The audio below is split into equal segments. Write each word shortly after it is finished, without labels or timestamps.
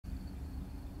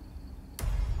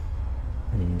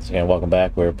Again, welcome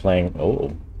back. We're playing.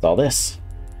 Oh, it's all this.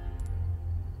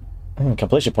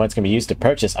 Completion points can be used to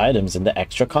purchase items in the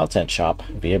extra content shop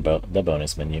via the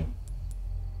bonus menu.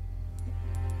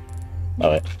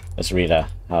 Oh wait, let's read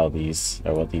how these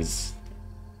or what these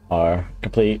are.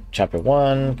 Complete chapter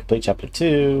 1, complete chapter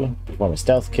 2, perform a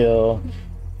stealth kill,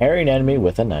 harry an enemy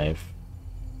with a knife,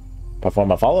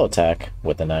 perform a follow attack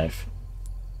with a knife,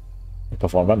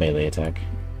 perform a melee attack,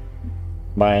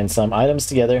 bind some items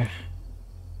together,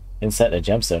 insert a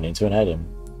gemstone into an item.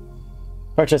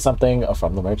 Purchase something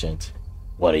from the merchant.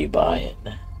 What are you buying?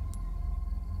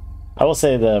 I will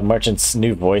say the merchant's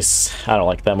new voice, I don't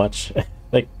like that much.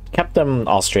 They kept him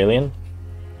Australian,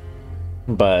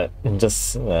 but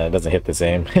just doesn't hit the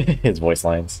same. His voice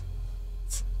lines.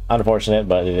 It's unfortunate,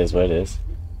 but it is what it is.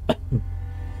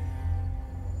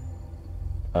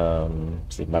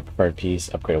 See, my preferred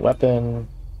piece, upgrade a weapon,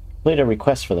 complete a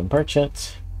request for the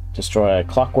merchant, destroy a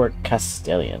clockwork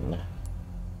castellan.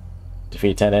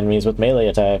 Defeat 10 enemies with melee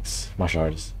attacks. Martial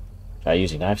arts. Try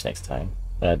using knives next time.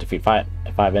 Defeat five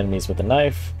enemies with a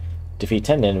knife. Defeat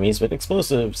 10 enemies with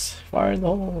explosives. Fire in the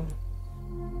hole.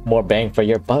 More bang for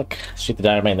your buck. Shoot the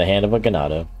dynamite in the hand of a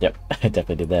ganado. Yep, I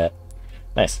definitely did that.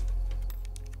 Nice.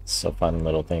 So fun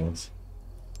little things.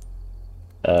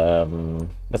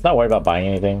 Let's not worry about buying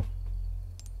anything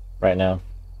right now.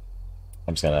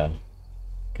 I'm just gonna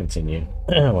continue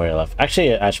where I left.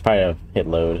 Actually, I should probably have hit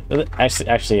load.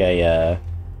 Actually, I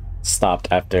stopped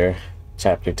after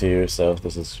chapter 2, so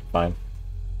this is fine.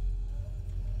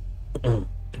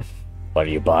 What are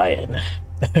you buying?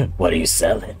 What are you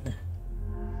selling?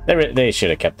 They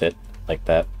should have kept it like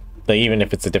that. Like, even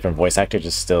if it's a different voice actor,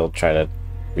 just still try to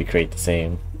recreate the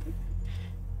same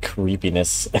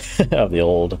creepiness of the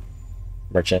old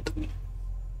merchant.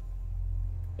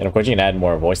 And of course, you can add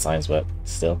more voice lines, but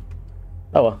still.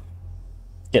 Oh well.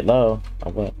 Get low.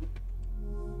 Oh what?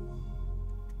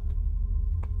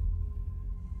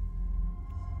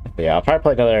 But yeah, I'll probably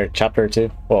play another chapter or two.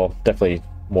 Well, definitely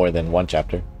more than one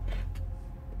chapter.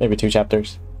 Maybe 2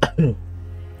 chapters. And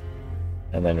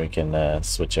then we can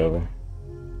switch over.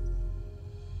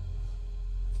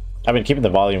 I've been keeping the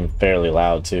volume fairly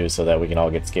loud too, so that we can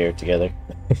all get scared together.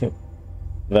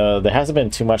 Though there hasn't been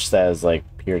too much that is like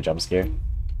pure jump scare.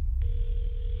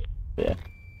 Yeah.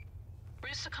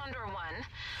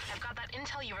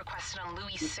 Intel you requested on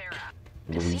Louis Serra.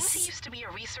 It seems he used to be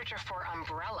a researcher for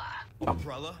Umbrella.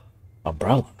 Umbrella?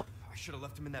 Umbrella? I should have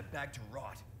left him in that bag to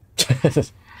rot.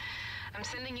 I'm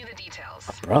sending you the details.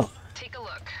 Umbrella. Take a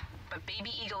look, but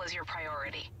Baby Eagle is your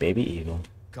priority. Baby Eagle.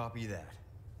 Copy that.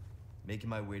 Making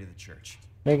my way to the church.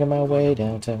 Making my way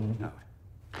downtown.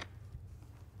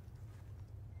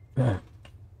 Yeah,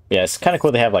 it's kind of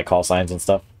cool they have like call signs and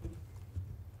stuff.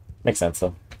 Makes sense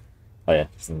though. Oh yeah,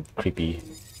 some creepy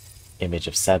image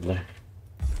of Sadler.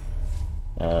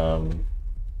 Yeah,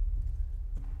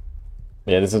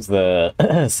 this is the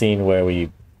scene where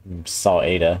we saw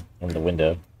Ada in the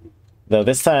window. Though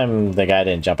this time the guy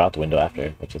didn't jump out the window after,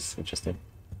 which is interesting.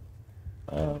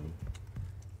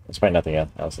 There's probably nothing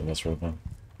else in this room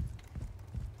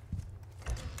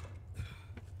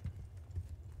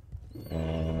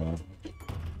now.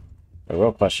 The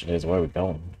real question is, where are we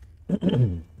going?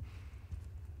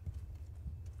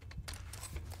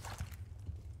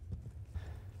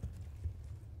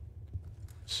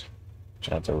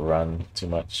 Try not to run too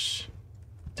much.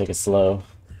 Take it slow.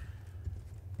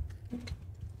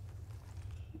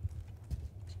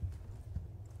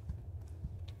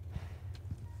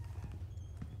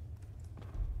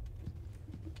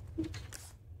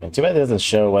 And too bad it doesn't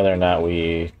show whether or not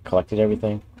we collected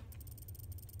everything.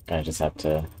 I just have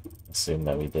to assume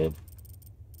that we did.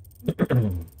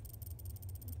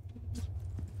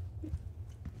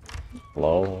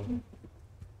 Hello.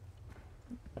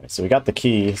 Alright, so we got the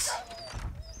keys.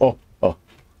 Oh,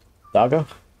 Doggo?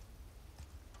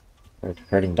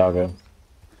 Hurting Doggo.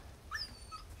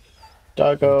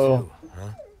 Doggo.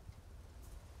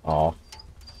 Aw.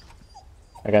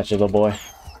 I got you, little boy.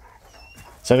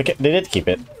 So they did keep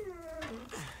it.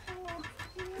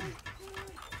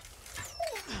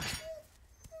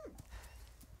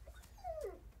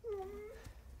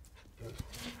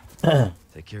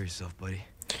 Take care of yourself, buddy.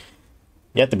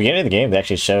 Yeah, at the beginning of the game, they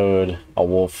actually showed a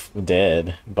wolf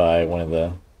dead by one of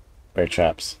the bear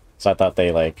traps. So I thought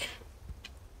they, like,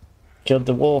 killed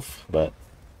the wolf, but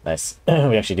nice.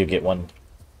 We actually do get one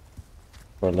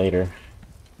for later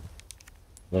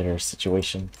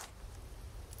situation.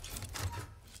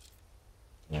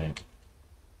 Alright.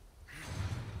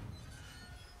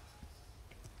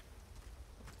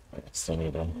 I still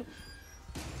need to... I'm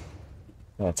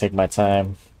gonna take my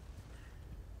time.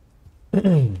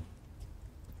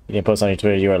 You didn't post on your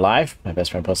Twitter you were live? My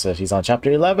best friend posted he's on chapter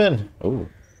 11. Ooh.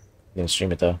 Didn't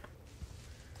stream it though.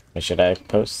 Wait, should I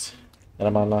post that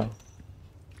I'm online?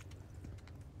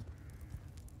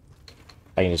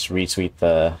 I can just retweet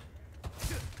the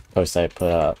post I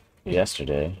put up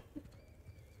yesterday.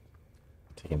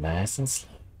 Take it nice and slow.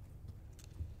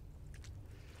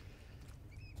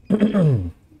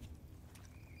 Dude,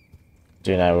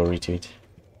 and I will retweet.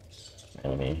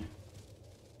 Let me.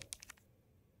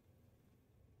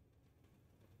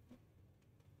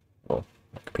 Oh,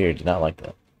 my computer did not like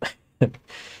that.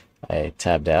 I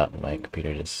tabbed out and my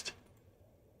computer just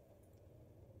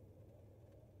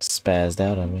spazzed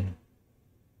out on me.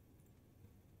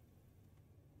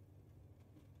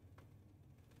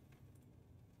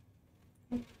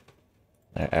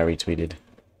 I retweeted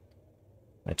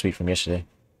my tweet from yesterday.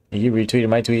 You retweeted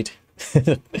my tweet.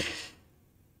 It's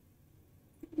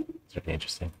really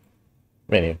interesting.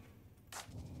 Anyway.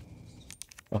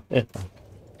 Oh, yeah.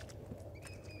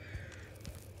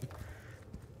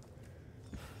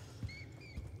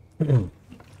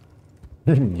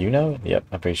 You know? Yep,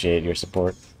 I appreciate your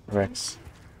support, Rex.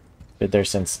 Been there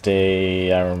since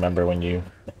day I remember when you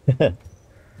I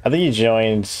think you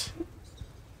joined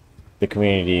the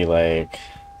community like a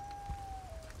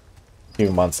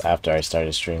few months after I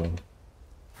started streaming.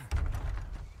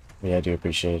 Yeah, I do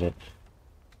appreciate it.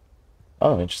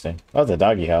 Oh, interesting. Oh, the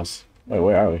doggy house. Wait,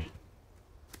 where are we?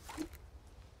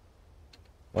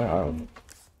 Where are we?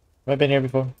 Have I been here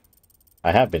before?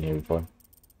 I have been here before.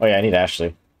 Oh yeah, I need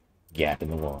Ashley. Gap in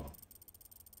the wall.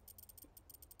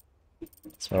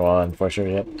 It's been a while for sure,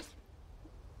 yep.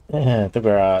 Yeah, I think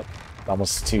we're at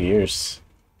almost 2 years.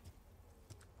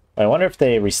 I wonder if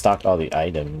they restocked all the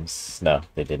items. No,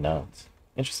 they did not.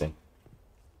 Interesting.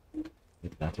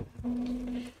 Did not do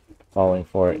that. Falling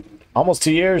for it. Almost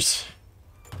 2 years.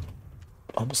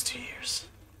 Almost 2 years.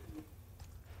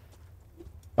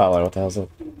 Oh, what the hell is it?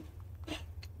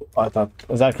 Oh, I thought...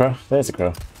 Was that a crow? There's a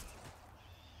crow.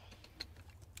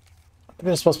 I think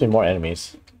there's supposed to be more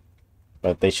enemies.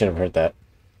 But they should have heard that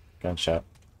gunshot.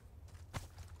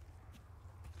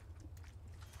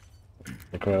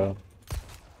 The crow.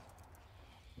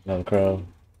 Another crow.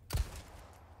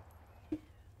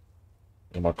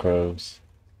 Any more crows.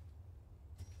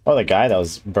 Oh, the guy that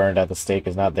was burned at the stake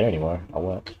is not there anymore. Oh,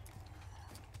 what?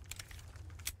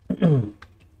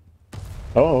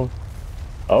 Oh.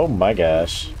 Oh my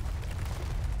gosh.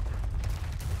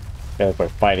 I feel like we're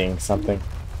fighting something.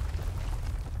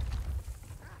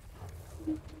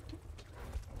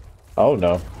 Oh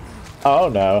no. Oh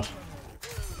no.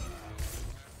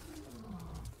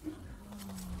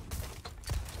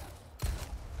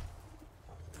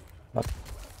 What?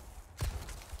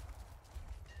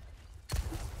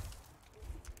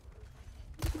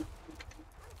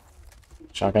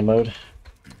 Shotgun mode.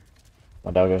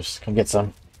 My doggos, come get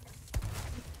some.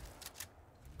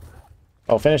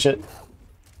 Oh, finish it.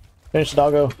 Finish the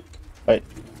doggo. Wait.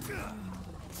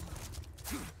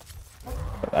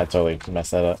 I totally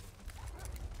messed that up.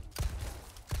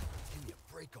 Give me a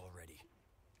break already.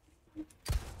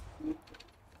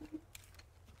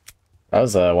 That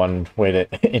was one way to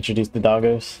introduce the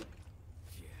doggos.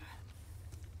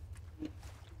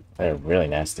 They're really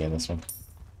nasty in this one.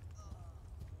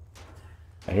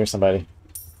 I hear somebody.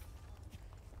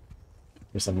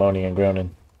 There's some moaning and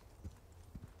groaning.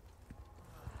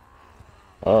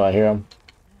 Oh, I hear him.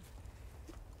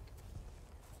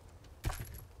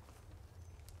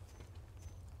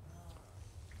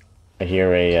 I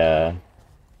hear a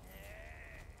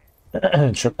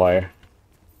tripwire.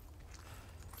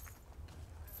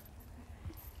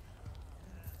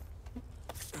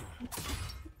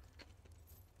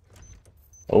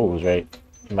 Oh, it was right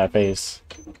in my face.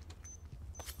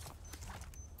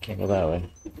 Can't go that way.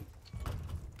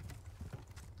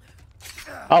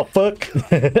 Oh, fuck!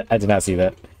 I did not see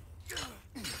that.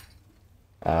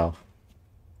 Ow.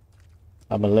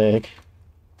 I'm a leg.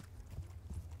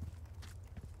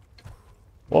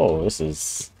 Whoa, this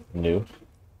is new.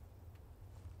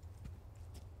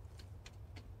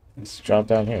 Let's drop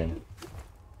down here.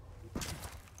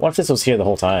 What if this was here the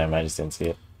whole time? I just didn't see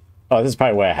it. Oh, this is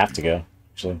probably where I have to go,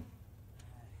 actually.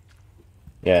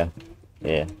 Yeah.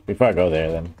 Yeah. Before I go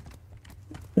there,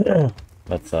 then.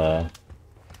 Let's, look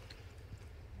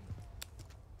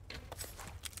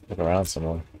around some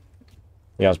more.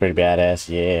 Yeah, it was pretty badass,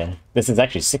 yeah. This is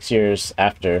actually 6 years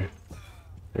after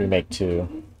Remake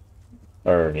 2.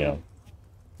 Or, you know,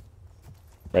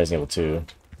 Resident Evil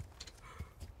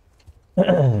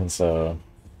 2. So,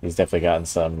 he's definitely gotten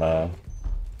some,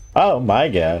 Oh my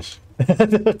gosh.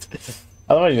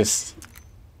 Otherwise, just...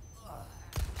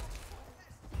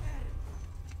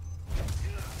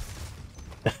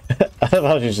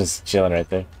 thought she was just chilling right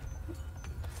there.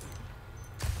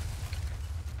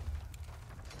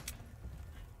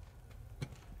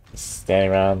 Just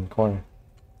standing around the corner.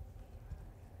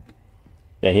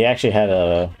 Yeah, he actually had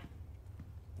a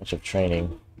bunch of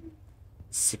training.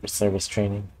 Secret Service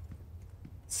training.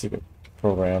 Secret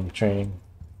program training.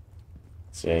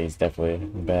 So yeah, he's definitely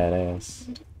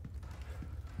badass.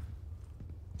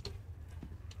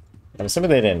 I'm assuming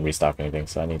they didn't restock anything,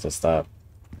 so I need to stop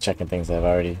checking things that I've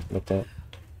already looked at.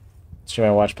 Streamer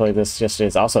I watched play this yesterday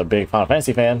is also a big Final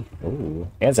Fantasy fan. Ooh,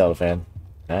 and Zelda fan.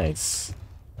 Nice.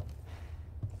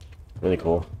 Really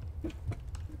cool.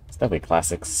 It's definitely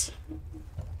classics.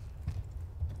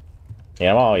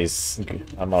 Yeah,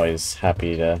 I'm always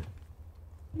happy to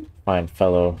find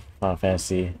fellow Final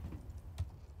Fantasy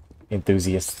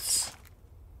enthusiasts.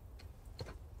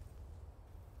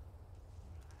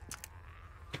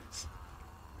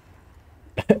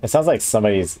 It sounds like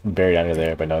somebody's buried under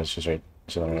there, but no, it's just right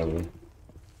chilling over.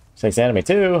 Sex anime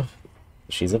too.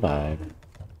 She's a vibe.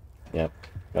 Yep,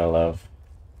 gotta love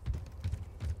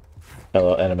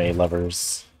fellow anime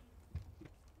lovers.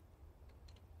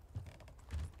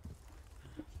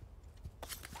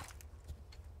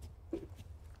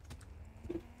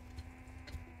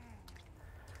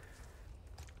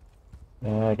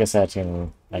 I guess I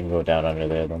can go down under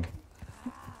there then.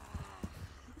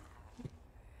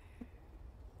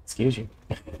 Excuse you.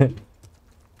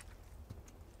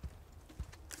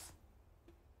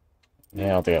 Yeah, I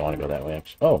don't think I want to go that way,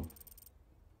 actually. Oh.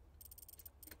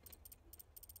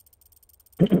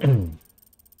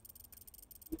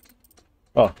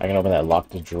 Oh, I can open that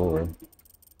locked drawer.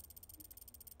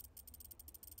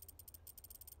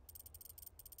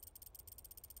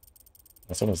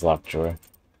 This one is locked drawer.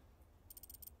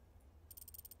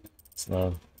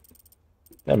 So,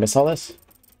 did I miss all this?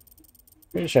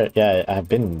 Pretty sure. Yeah, I've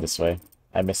been this way.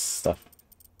 I missed stuff.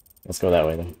 Let's go that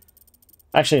way then.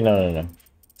 Actually, no.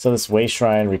 So this way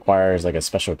shrine requires like a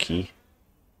special key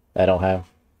that I don't have.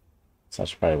 So I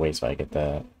should probably wait so I get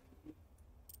that.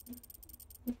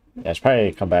 Yeah, I should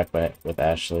probably come back with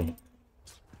Ashley.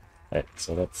 Alright,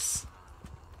 so let's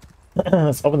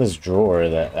let's open this drawer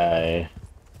that I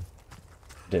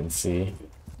didn't see.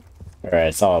 Or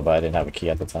I saw it, but I didn't have a key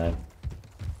at the time.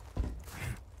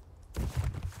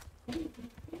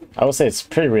 I will say it's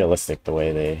pretty realistic the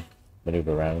way they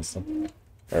maneuver around and stuff.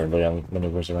 Or Leon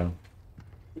maneuvers around.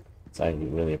 So I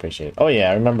really appreciate it. Oh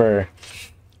yeah, I remember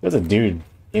there's a dude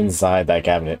inside that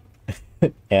cabinet.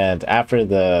 And after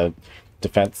the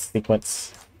defense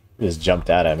sequence just jumped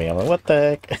out at me, I'm like, what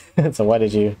the heck? So why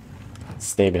did you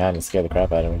stay behind and scare the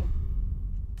crap out of me?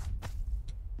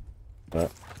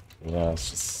 But, you know, it's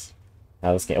just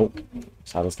how this game... Oh,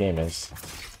 it's how this game is.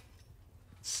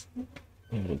 It's,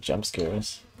 you know, the jump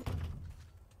scares.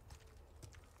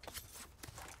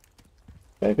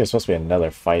 I think there's supposed to be another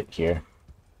fight here.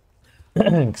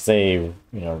 Because they, you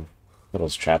know, put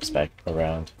those traps back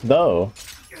around. Though,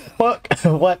 fuck,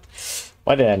 what?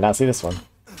 Why did I not see this one?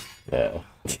 Yeah.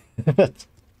 I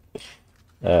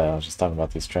was just talking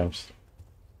about these traps.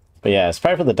 But yeah, it's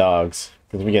probably for the dogs.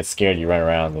 Because if you get scared, you run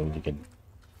around and you can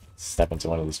step into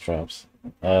one of these traps.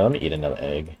 Let me eat another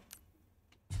egg.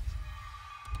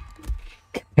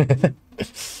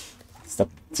 Step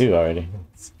 2 already.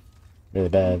 It's really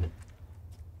bad.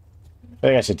 I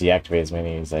think I should deactivate as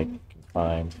many as I can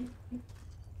find.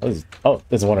 Oh,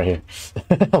 there's one right here.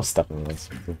 I'm stuck in this.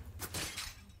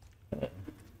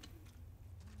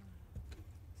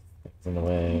 It's in the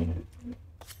way.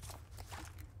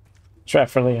 Trap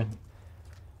for Leon.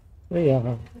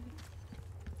 Leon.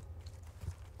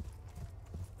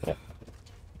 Yeah.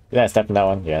 Did I step in that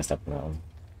one? Yeah, I stepped in that one.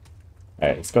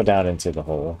 Alright, let's go down into the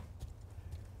hole.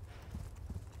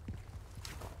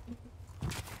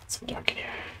 It's so dark in here.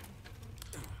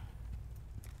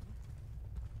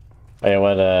 Oh yeah,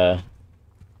 what,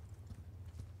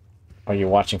 are you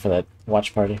watching for that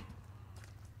watch party? I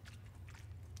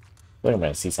think I'm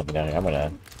gonna see something down here. I'm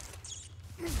gonna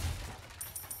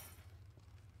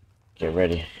get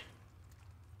ready.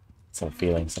 Some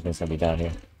feeling something's gonna be down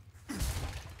here.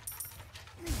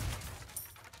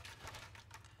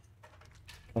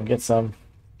 Come get some.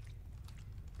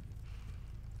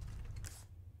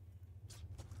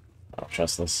 I don't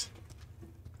trust this.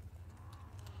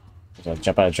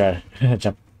 Jump out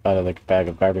of the bag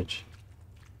of garbage.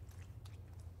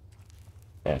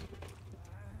 Yeah.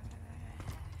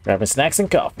 Grabbing snacks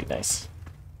and coffee, nice.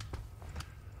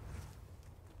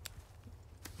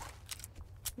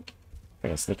 I'm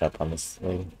gonna sneak up on this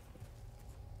lady.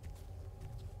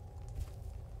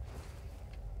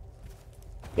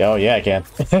 Oh yeah, I can.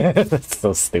 That's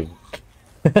so stupid.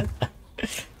 They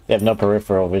have no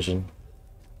peripheral vision.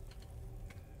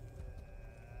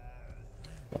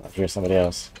 I hear somebody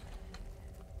else.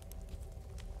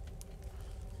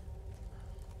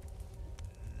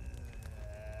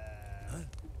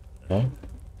 Okay.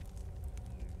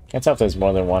 Can't tell if there's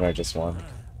more than one or just one.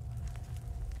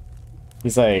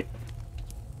 He's like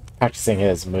practicing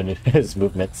his his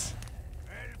movements.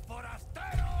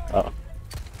 Oh.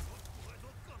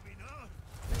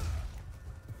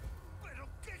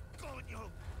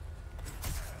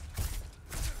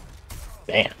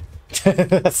 Damn.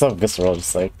 That's so visceral,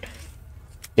 just like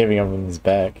giving him his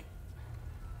back.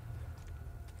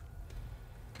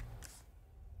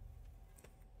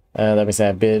 Let me say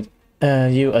I bid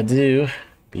you adieu.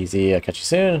 Be easy, I'll catch you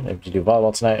soon. If you do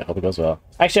volleyball tonight, I hope it goes well.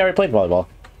 Actually, I already played volleyball.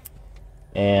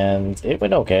 And it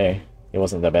went okay. It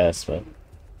wasn't the best, but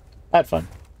I had fun.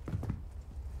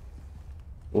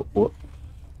 Whoop, whoop.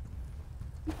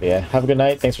 But yeah, have a good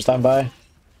night. Thanks for stopping by.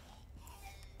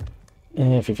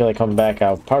 And if you feel like coming back,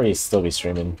 I'll probably still be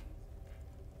streaming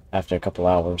after a couple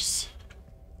hours.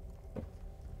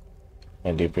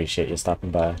 And do appreciate you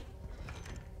stopping by.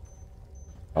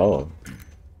 Oh.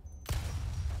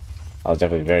 I was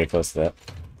definitely very close to that.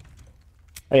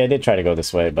 Oh yeah, I did try to go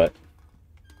this way, but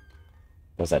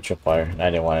there was that tripwire, and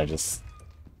I didn't want to just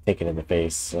take it in the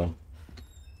face, so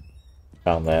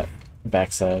found that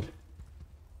backside.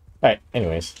 Alright,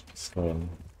 anyways, let's go in.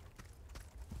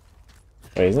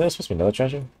 Wait, isn't there supposed to be another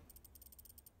treasure?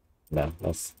 No,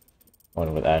 that's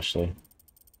one with Ashley.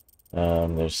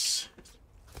 There's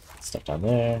stuff down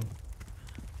there.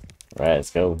 Alright,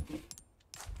 let's go.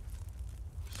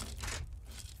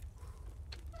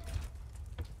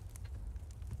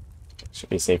 Should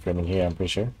be safe room in here, I'm pretty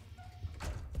sure.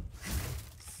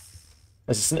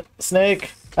 There's a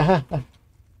snake! Aha! Maybe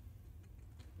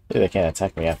they can't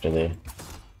attack me after they...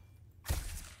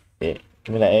 Yeah,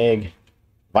 give me that egg.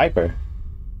 Viper!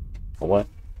 For what?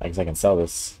 I guess I can sell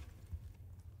this.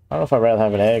 I don't know if I'd rather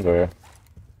have an egg or a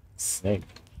snake.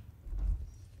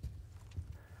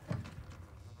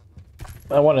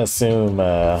 I want to assume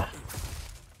it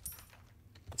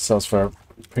sells for a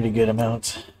pretty good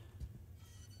amount.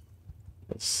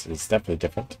 It's definitely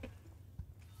different.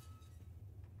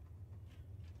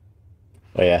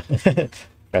 Oh yeah, forgot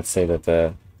to say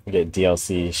that we get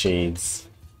DLC shades,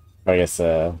 or I guess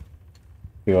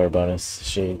pre-order bonus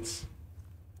shades.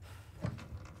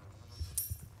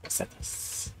 Set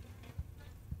this.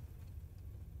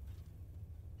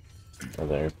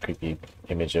 Another creepy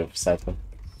image of Satan.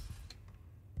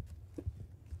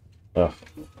 Oh,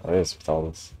 what is with all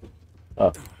this?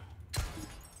 Oh.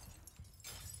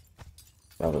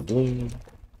 Now the blue.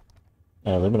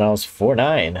 Luminals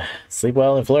 4-9. Sleep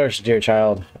well and flourish, dear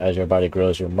child. As your body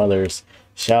grows, your mothers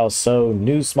shall sew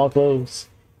new small clothes.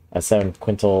 A 7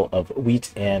 quintal of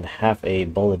wheat and half a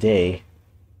bowl a day.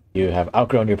 You have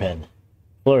outgrown your pen.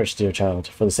 Flourish, dear child,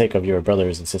 for the sake of your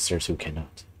brothers and sisters who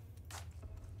cannot.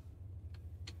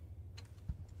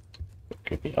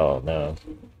 Creepy. Oh no.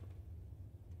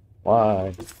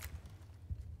 Why?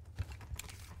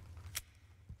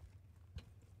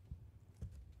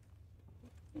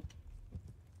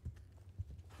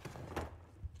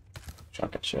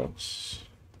 Chocolate shells.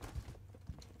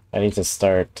 I need to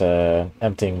start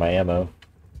emptying my ammo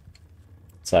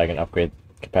so I can upgrade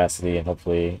capacity, and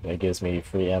hopefully it gives me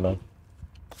free ammo.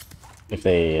 If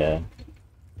they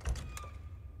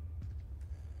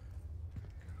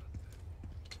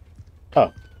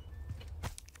Oh.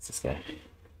 What's this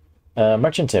guy?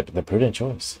 Merchant tip, the prudent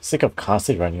choice. Sick of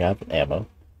constantly running out of ammo?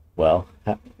 Well,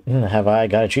 have I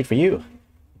got a treat for you.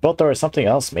 Bolt thrower is something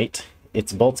else, mate.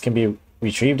 Its bolts can be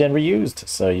retrieved and reused,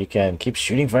 so you can keep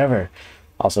shooting forever.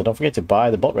 Also, don't forget to buy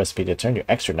the bolt recipe to turn your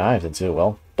extra knives into,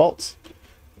 well, bolts.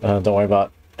 Don't worry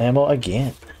about ammo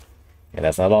again. And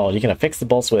that's not all. You can affix the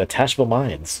bolts with attachable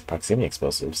mines, proximity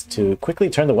explosives, to quickly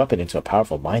turn the weapon into a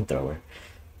powerful mine thrower.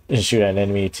 You can shoot at an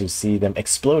enemy to see them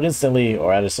explode instantly,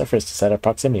 or at a surface to set a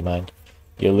proximity mine.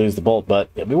 You'll lose the bolt, but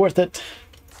it'll be worth it.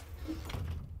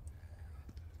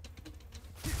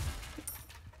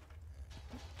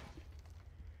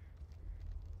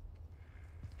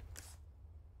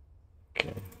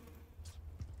 Okay.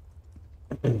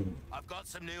 I've got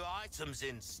some new items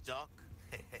in stock.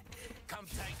 Come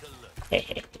take a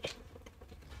look.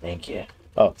 Thank you.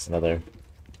 Oh, it's another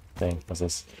thing. What's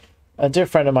this? A dear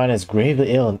friend of mine is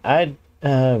gravely ill, and I'd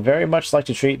very much like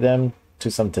to treat them to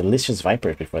some delicious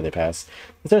vipers before they pass.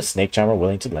 Is there a snake charmer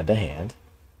willing to lend a hand?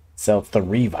 Sell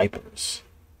 3 vipers.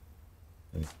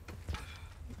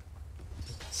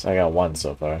 So I got 1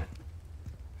 so far.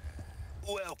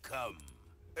 Welcome.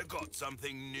 I got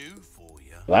something new for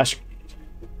you. Flash.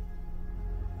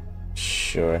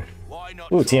 Sure. Why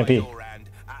not Ooh, try TMP. your hand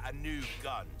at a new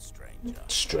gun, stranger?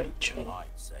 Stranger. Might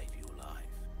save your life.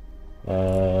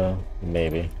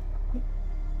 Maybe.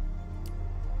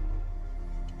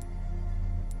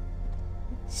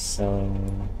 So...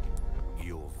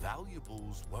 Your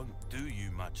valuables won't do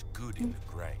you much good in the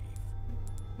grave.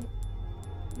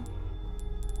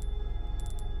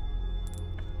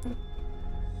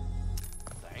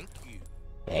 Thank you.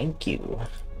 Thank you.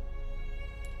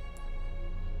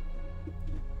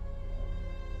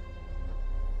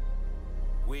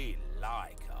 We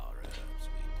like our herbs,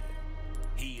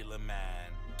 we do. Heal a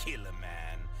man, kill a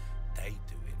man, they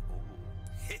do it all.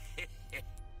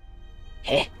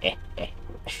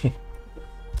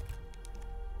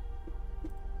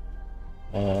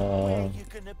 Where you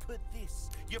gonna put this?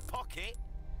 Your pocket?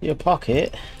 Your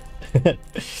pocket?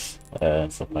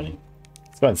 That's so funny.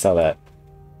 Let's go ahead and sell that.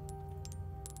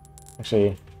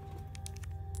 Actually...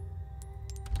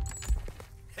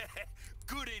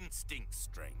 Good instinct,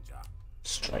 stranger.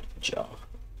 Stranger.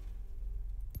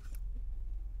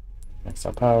 Max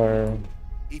our power.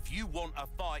 If you want a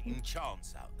fighting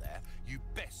chance out there, you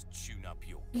best tune up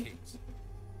your kit.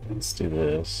 Let's do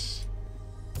this.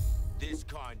 This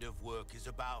kind of work is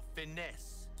about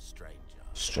finesse, stranger.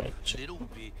 Stranger. Little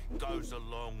bit goes a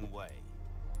long way.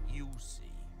 You'll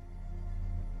see.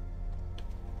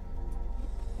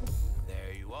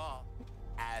 There you are,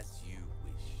 as you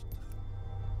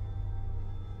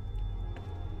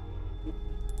wished.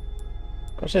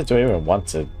 Question is, do I even want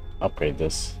to upgrade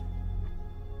this?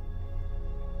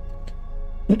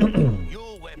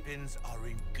 Your weapons are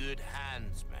in good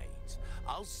hands, mate.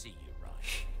 I'll see you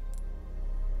right.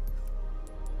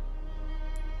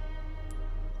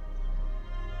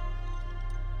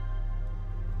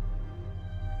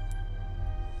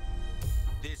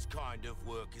 This kind of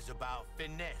work is about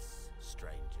finesse,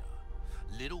 stranger.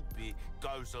 Little bit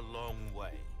goes a long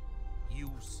way.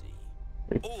 You'll see.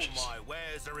 All my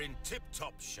wares are in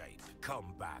tip-top shape.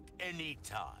 Come back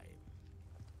anytime.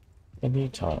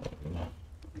 Anytime.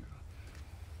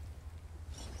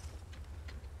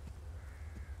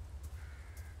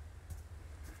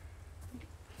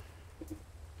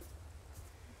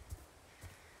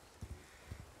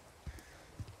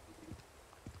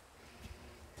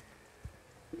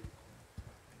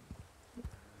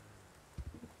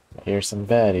 Here's some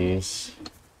baddies.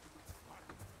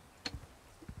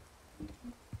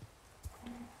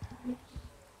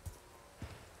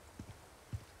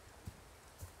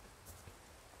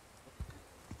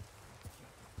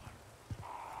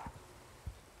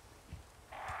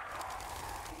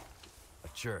 A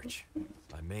church.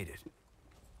 I made it.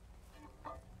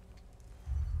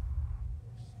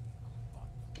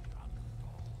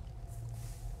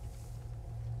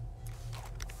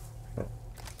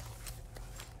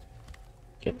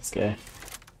 Get this guy.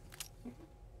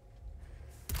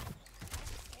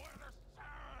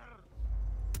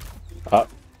 Up.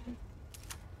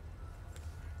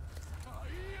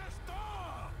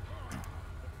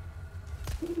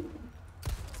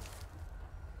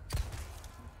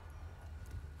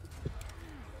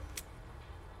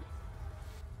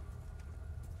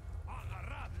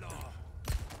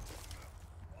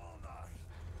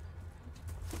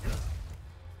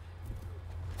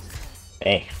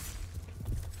 Hey.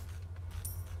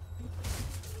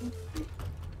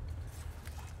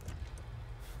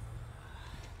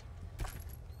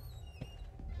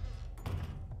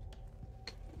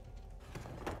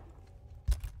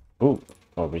 Ooh,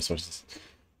 more resources.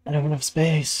 I don't have enough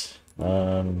space. Should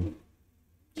I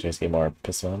just get more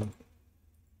pistol ammo?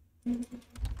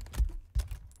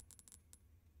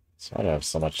 So I don't have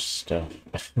so much stuff.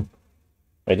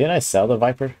 Wait, didn't I sell the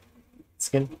Viper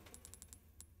skin?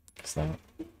 Guess not.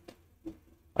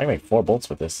 I can make 4 bolts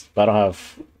with this, but I don't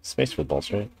have space for the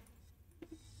bolts, right?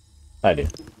 I do.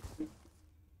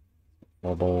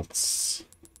 4 bolts.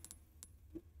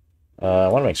 I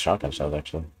want to make shotgun shells,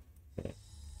 actually. Okay.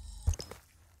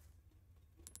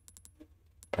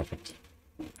 Perfect.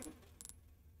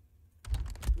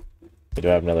 We do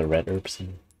have another red herbs.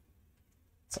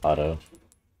 It's auto.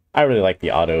 I really like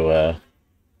the auto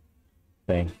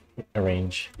thing.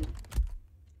 Arrange.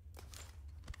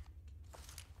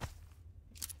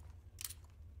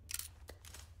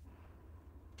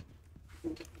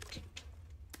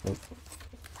 Oop.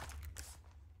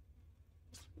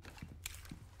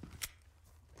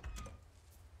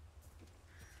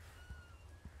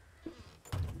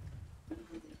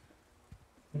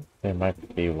 There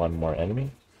might be one more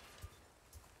enemy.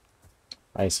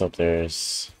 I just hope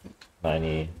there's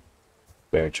 90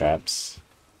 bear traps.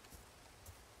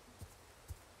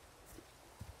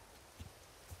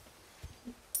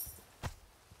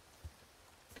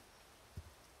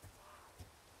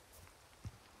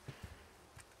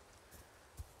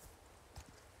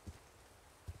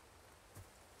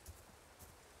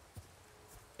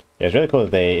 Yeah, it's really cool that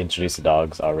they introduced the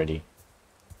dogs already.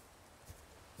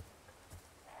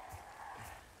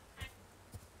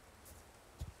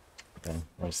 Okay,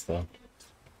 where's the...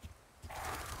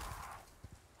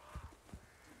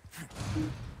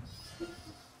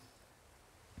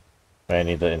 I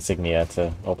need the insignia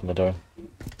to open the door.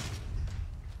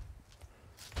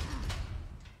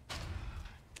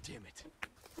 Damn it.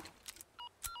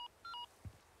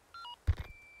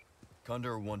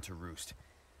 Condor 1 to roost.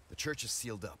 The church is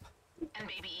sealed up. And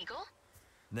Baby Eagle?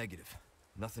 Negative.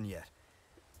 Nothing yet.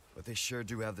 But they sure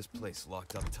do have this place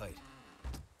locked up tight.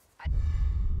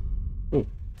 Ooh.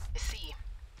 I see.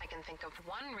 I can think of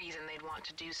one reason they'd want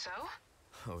to do so.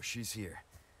 Oh, she's here.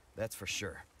 That's for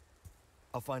sure.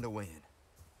 I'll find a way in.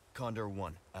 Condor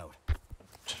 1, out.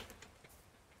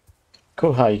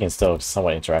 Cool how you can still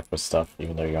somewhat interact with stuff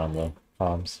even though you're on the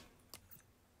comms.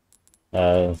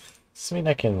 Does this mean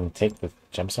I can take the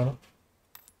gemstone up?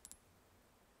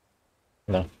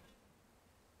 No.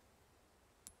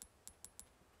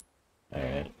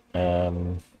 Alright.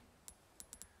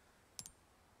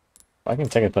 I can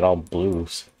take it, but all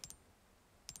blues.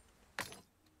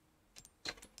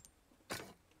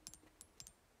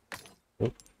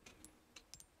 Oop.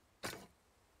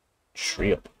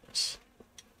 Trios.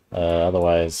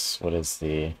 Otherwise, what is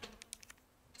the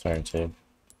alternative?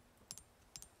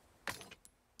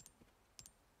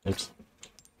 Oops.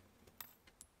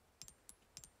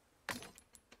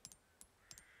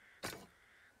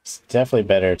 It's definitely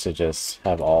better to just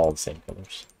have all the same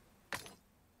colors.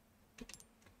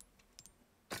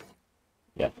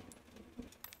 Yeah.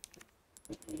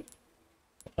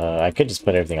 I could just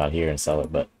put everything on here and sell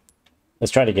it, but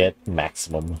let's try to get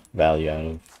maximum value out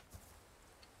of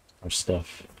our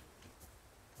stuff.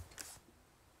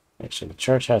 Actually, the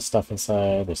church has stuff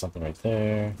inside. There's something right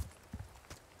there.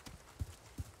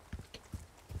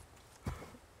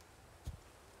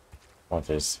 Oh,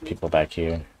 there's people back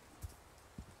here.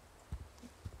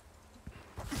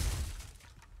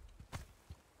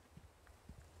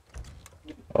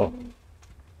 Oh.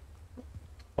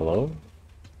 Hello?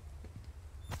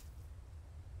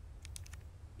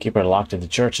 Keep her locked in the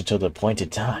church until the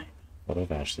appointed time. What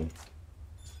of Ashley?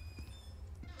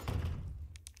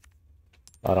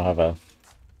 I don't have a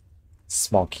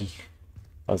small key.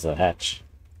 That was a hatch.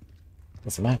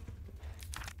 What's the map?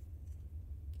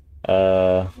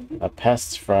 A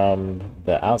pest from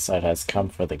the outside has come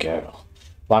for the girl.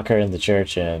 Lock her in the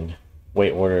church and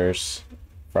wait orders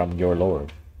from your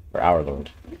lord, or our lord.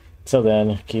 Till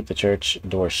then, keep the church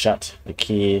door shut. The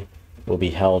key will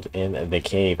be held in the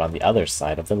cave on the other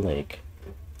side of the lake.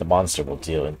 The monster will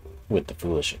deal with the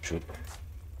foolish intruder.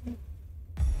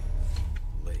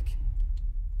 Lake.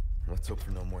 Let's hope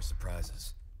for no more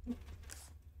surprises.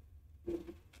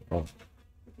 Oh.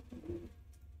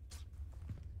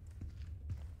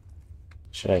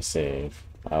 Should I save?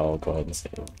 I'll go ahead and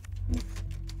save.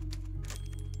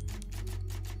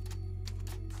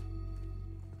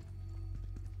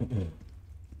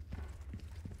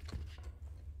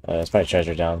 There's probably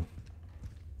treasure down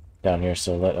here,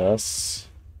 so let us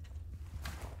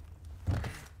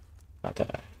not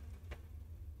die.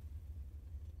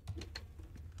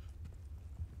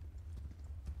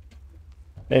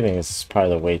 I think this is probably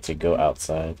the way to go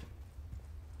outside.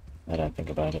 Now that I think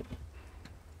about it.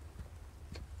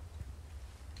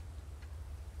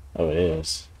 Oh, it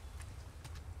is.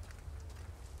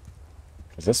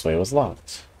 Because this way was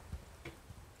locked.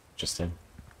 Interesting.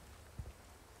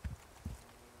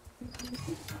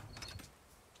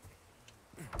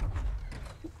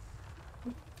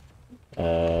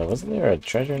 Wasn't there a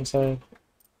treasure inside?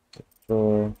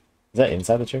 Or is that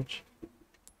inside the church?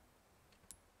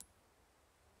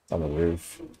 It's on the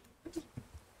roof.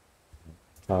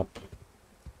 Top.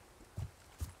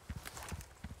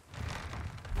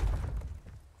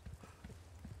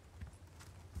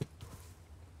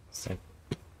 Sick.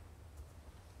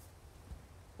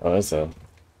 Oh, it's a...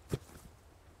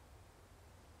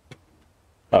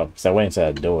 Oh, because I went into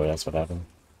that door, that's what happened.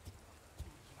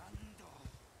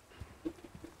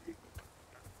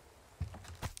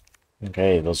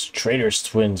 Okay, those traitorous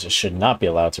twins should not be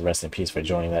allowed to rest in peace for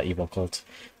joining that evil cult.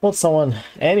 Won't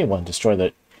anyone, destroy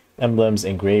the emblems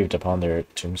engraved upon their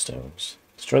tombstones?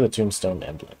 Destroy the tombstone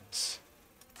emblems.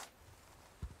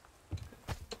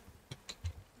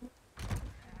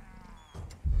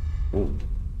 Ooh.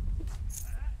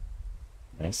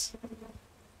 Nice.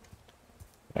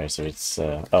 Alright, so it's,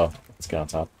 oh, let's get on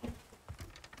top.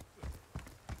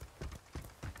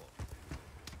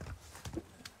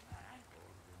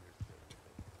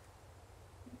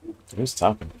 Who's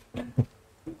talking?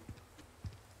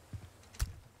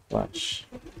 Watch.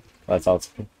 That's all it's...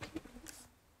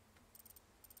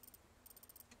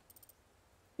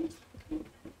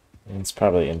 It's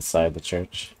probably inside the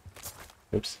church.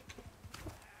 Oops.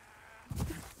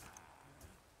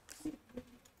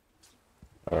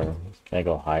 Or can I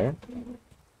go higher?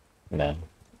 No.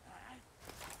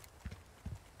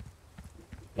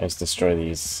 Let's destroy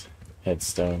these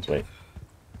headstones. Wait.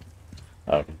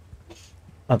 Oh.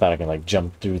 I thought I could like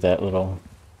jump through that little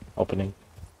opening.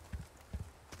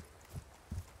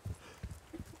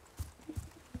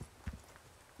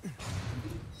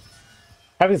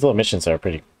 Having these little missions are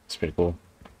it's pretty cool.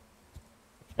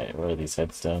 Okay, where are these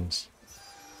headstones?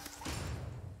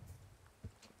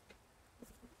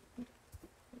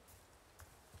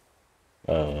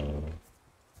 I'm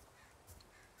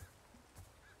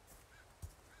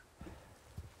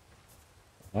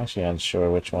actually unsure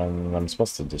which one I'm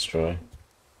supposed to destroy.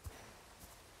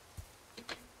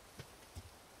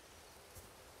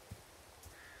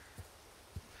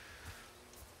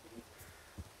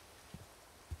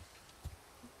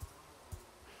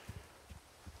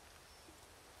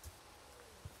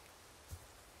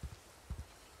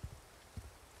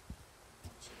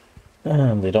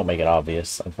 They don't make it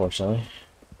obvious, unfortunately.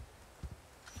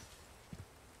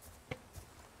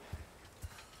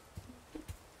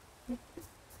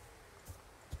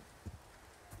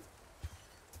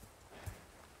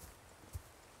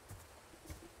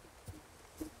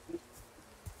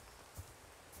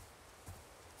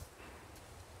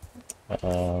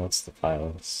 What's the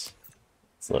files?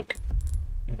 Let's look.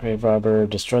 Grave robber,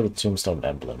 destroy the tombstone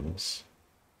emblems.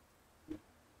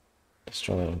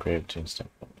 Destroy the engraved tombstone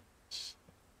emblems.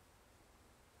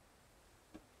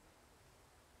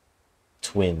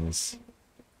 Twins.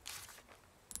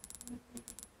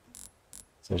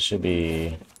 So it should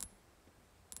be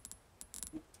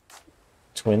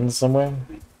twins somewhere.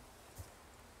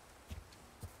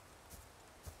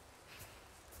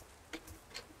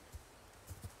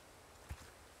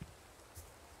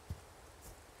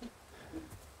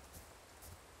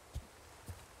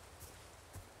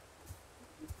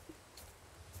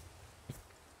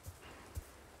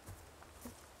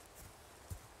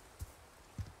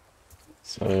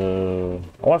 So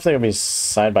I wonder if they're gonna be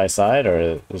side by side,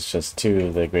 or it's just two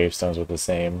of the gravestones with the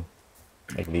same,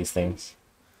 like these things.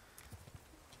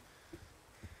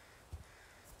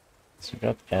 So we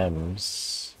got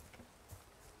M's.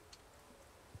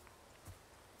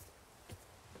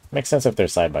 Makes sense if they're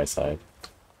side by side.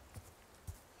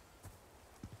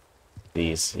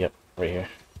 These, yep, right here.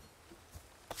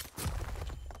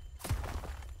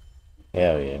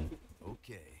 Hell yeah.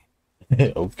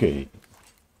 Okay. Okay.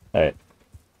 Alright.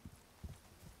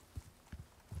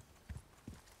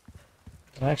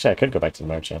 Actually, I could go back to the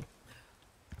merchant.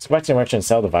 Let's go back to the merchant and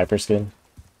sell the Viper skin.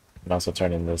 And also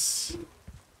turn in this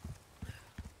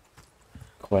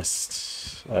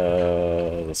quest.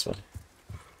 This one.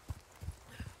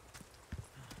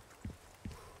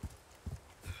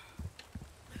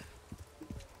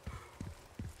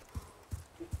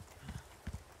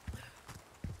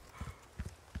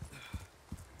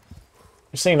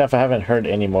 Interesting enough, I haven't heard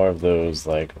any more of those,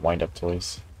 like, wind-up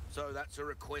toys. So that's a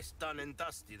request done and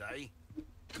dusted, eh?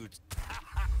 Good.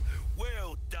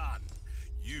 Well done.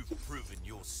 You've proven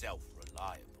yourself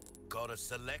reliable. Got a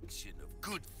selection of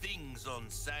good things on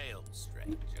sale,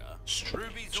 stranger.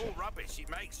 Ruby's all rubbish. It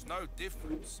makes no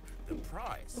difference. The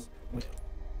price, well,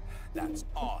 that's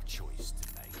our choice to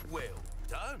make. Well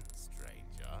done,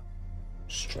 stranger.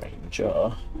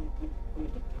 Stranger.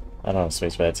 I don't have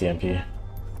space for that TMP.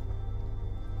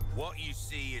 What you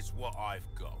see is what I've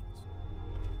got.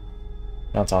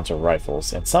 Mounts onto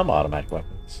rifles and some automatic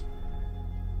weapons.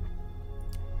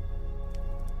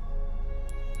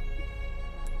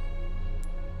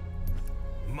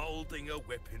 Molding a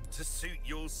weapon to suit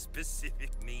your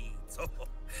specific needs. Oh,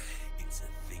 it's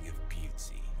a thing of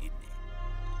beauty,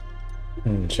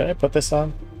 isn't it? Should I put this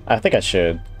on? I think I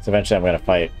should. So eventually I'm gonna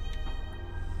fight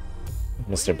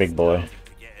Mr. Big Boy. To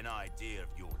get an idea of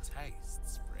your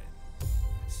tastes, friend.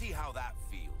 See how that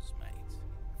feels, mate.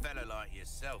 A fella like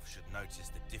yourself should notice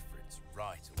the difference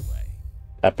right away.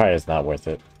 That probably is not worth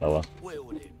it. Oh well. Well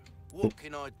then, what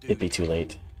can I do? It'd be too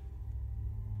late.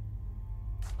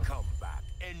 Come back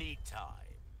anytime.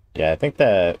 Yeah, I think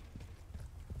that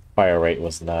fire rate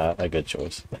was not a good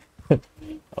choice. Oh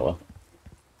well.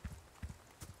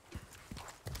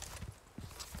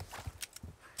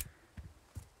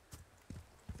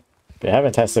 They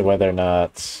haven't tested whether or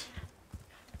not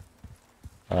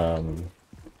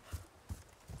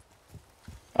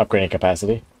upgrading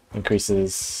capacity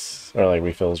increases or like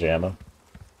refills your ammo.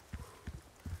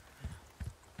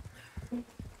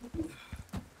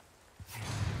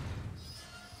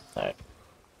 Alright.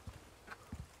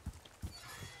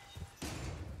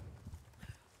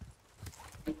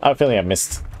 I have a feeling I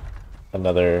missed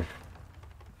another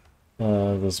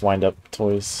those wind-up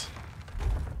toys.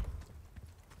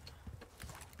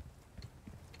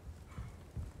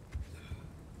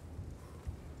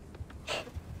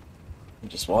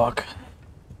 Just walk.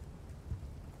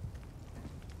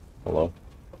 Hello.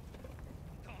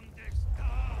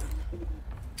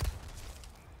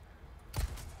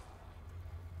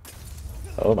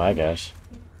 Oh my gosh.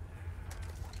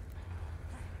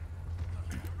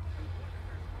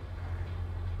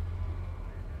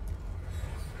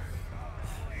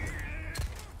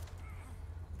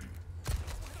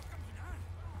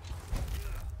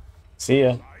 See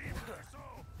ya.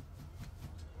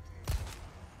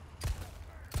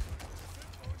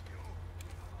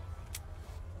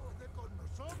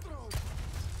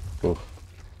 Ooh.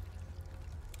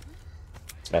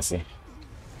 It's messy.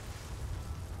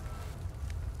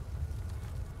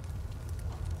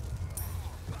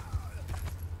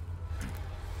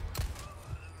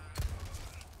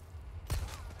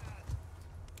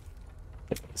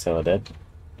 So dead.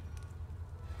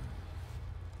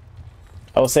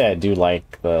 I will say I do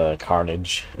like the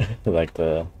carnage, like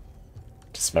the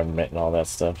dismemberment and all that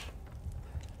stuff.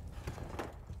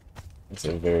 It's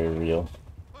very real.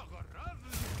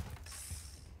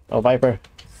 Oh, Viper!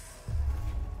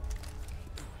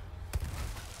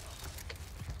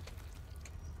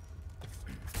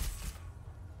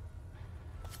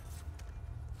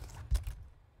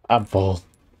 I'm full.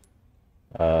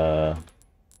 Uh-oh.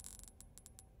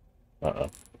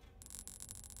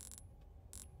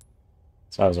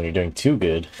 Sometimes when you're doing too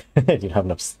good, you don't have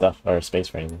enough stuff or space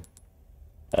for anything.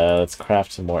 Let's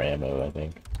craft some more ammo, I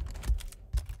think.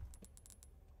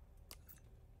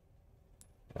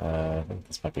 I think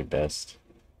this might be best.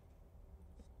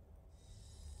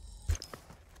 I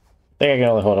think I can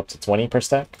only hold up to 20 per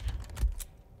stack.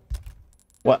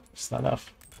 What? It's not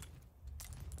enough.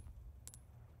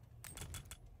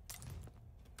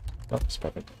 Oh, it's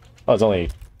perfect. Oh, it's only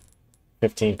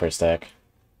 15 per stack.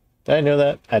 Did I know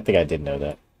that? I think I did know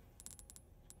that.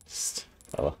 Just,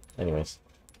 oh well. Anyways.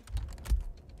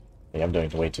 Yeah, I'm doing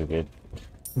way too good.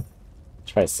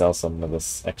 Try to sell some of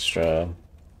this extra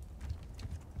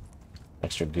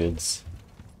goods.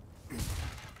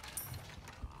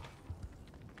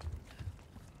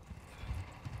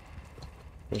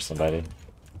 There's somebody.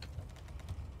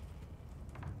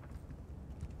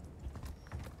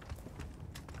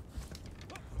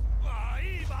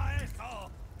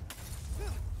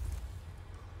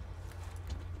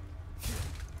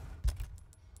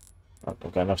 Oh,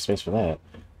 don't got enough space for that.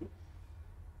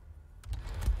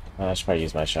 I should probably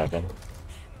use my shotgun.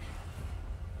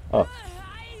 Oh.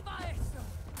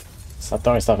 Stop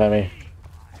throwing stuff at me.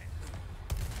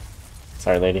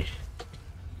 Sorry, lady.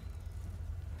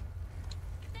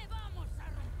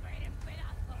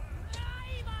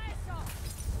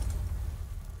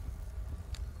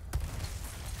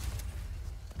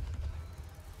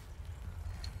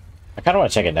 I kind of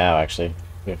want to check it now, actually.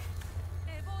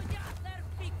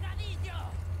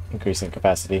 Increasing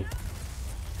capacity.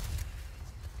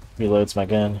 Reloads my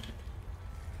gun.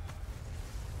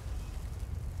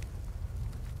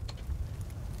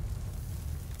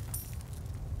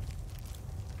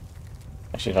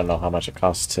 Actually, don't know how much it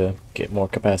costs to get more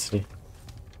capacity.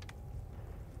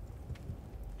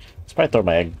 Let's probably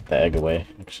throw the egg away,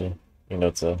 actually. You know,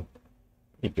 it's a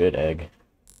good egg.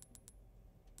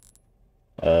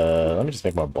 Let me just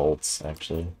make more bolts,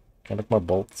 actually. Can I make more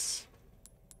bolts?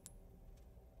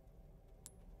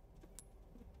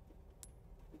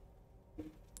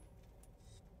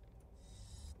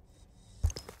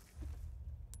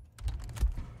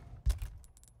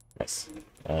 Nice.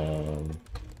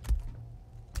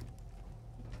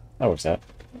 That works out.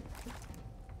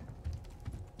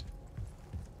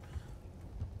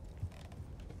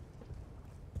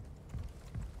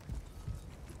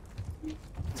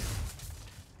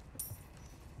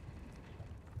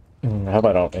 I hope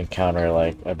I don't encounter,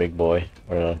 like, a big boy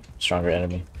or a stronger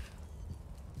enemy.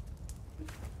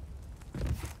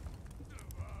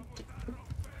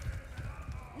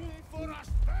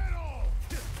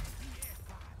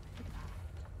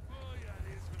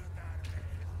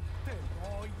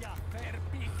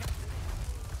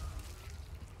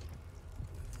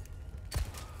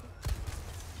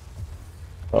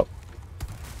 Oh.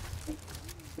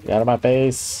 Get out of my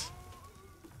face.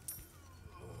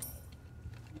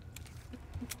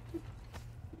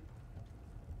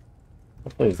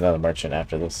 Hopefully there's another merchant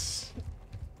after this.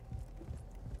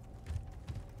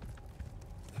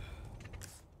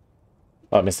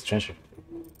 Oh, I missed the treasure.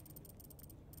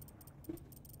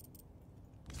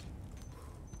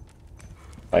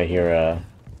 I hear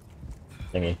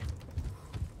thingy.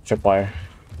 Tripwire.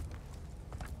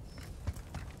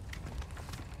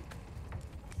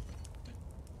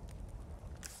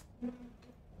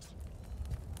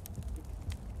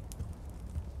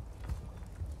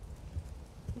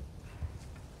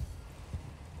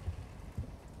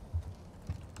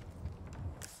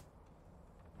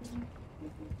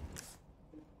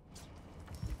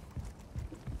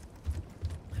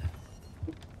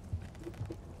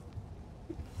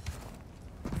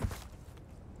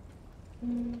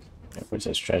 Where's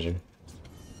this treasure?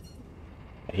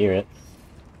 I hear it.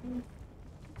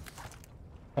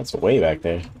 That's way back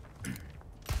there.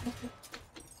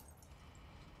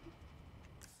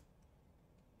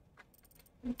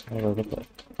 How do I go get that?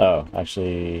 Oh,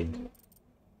 actually,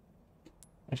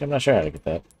 I'm not sure how to get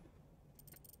that.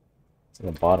 It's on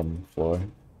the bottom floor.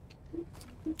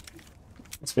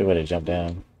 Must be a way to jump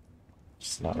down.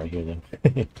 Just not right here though.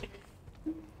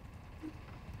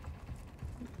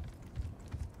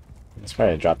 There's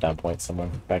probably a drop down point somewhere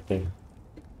back there.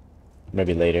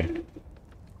 Maybe later.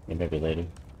 Yeah, maybe later.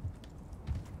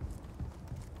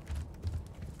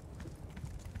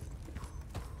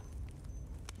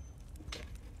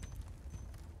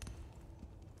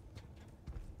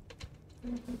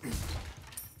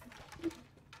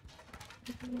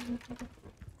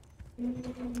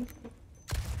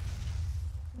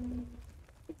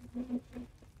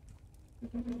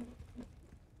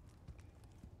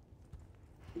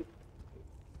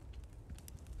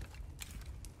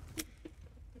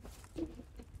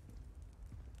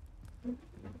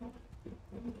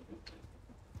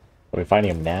 Are we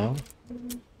finding him now?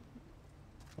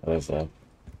 Oh, there's a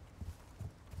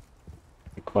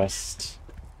request.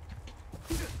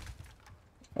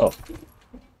 Oh.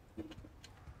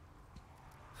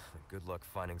 Good luck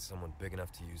finding someone big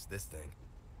enough to use this thing.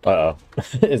 Uh-oh.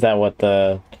 Is that what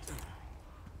the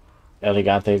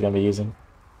Elegante is going to be using?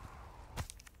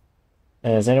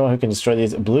 And is anyone who can destroy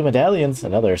these blue medallions?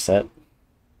 Another set.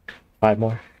 5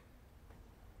 more.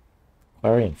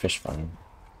 Quarry and fish farm.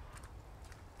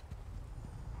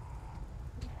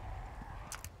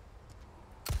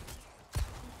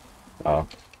 Oh.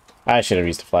 I should have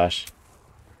used a flash.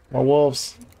 More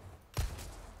wolves.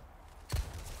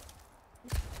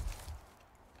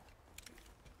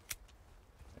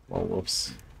 More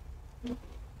wolves.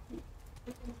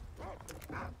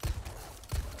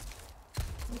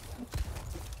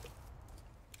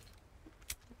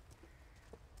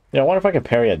 Yeah, I wonder if I could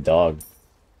parry a dog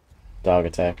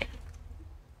attack.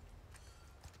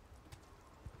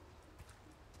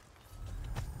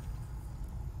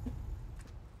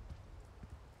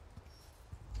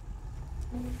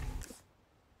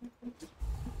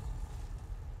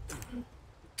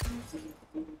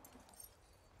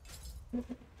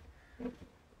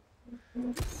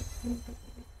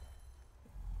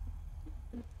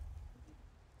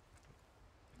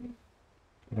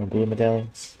 More blue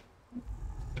medallions.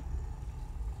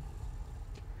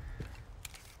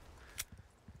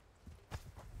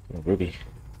 Ruby.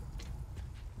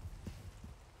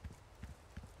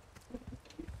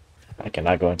 I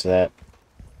cannot go into that.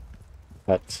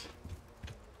 But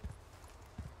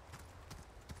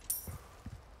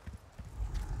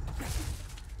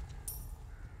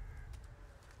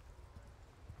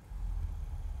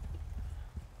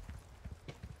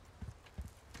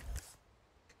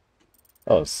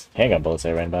oh, it's handgun bullets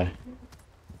I ran by.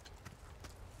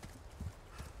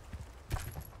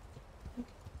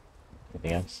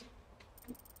 Anything else?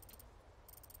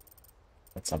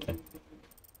 That's something.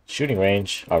 Shooting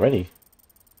range already.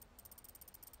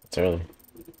 It's early.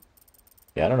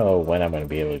 Yeah, I don't know when I'm gonna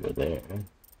be able to go there.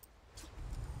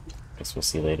 Guess we'll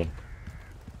see later.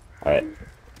 Alright.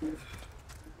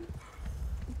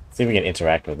 See if we can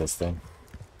interact with this thing.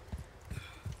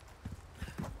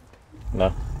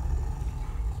 No.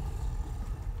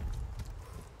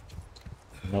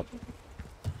 Nope.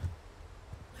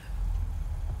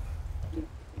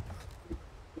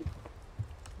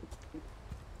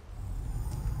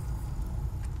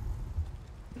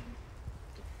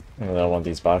 I don't want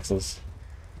these boxes.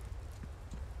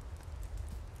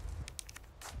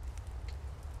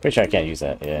 Pretty sure I can't use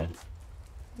that, yeah.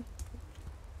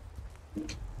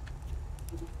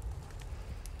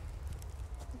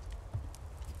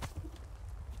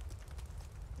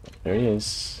 There he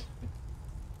is.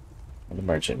 The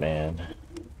merchant man.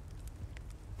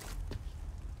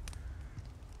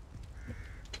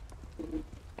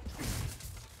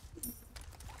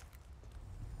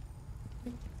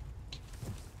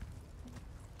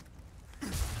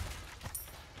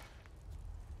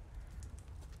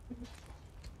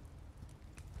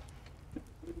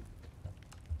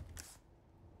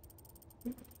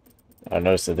 I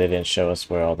noticed that they didn't show us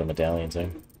where all the medallions are.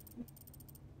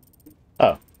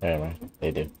 Oh, never mind.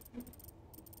 They do.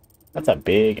 That's a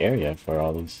big area for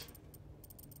all these.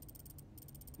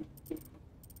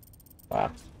 Wow.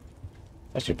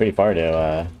 Actually pretty far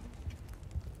to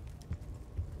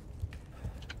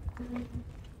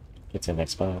get to the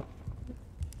next spot.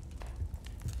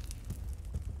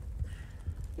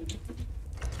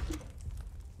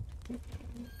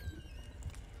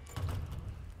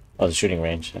 Oh, the shooting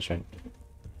range, that's right.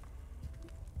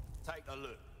 Take a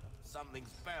look. Something's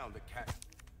bound to catch.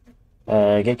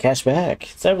 Get cash back.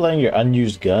 Instead of letting your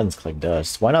unused guns collect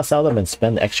dust, why not sell them and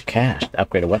spend the extra cash to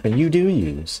upgrade a weapon you do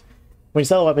use? When you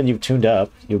sell a weapon you've tuned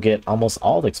up, you'll get almost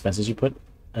all the expenses you put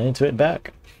into it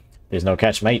back. There's no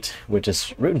catch, mate. We're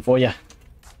just rooting for you.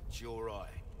 Sure right.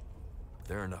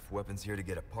 There are enough weapons here to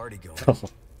get a party going.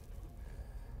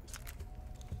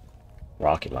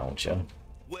 Rocket launcher.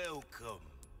 Welcome.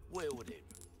 Well then,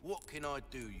 what can I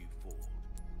do you for?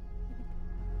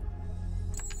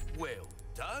 Well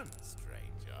done,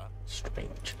 stranger.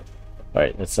 Strange.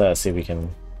 Alright, let's see if we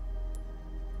can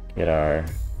get our...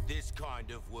 This kind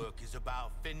of work is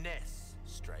about finesse,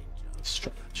 stranger.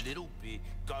 Strange. Little bit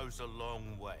goes a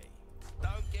long way.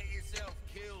 Don't get yourself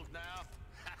killed now.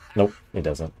 Nope, it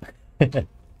doesn't. It's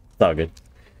all good.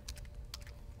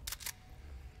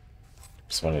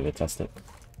 Just wanted to test it.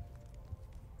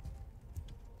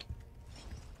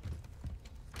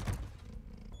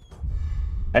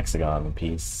 Hexagon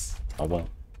piece. Oh well.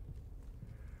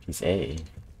 Piece A.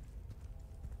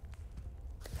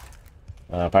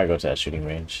 I'll probably go to that shooting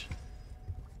range.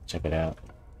 Check it out.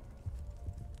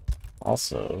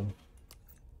 Also,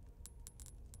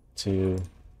 I'm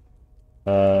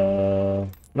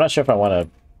not sure if I want to. I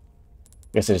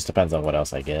guess it just depends on what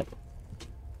else I get.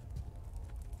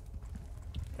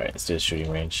 Alright, let's do the shooting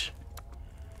range.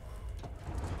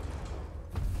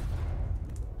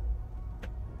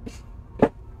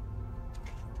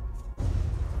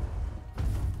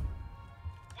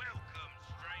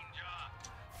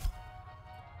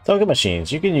 Token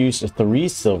machines. You can use 3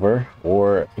 silver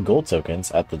or gold tokens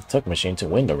at the token machine to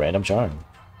win a random charm.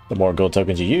 The more gold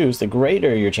tokens you use, the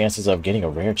greater your chances of getting a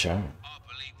rare charm. I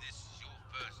believe this is your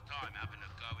first time having a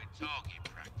go at target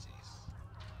practice.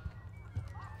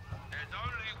 There's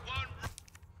only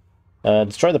one.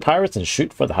 Destroy the pirates and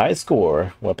shoot for the highest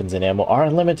score. Weapons and ammo are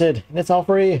unlimited, and it's all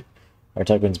free. Our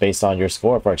tokens based on your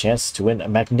score for a chance to win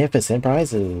magnificent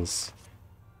prizes.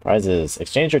 Prizes.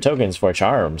 Exchange your tokens for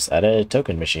charms at a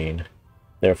token machine.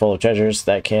 They're full of treasures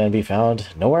that can be found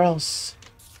nowhere else.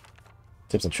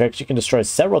 Tips and tricks. You can destroy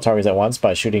several targets at once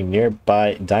by shooting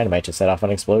nearby dynamite to set off an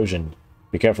explosion.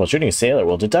 Be careful, shooting a sailor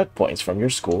will deduct points from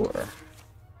your score.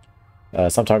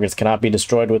 Some targets cannot be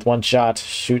destroyed with one shot.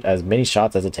 Shoot as many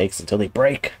shots as it takes until they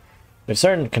break. If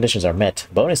certain conditions are met,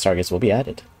 bonus targets will be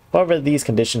added. However, these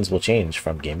conditions will change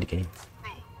from game to game.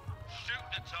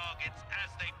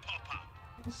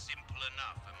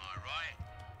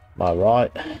 Am I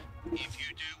right? If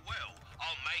you do well,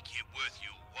 I'll make it worth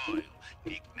your while.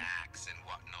 Knickknacks and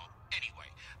whatnot. Anyway,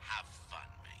 have fun,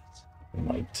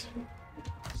 mate. Might.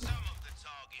 Some of the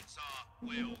targets are,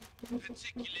 well,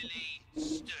 particularly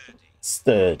Sturdy.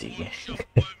 sturdy. One shot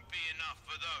won't be enough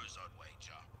for those, I'd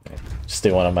wager. Just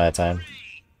do one of them at a time. 3,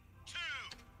 2,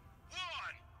 1,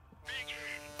 begin.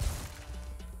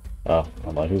 Oh,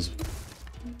 I'm like, who's...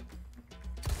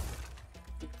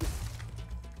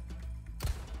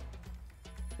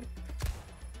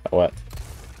 What?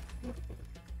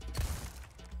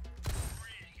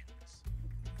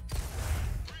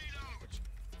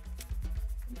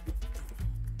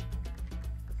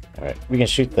 Alright, we can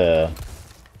shoot the...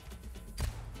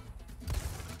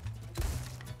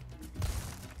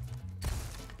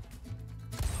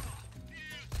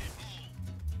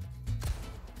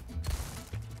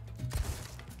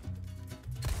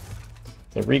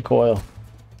 the recoil.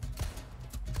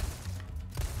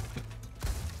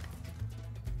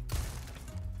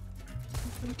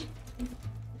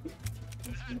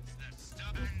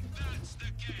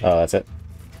 Oh, that's it.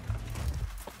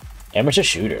 Amateur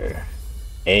shooter.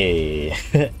 Hey.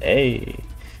 Hey.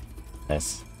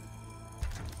 Nice.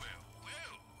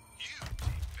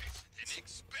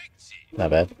 Not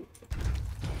bad. 3,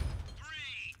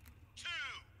 2,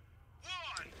 1,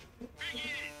 begin.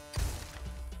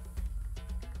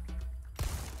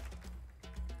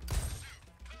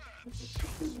 Superb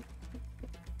shot.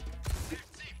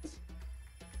 That's it.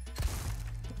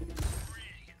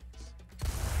 Brilliant.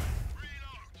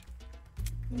 Reload.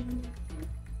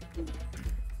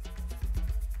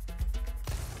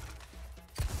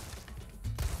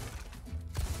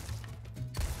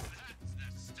 That's the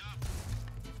stuff.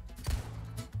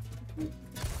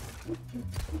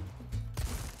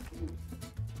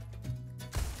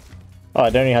 Oh, I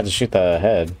don't even have to shoot the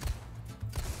head.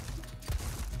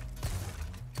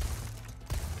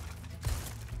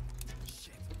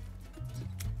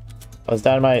 Was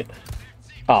dynamite?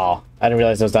 Oh, I didn't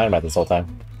realize there was dynamite this whole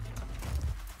time.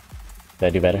 Did I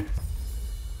do better?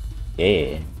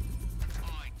 Yeah.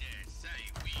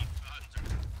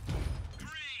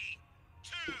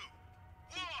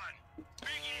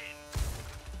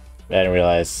 I didn't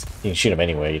realize you can shoot him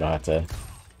anywhere. You don't have to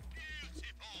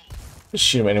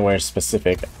shoot him anywhere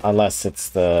specific, unless it's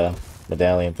the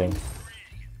medallion thing.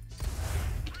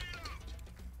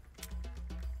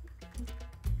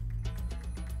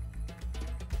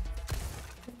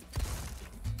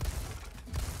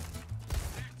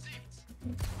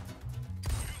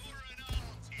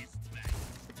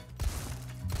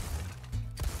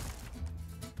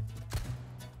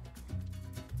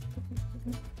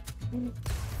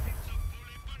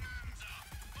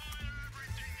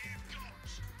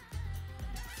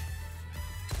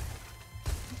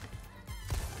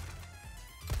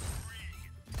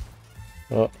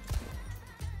 Oh.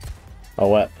 Oh,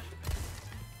 what?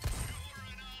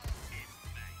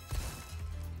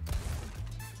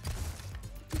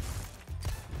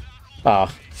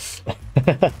 Ah. Oh.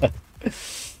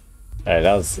 Alright,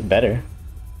 that was better.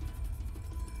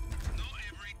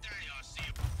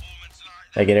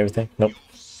 I get everything? Nope.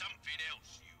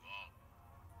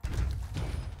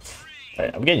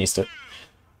 Alright, I'm getting used to it.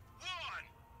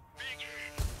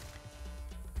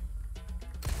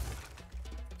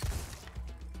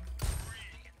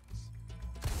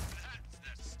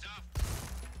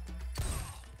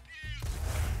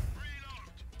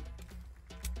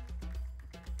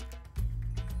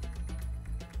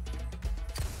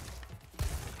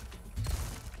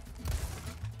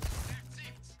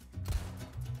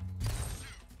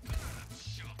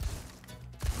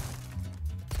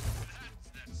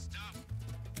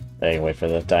 I can wait for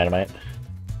the dynamite.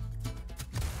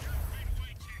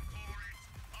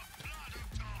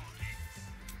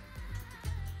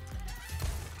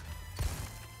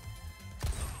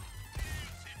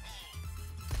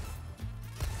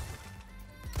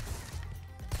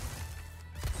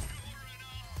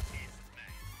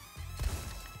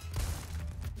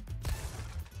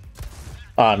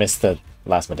 Oh, I missed the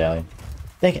last medallion.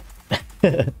 Dang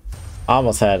it.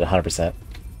 Almost had 100%.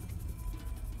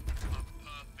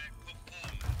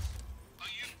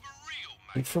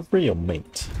 For real,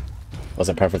 mate.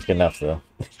 Wasn't perfect enough, though.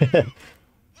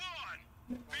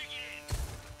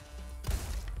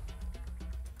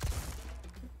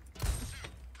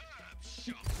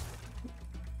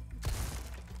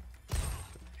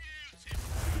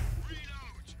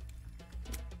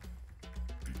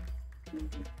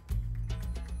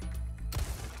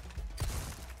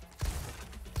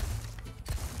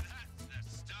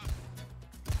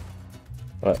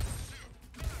 What?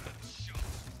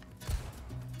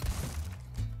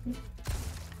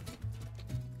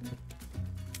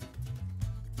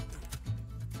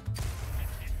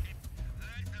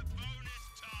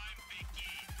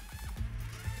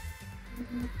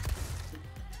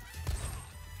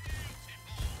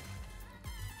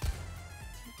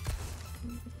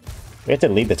 We have to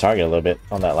lead the target a little bit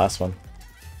on that last one.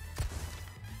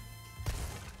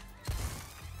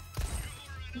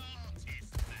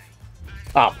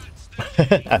 Oh!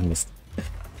 I missed.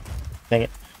 Dang it.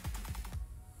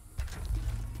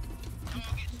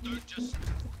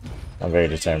 I'm very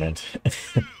determined.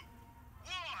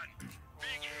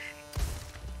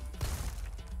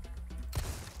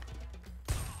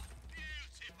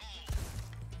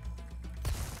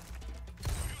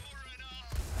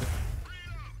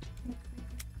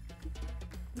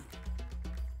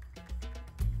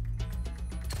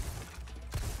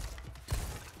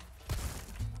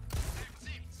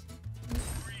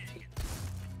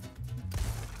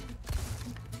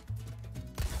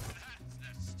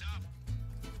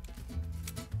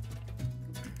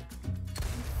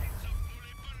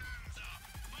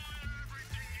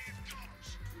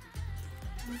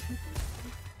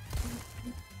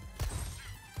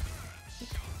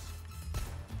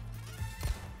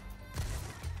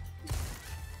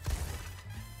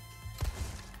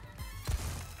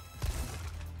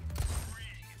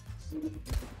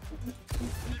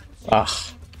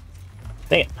 Ah,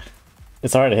 dang it.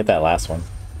 It's hard to hit that last one.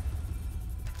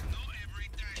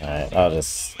 Alright, I'll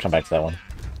just come back to that one.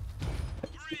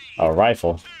 A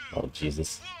rifle. Oh,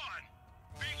 Jesus.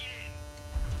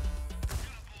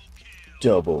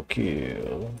 Double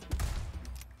kill.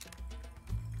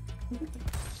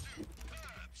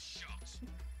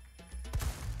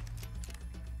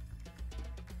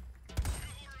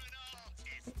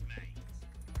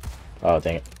 Oh,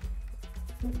 dang it.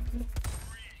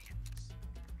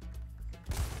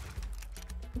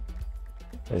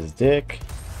 His dick.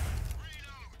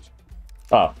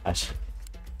 Oh, I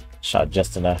shot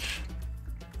just enough.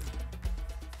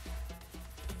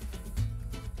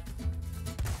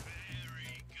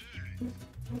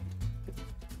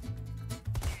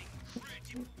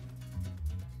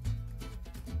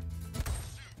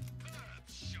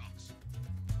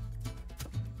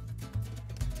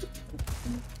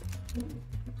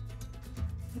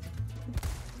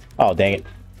 Oh, dang it.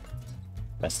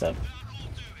 Messed up.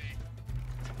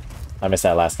 I missed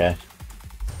that last guy.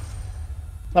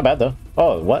 Not bad, though.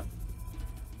 Oh, what?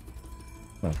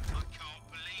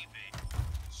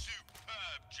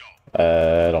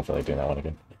 I don't feel like doing that one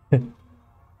again. 3, 2,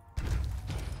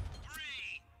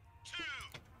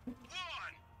 1,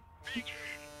 begin.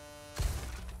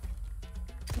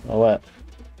 Oh, what?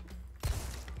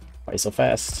 Why are you so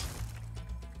fast?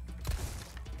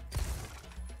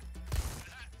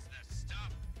 That's the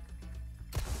stuff.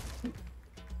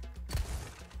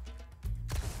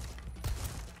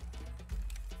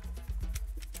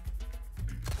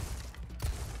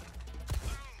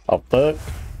 Oh, fuck.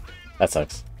 That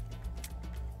sucks.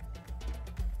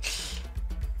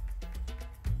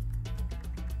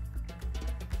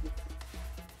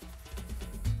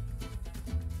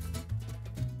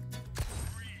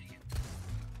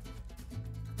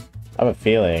 I have a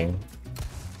feeling.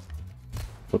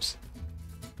 Oops.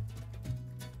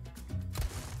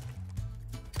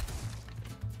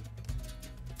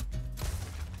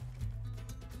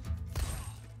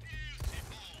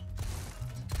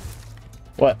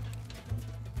 What?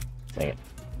 Dang it.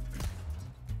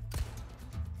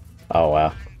 Oh,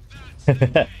 wow.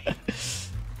 That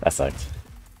sucked.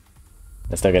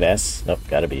 I still get S? Nope,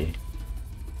 gotta be.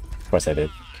 Of course I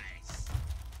did.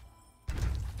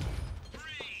 3,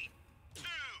 2,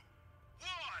 1,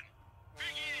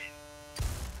 begin.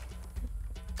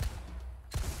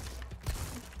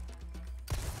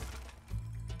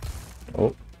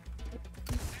 Oh.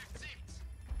 That's it.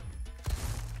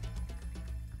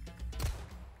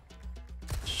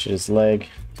 Shoot his leg.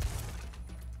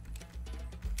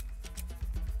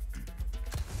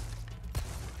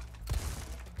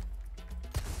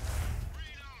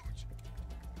 Reload.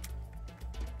 Superb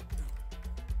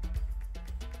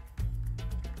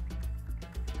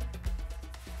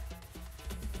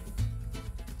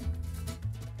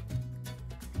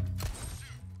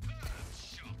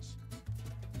shot.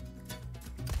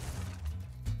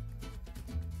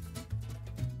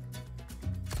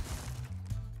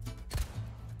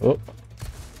 Oh.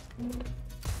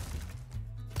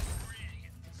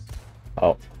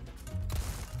 Oh.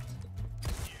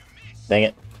 Dang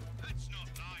it. That's not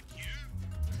like you.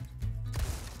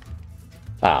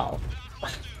 Ow.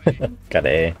 Got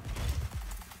A. You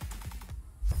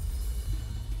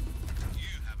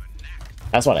have a knack.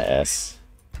 I just want an S.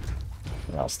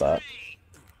 And I'll stop. 3,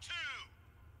 2,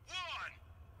 1,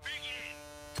 begin.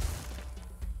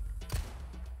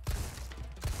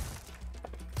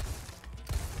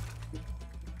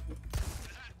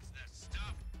 That's the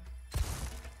stuff.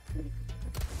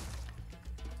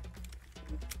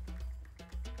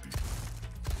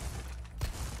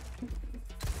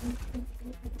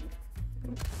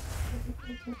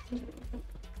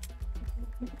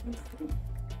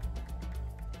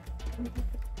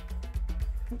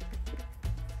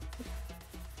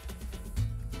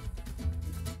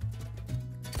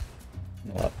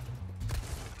 What?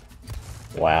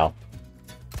 Wow.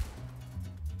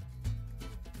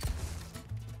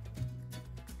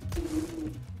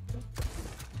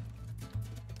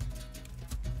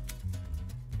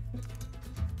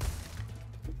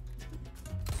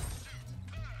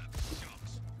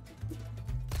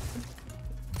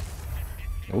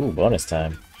 Ooh, bonus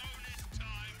time. Bonus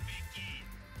time begin.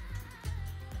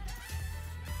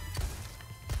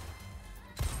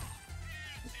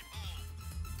 Beautiful.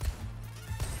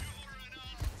 You're an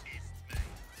artist, mate.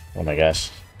 Oh my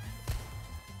gosh.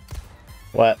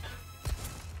 What?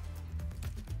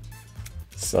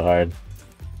 So hard.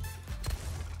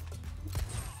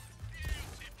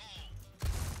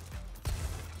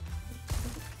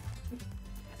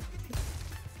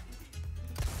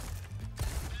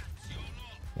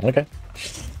 Okay.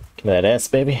 Give me that S,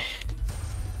 baby.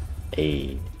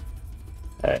 Hey.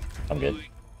 Alright, I'm good.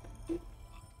 I'm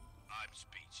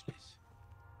speechless.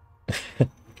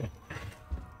 Okay.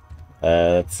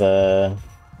 Let's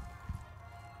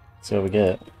see what we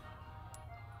get.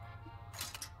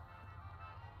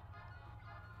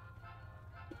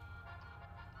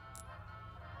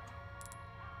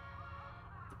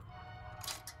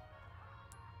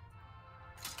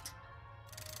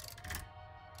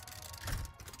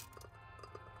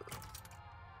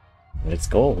 It's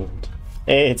gold.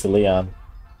 Hey, it's a Leon.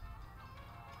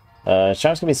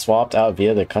 Charms can be swapped out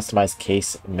via the customized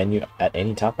case menu at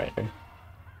any top writer.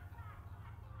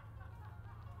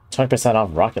 20% off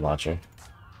rocket launcher.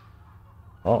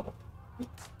 Oh.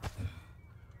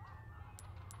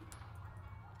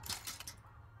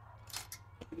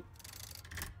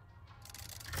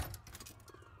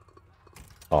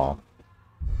 Oh.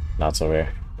 Not so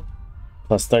rare.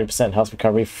 Plus 30% health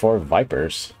recovery for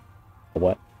Vipers.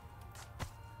 What?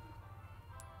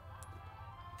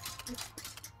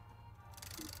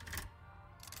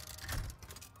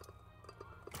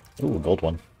 Ooh, gold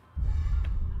one.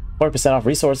 40% off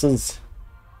resources.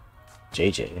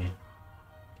 JJ.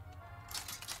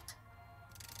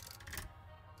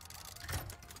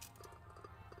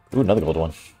 Ooh, another gold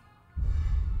one.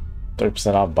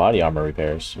 30% off body armor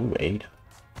repairs. Ooh, 8.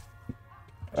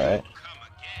 Alright.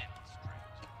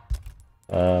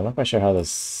 I'm not quite sure how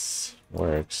this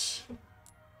works.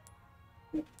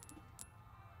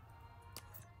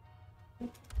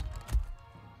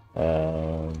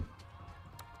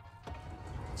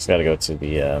 Just gotta go to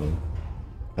the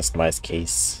customized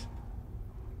case.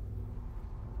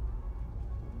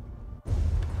 I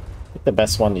think the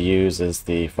best one to use is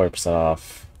the 40%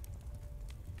 off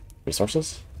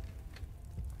resources.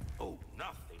 Oh,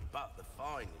 nothing but the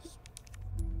finest.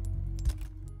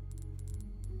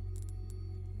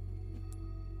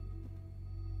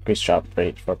 Increase drop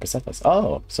rate 4% less.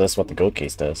 Oh, so that's what the gold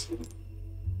case does.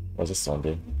 What does this one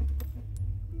do?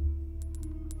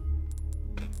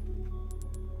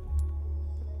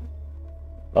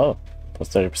 Oh, plus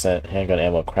 30% handgun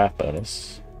ammo craft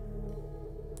bonus.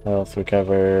 Health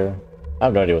recover. I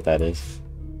have no idea what that is.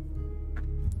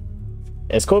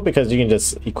 It's cool because you can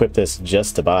just equip this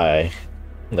just to buy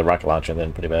the rocket launcher and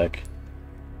then put it back.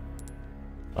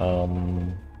 I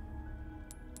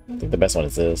think the best one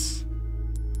is this.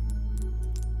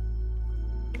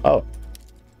 Oh.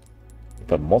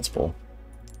 But multiple.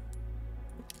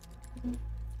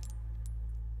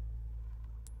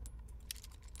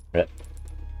 Right.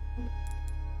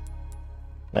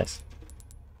 Nice.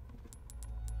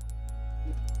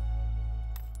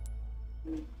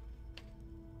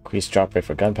 Increase drop rate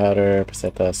for gunpowder,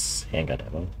 percent less handgun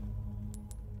ammo.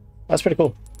 That's pretty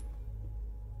cool.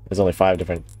 There's only 5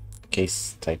 different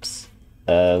case types.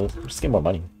 Let's just get more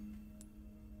money.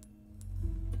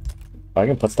 Oh, I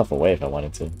can put stuff away if I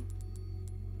wanted to.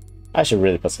 I should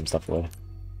really put some stuff away.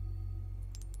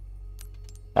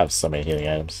 I have so many healing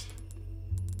items.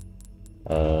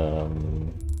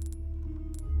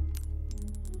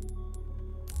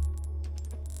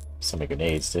 So many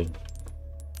grenades too.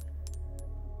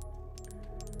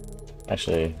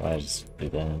 Actually, why don't I just do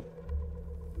that?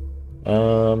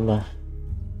 I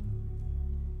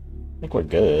think we're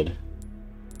good.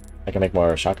 I can make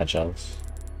more shotgun shells.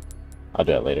 I'll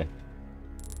do that later.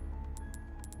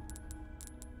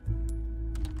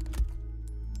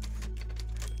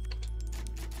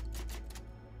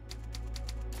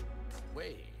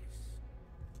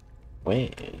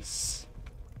 Ways.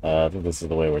 I think this is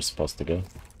the way we're supposed to go.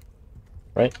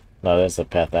 Right? No, there's a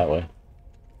path that way.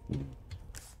 There's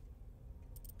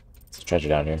a treasure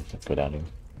down here. Let's go down here.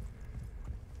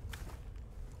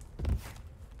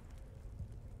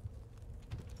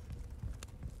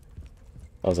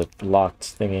 That was a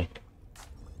locked thingy.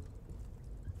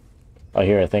 I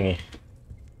hear a thingy.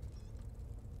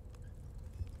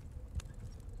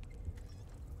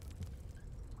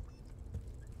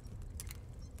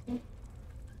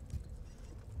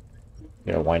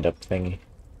 Got a wind up thingy.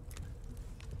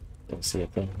 Don't see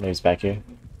it though. Maybe it's back here.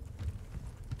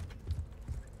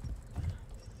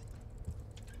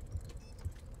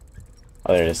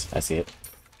 Oh, there it is. I see it.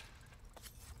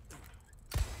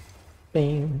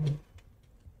 Bing.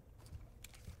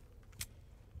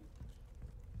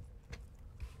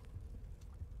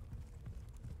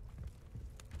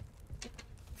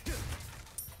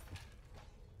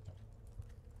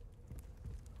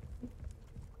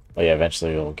 Oh yeah,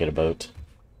 eventually we'll get a boat.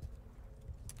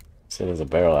 So there's a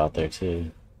barrel out there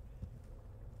too.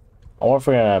 I wonder if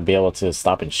we're gonna be able to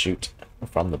stop and shoot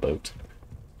from the boat.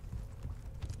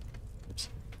 Oops.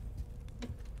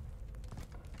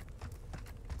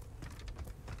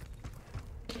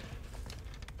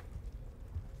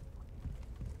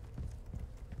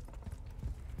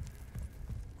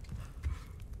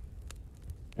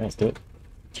 Let's do it.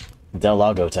 Del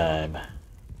Lago time.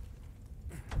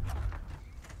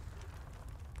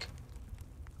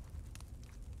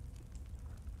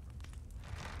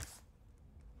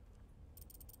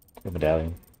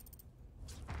 Medallion.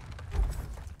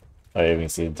 Oh yeah, we can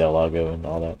see Del Lago and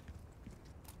all that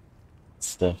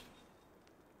stuff.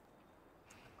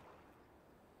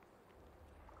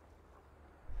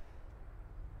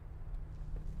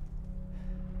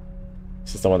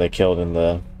 This is the one they killed in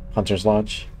the Hunter's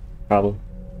Lodge, probably.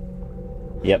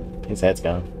 Yep, his head's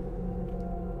gone.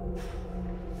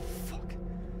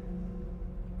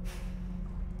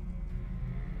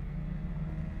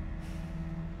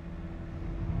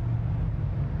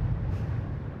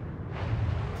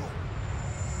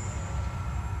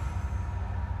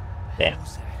 Damn.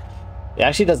 It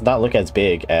actually does not look as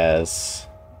big as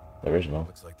the original.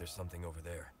 Looks like there's something over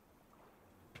there.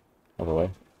 Over way.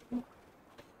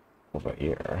 Over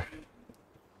here.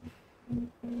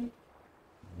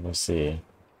 Let's see.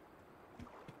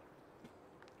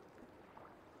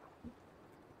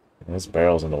 There's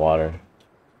barrels in the water.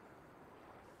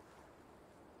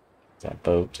 That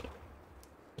boat.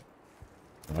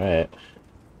 Alright.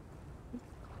 I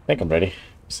think I'm ready.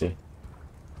 Let's see.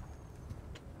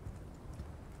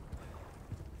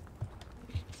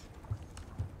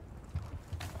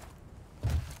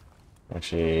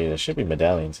 Actually, there should be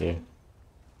medallions here.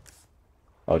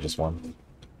 Oh, just one.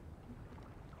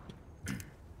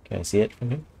 Can I see it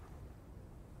from here?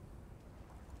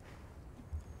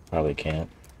 Probably can't.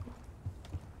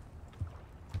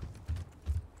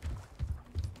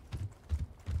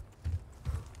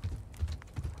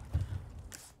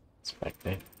 It's back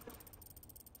there.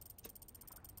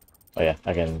 Oh yeah,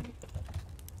 I can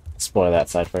explore that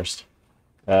side first.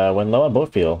 When low on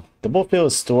boat fuel, the boat fuel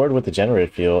is stored with the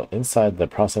generated fuel inside the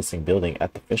processing building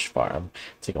at the fish farm.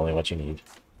 Take only what you need.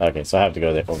 Okay, so I have to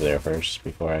go there, over there first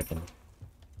before I can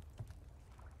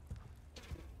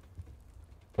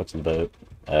go to the boat.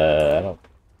 I don't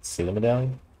see the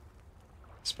medallion.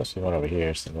 Especially one over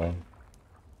here somewhere.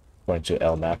 Going to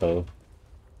El Mapo.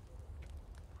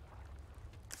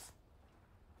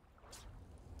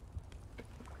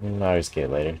 I'll always get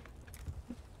it later.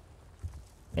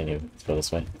 Anyway, let's go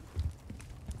this way.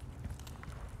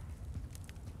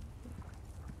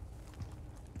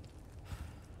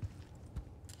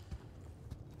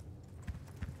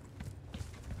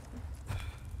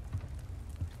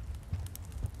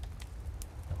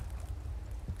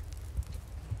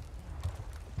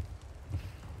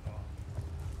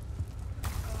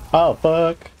 Oh,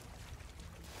 fuck.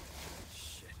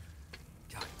 Shit.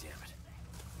 God damn it.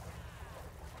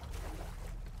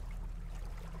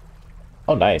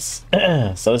 Oh, nice.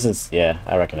 So this is, yeah,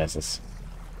 I recognize this.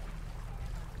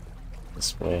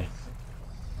 This way.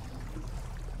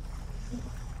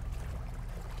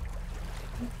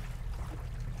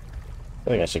 I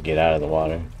think I should get out of the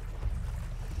water.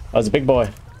 Oh, it's a big boy.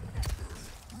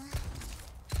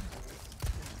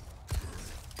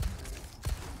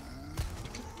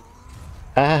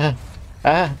 Ah,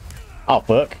 ah. Oh,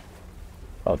 fuck.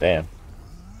 Oh, damn.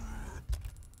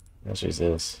 Let's use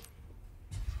this.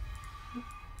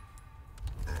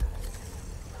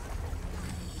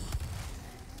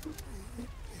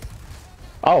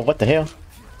 Oh, what the hell?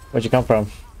 Where'd you come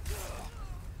from?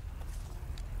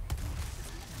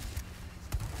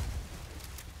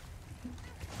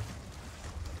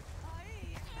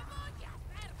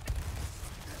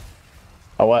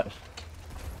 Oh, what?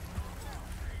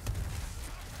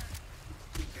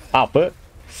 Oh, fuck.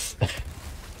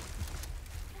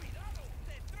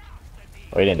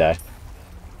 Oh, he didn't die.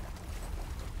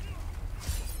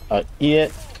 Eat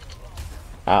it.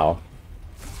 Ow.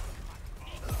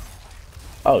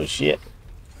 Oh, shit.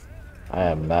 I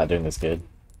am not doing this good.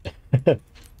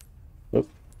 Oop.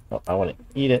 Oh, I want to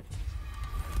eat it.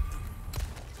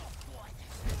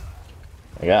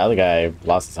 The other guy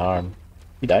lost his arm.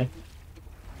 He died.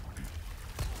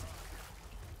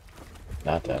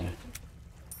 Not die.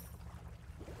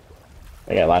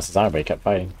 The guy lost his arm, but he kept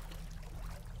fighting.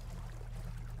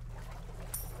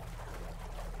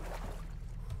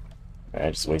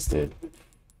 I just wasted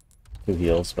 2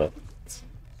 heals, but...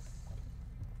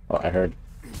 Oh, I heard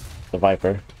the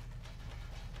Viper.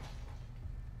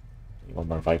 One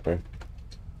more Viper.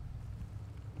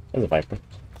 There's a Viper.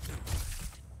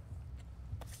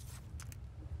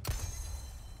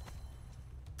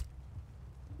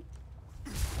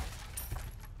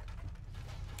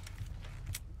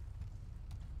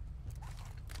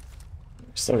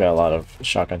 Still got a lot of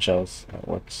shotgun shells. That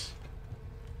works.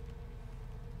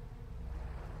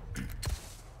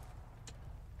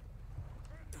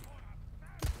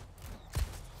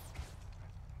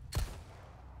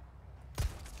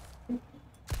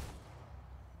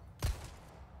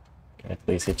 Can I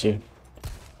please hit you?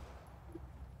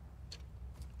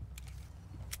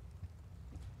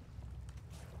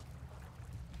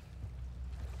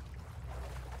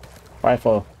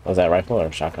 Rifle. Was that rifle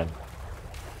or shotgun?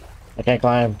 I can't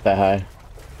climb that high.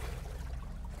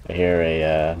 I hear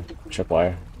a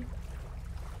tripwire.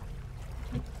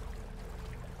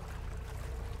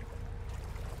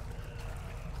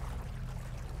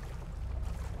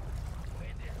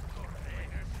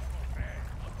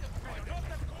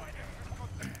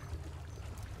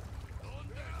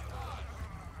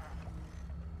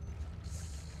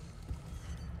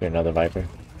 Hear another Viper.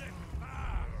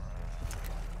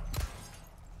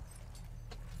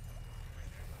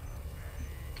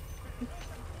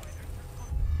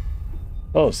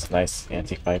 Oh, it's nice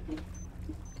antique pipe.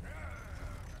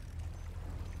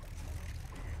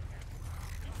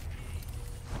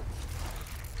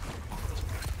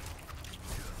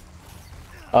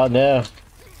 Oh no!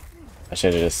 I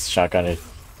should have just shotgunned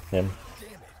him.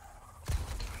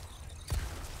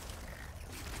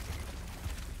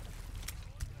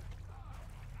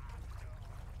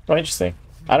 Oh, interesting.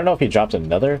 I don't know if he dropped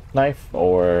another knife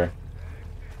or...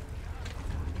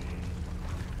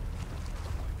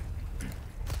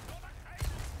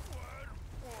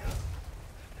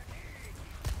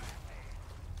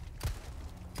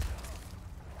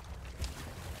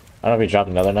 I don't know if he dropped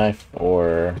another knife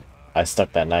or I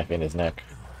stuck that knife in his neck.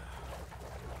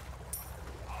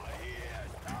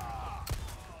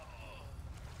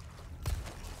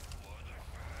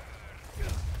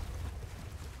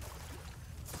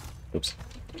 Oops.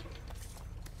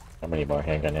 How many more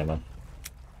handgun ammo?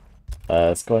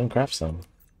 Let's go ahead and craft some.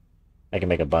 I can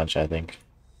make a bunch, I think.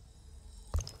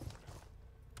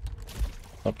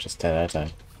 Oh, just 10 at a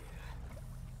time.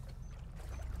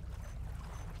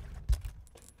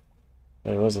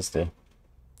 Wait, what does this do?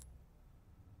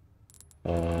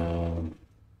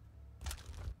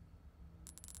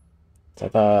 I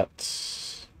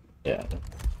thought... Yeah.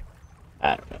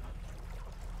 I don't know.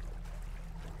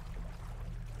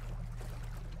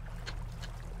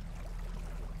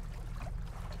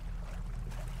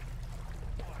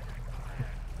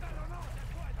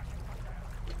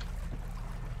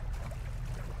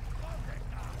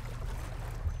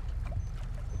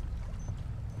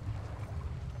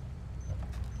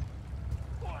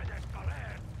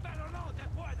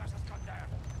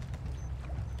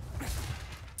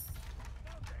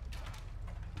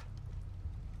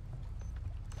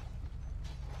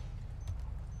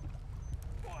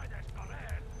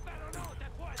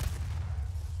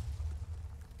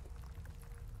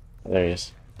 There he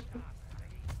is.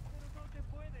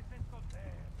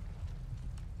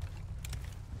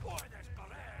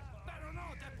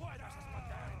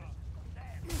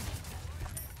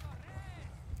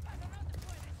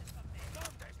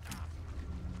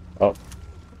 Oh.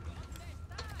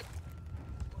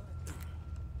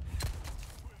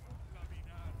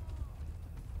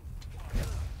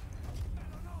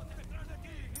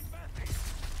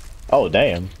 Oh,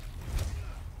 damn.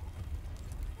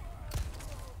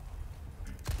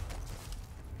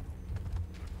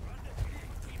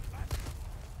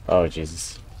 Oh,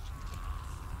 Jesus.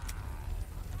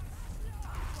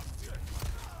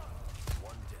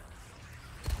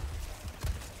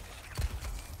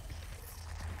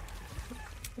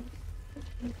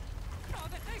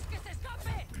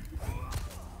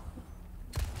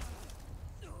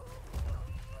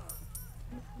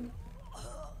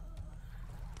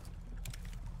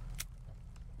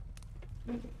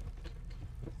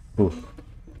 Oof.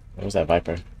 Where's that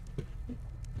Viper?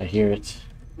 I hear it.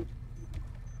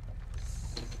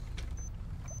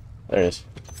 There it is.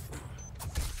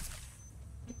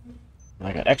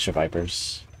 I got extra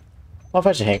Vipers. What if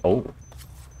I should hang... Oh.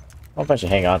 What if I should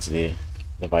hang on to the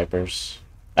Vipers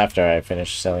after I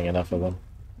finish selling enough of them?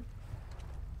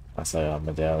 That's a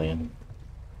medallion.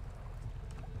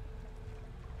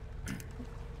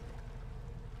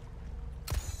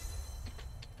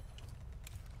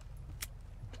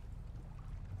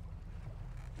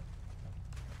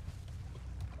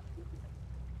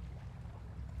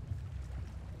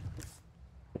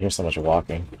 I hear so much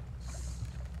walking.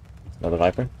 Another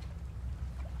Viper?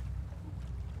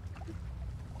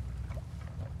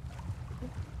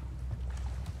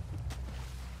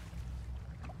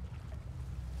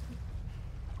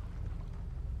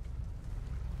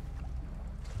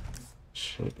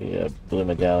 Should be a blue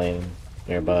medallion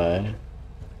nearby.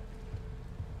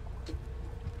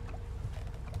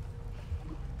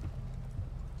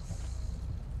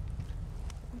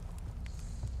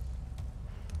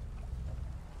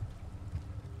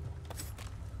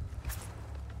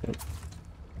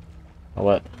 Oh,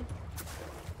 what?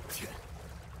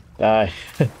 Die.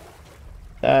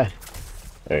 Die.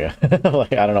 There we go.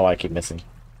 Like, I don't know why I keep missing.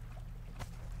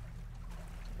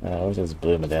 Where's this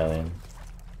blue medallion?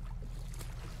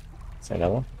 Is that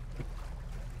another one?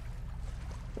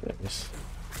 There's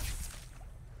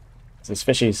these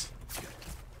fishies.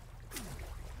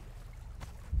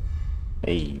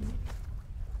 Hey.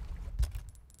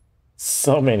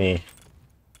 So many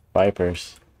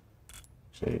Vipers.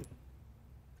 Shit.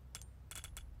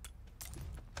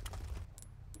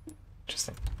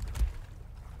 Interesting.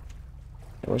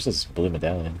 Where's this blue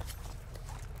medallion?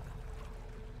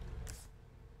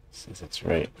 Since it's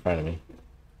right in front of me.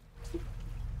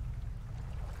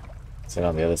 Is it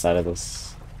on the other side of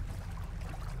this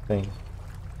thing?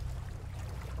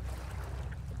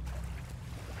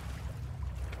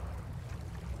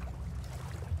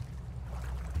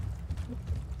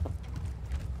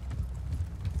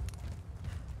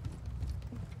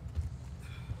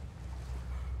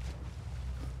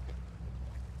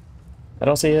 I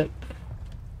don't see it.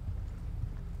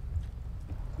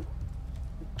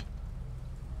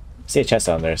 See a chest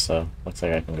down there, so looks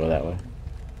like I can go that way.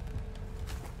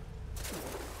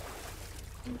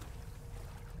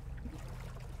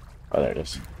 Oh, there it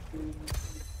is.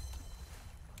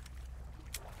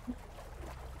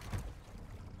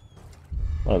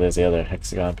 Oh, there's the other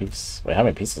hexagon piece. Wait, how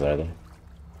many pieces are there?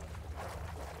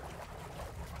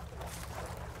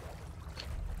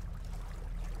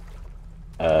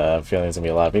 I'm feeling there's gonna be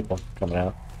a lot of people coming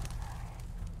out.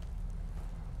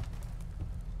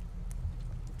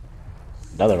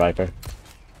 Another Viper.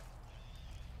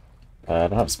 I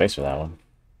don't have space for that one.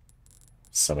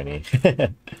 So many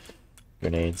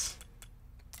grenades.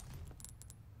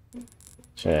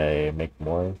 Should I make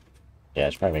more? Yeah, I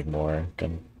should probably make more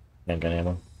gun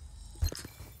ammo.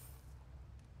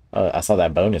 Oh, I saw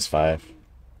that bonus 5.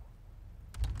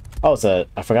 Oh,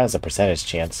 I forgot it's a percentage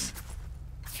chance.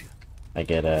 I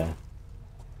get a...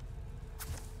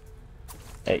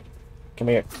 Hey, come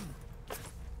here.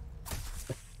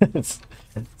 It's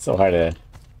so hard to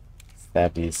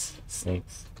stab these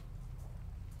snakes.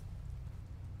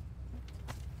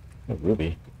 Oh,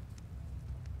 ruby.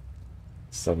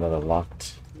 Still another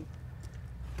locked.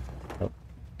 Oh.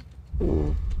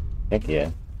 Ooh. Heck yeah.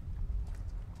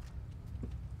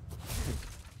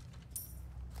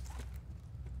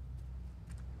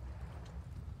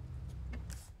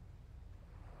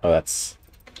 Oh, that's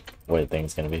where the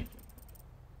thing's gonna be.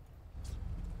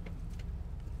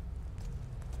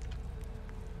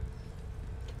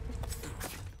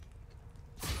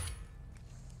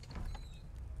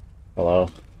 Hello.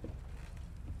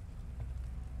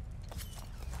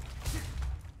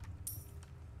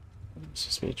 There's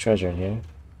supposed to be a treasure in here.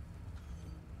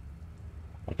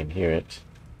 I can hear it.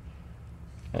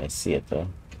 I see it though.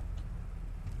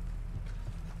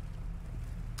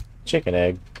 Chicken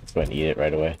egg. Let's go ahead and eat it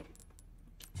right away.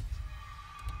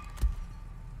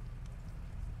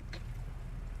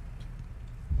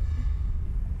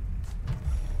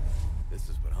 This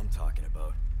is what I'm talking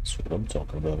about. That's what I'm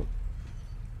talking about.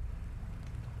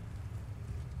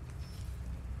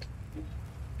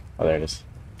 Oh, there it is.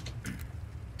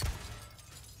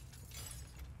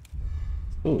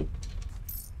 Ooh.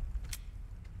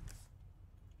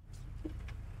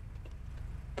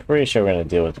 Pretty sure we're gonna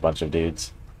deal with a bunch of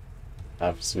dudes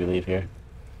after we leave here.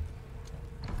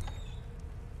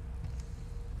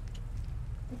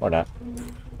 Or not.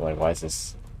 Like, why is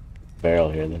this barrel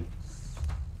here then?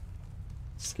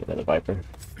 Let's get another Viper.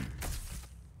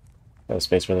 I have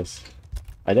space for this.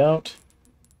 I don't.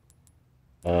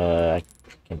 I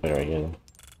can put it right here.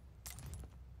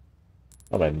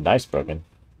 Oh, my knife's broken.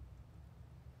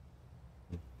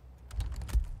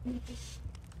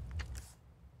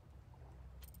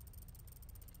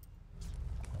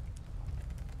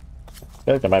 I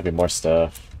feel like there might be more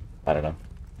stuff. I don't know.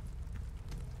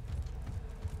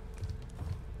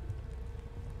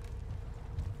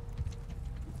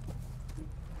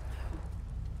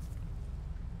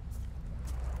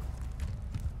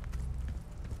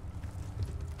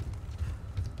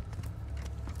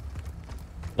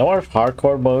 No more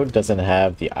hardcore mode doesn't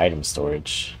have the item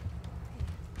storage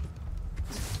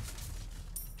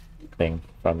thing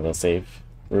from the save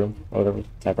room or whatever,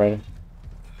 typewriter.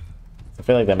 I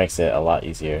feel like that makes it a lot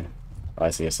easier. Oh, I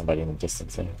see somebody in the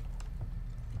distance there.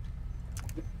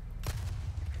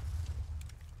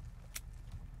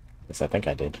 Yes, I think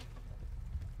I did.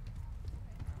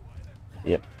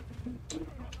 Yep.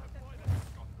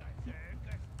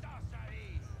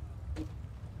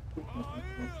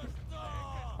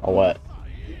 Oh, what?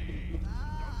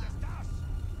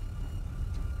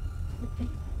 You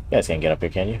guys can't get up here,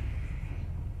 can you?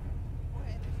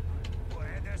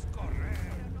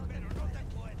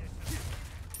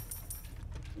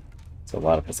 It's a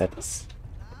lot of pesetas.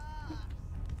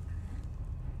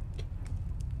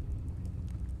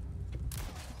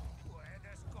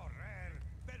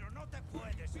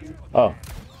 Oh,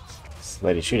 this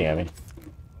lady's shooting at me.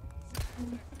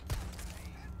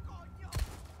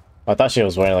 I thought she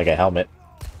was wearing like a helmet.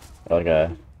 Or like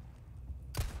a...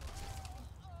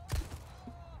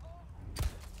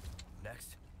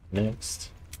 Next.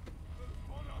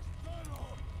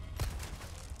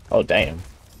 Oh, damn.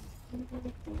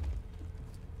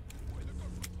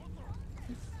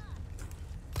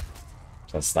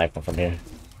 Just snipe him from here.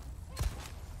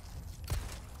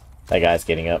 That guy's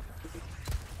getting up.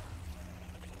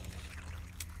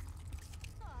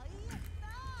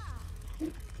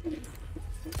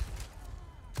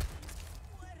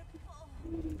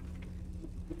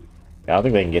 I don't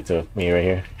think they can get to me right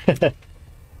here.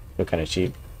 Feel kind of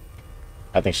cheap.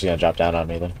 I think she's gonna drop down on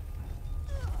me though.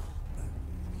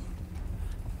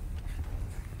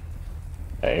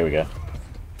 here we go.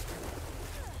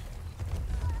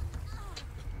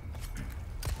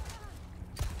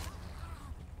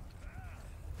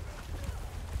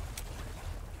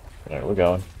 Alright, we're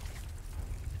going.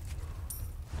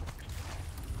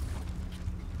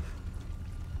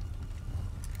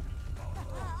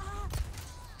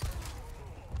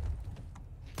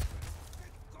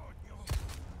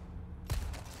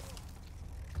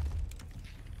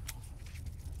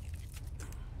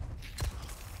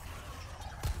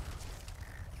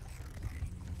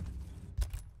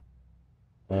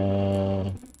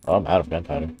 Oh, I'm out of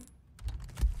gunpowder.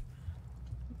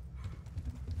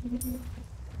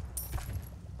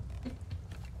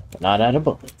 But not out of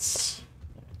bullets.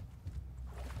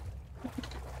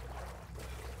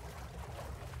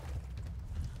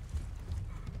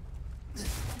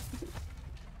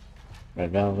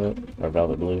 Red velvet or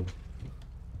velvet blue.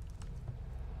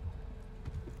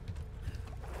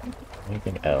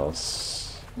 Anything else?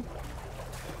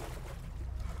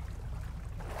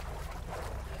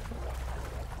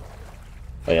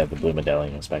 Oh yeah, the blue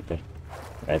medallion is back there.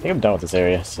 Alright, I think I'm done with this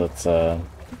area, so let's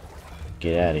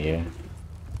get out of here.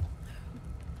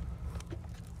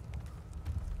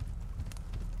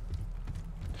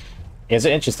 It's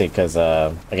interesting because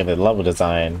again, the level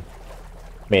design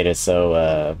made it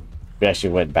so we actually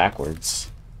went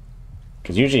backwards.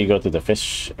 Because usually you go through the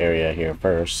fish area here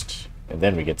first, and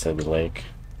then we get to the lake.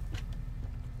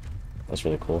 That's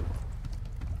really cool.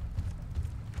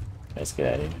 Let's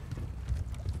get out of here.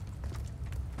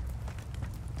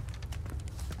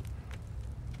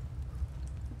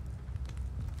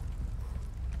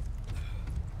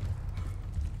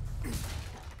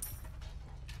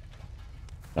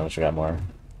 I wish we got more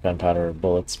gunpowder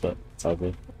bullets, but it's all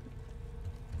good.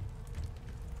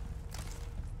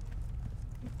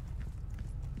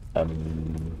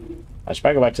 I should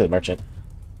probably go back to the merchant.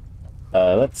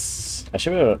 I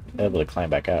should be able to climb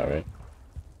back out, right?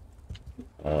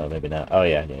 Maybe not. Oh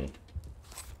yeah, yeah.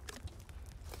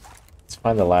 Let's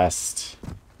find the last.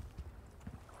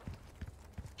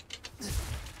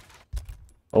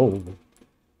 Oh,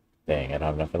 dang! I don't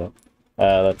have enough of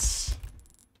that. Let's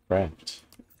craft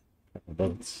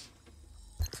bullets.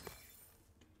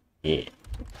 Yeah.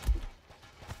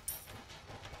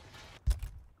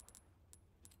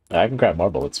 I can grab more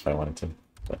bullets if I wanted to,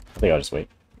 but I think I'll just wait.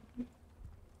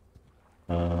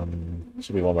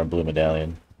 Should be one more blue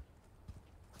medallion.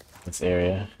 This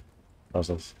area. What's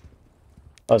this?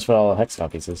 Oh, it's for all the hexagon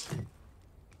pieces.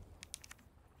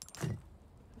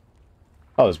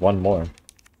 Oh, there's one more.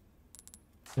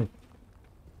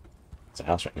 It's a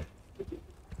house right here.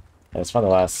 Yeah, let's find the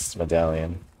last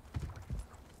medallion.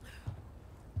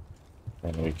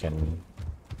 And we can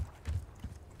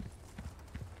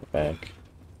go back.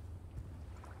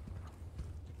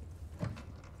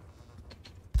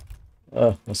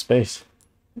 Oh, no space.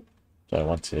 Do I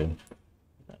want to?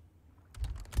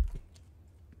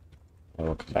 I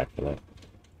will come back for that.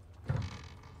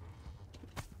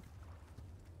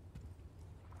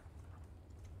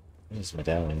 Where's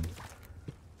medallion?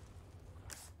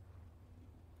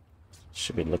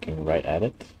 Should be looking right at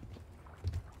it.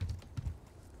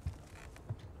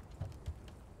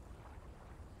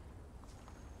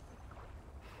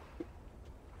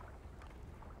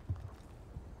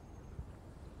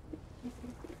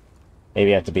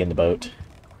 Maybe I have to be in the boat.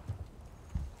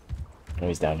 Oh,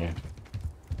 he's down here.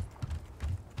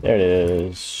 There it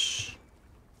is.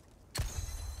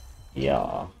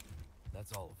 Yeah.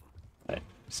 That's all of them. Alright,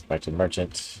 let's go back to the merchant.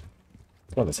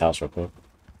 Let's go in this house real quick.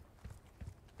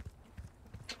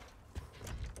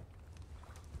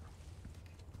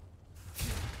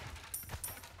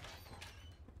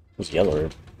 Who's yellow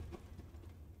herb?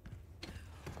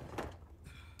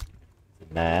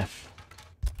 Knife.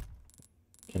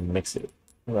 Can mix it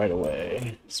right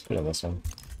away. Let's put on this one.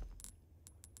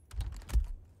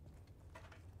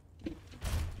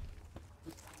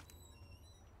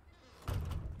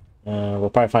 We'll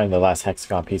probably find the last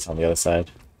hexagon piece on the other side.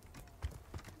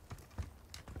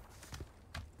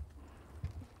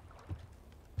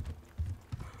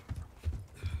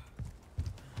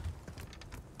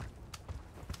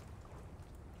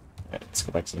 Alright, let's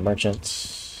go back to the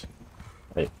merchant.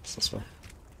 Wait, it's this way.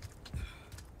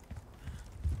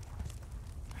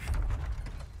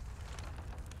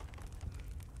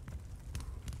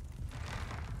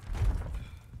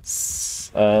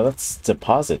 Let's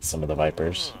deposit some of the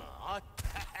vipers.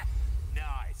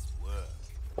 Nice work.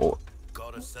 Or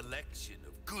Got a selection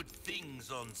of good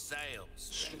things on sale.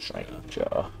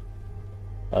 stranger.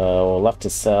 We'll left to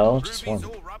sell. Just Ruby's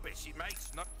one. all rubbish. It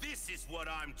makes no. This is what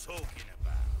I'm talking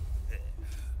about.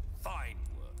 Fine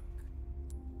work.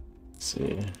 Let's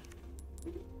see.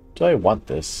 Do I want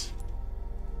this?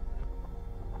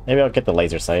 Maybe I'll get the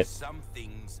laser sight. Some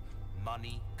things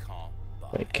money can't buy.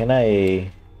 Wait, can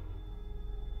I...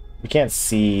 We can't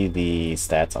see the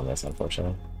stats on this,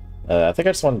 unfortunately. I think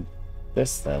I just want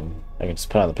this, then. I can just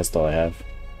put on the pistol I have.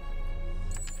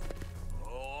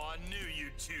 Oh, I knew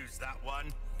you'd choose that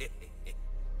one.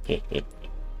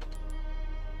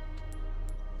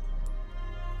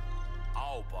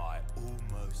 I'll buy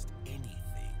almost anything.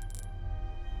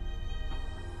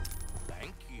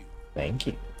 Thank you. Thank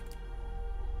you.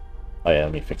 Oh yeah,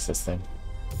 let me fix this thing.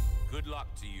 Good luck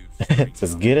to you. It's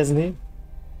as good as new.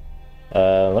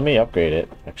 Let me upgrade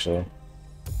it, actually.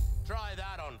 Try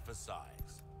that on for size.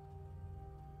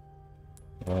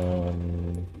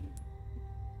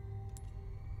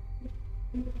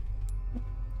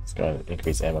 Let's go and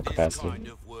increase ammo capacity. This kind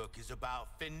of work is about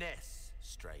finesse,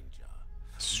 stranger.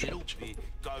 Stranger. Little bit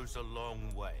goes a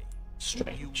long way.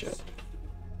 Stranger. You'll see.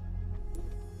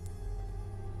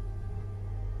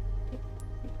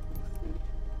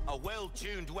 A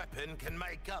well-tuned weapon can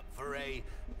make up for a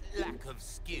lack of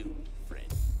skill, friend.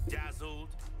 Dazzled,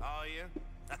 are you?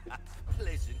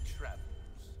 Pleasant travels.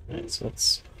 Alright, so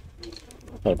let's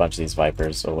put a bunch of these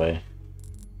Vipers away.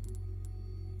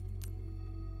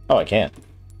 Oh, I can't.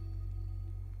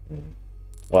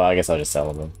 Well, I guess I'll just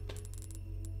sell them.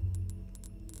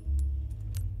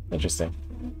 Interesting.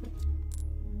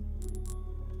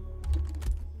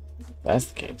 That's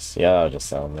the case. Yeah, I'll just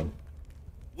sell them.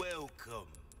 Welcome.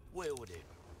 Well then,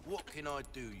 what can I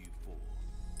do you for?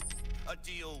 A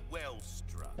deal well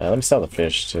struck. Let me sell the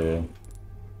fish to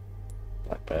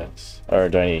Black Bass. Or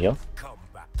do I need a heal? Come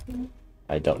back.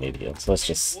 I don't need a heal, so let's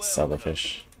just sell the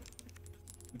fish.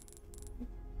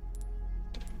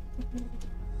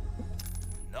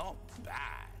 Not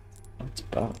bad.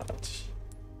 Not bad.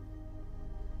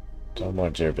 No more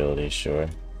durability, sure.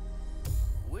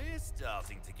 We're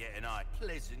starting to get an eye.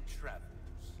 Pleasant travels.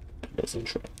 Pleasant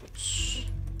travels.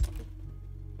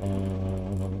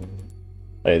 Oh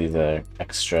yeah, these are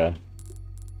extra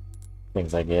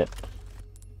things I get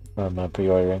from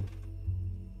pre-ordering.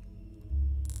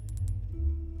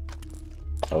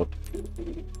 Oh.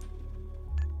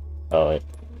 Oh wait.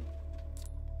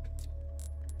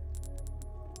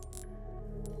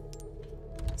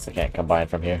 So I can't combine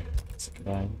from here. Let's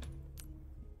combine.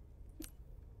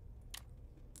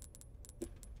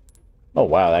 Oh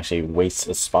wow, it actually wastes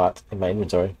a spot in my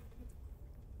inventory.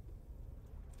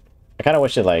 I kind of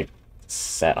wish it like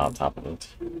sat on top of it.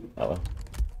 Oh well.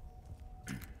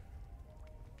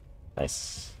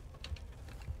 Nice.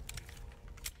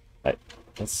 Alright,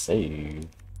 let's see.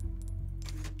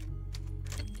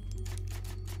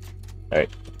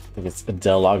 Alright, I think it's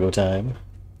Del Lago time.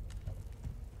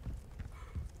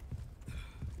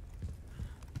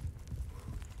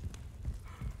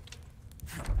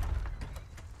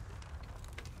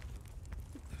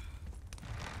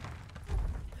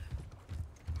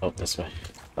 Oh, this way.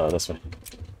 Oh, this way.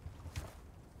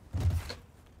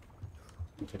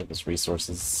 Look at those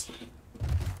resources.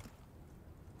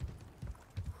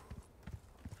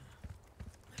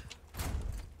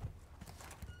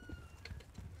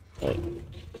 Wait.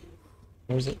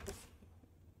 Where is it?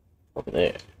 Over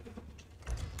there.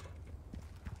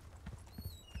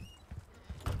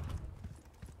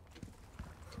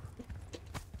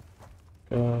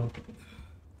 Go.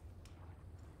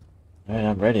 Alright,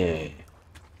 I'm ready.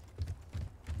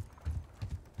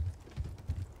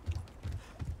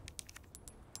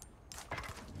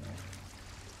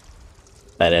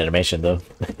 That animation though.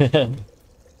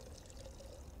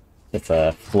 It's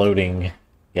a floating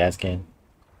gas can.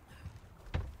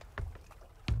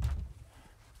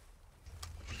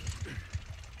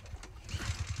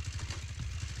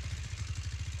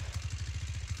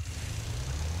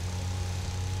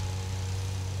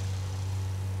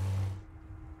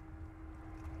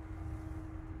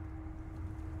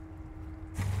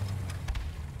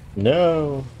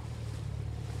 No.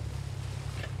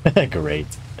 Great.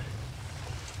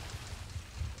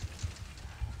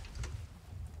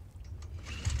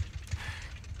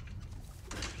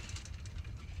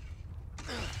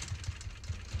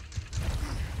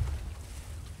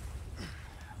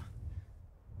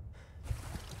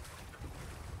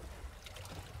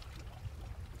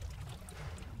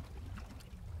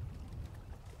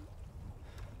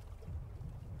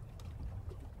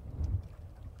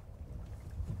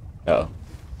 Uh oh.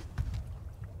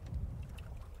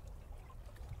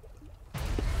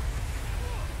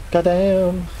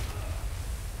 Goddamn.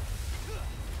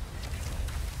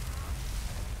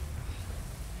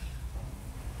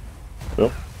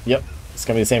 Oh, yep. It's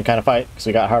gonna be the same kind of fight because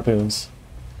we got harpoons.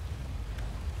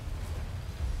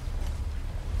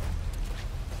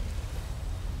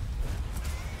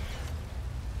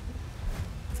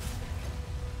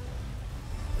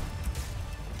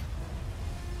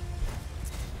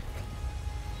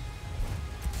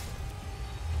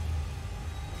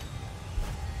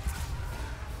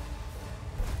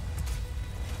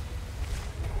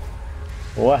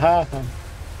 What happened?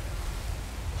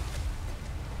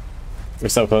 We're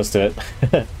so close to it.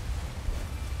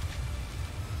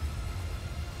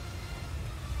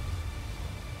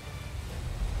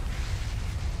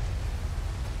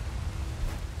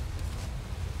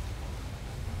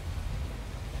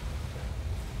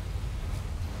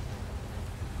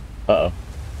 Uh-oh.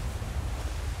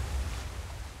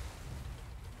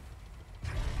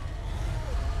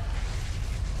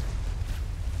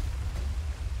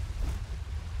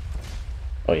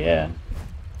 Oh yeah.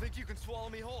 Think you can swallow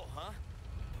me whole, huh?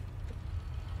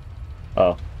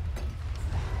 Oh.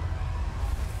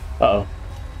 Uh-oh.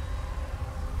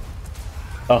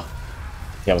 Oh.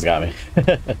 He almost got me.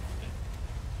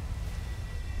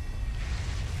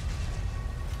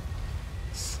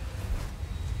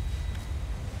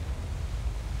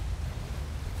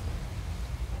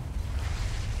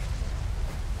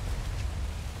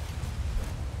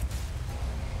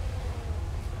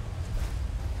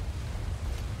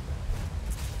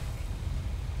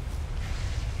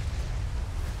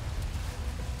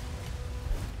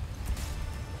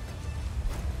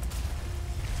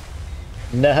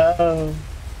 No.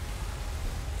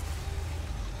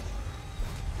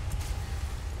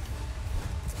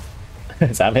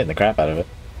 So I'm hitting the crap out of it.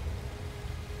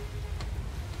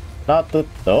 Not the...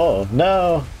 Oh,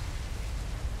 no.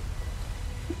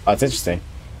 Oh, it's interesting.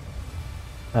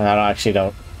 I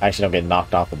don't get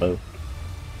knocked off the boat.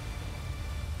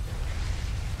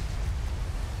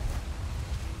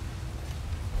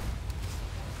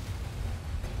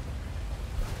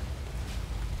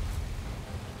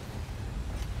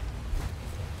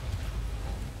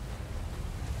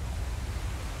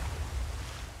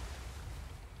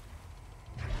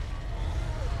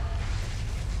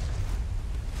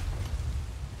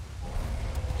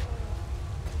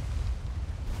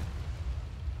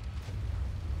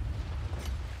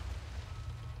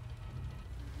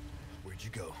 Where'd you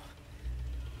go?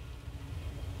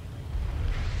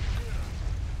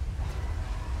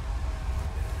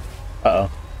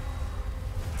 Uh-oh.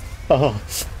 Oh,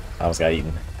 I almost got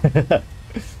eaten. If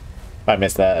I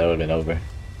missed that, it would have been over.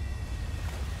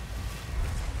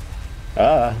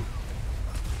 Ah.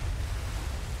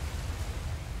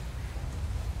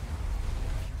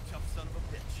 Tough son of a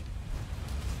bitch.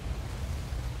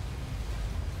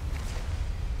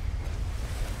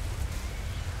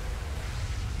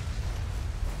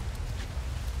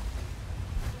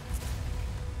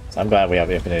 So I'm glad we have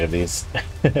infinite of these.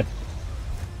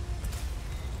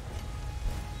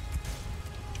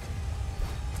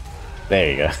 There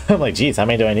you go. I'm like, geez, how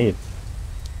many do I need?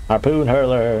 Harpoon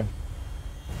hurler.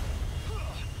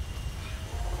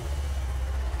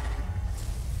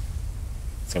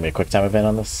 It's gonna be a quick time event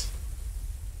on this.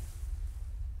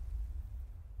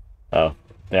 Oh,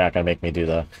 they're not gonna make me do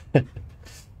the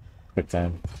quick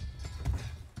time.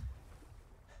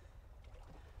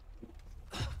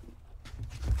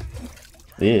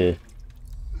 Yeah.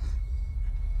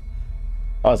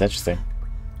 Oh, it's interesting.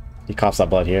 He coughs up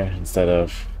blood here instead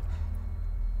of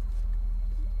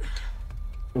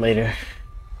later.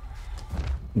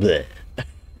 Blech.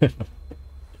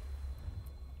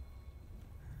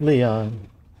 Leon.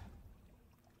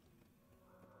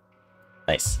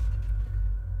 Nice.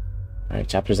 Alright,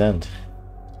 chapter's end.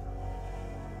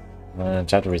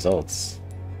 Chapter results.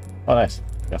 Oh, nice.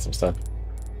 Got some stuff.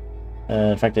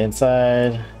 Infected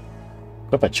inside.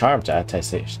 Equip a charm to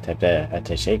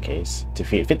attaché case.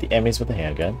 Defeat 50 enemies with a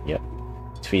handgun. Yep.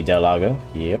 Defeat Del Lago.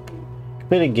 Yep.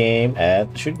 Complete a game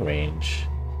at the shooting range.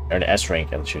 Earn an S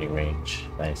rank at the shooting range.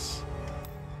 Nice.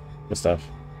 Good stuff.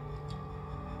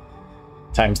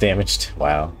 Times damaged.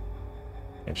 Wow.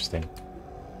 Interesting.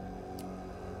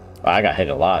 Well, I got hit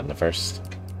a lot in the first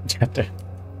chapter.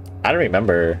 I don't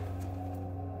remember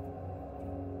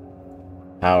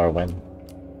how or when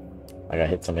I got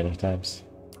hit so many times.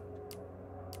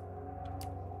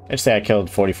 I'd say I killed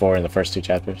 44 in the first two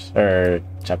chapters. Or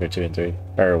chapter 2 and 3.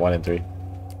 Or 1 and 3.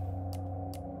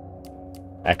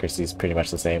 Accuracy is pretty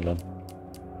much the same though.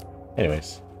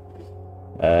 Anyways.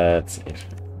 Let's see.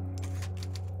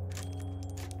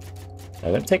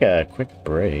 Let me take a quick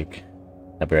break.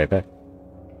 I'll be right back.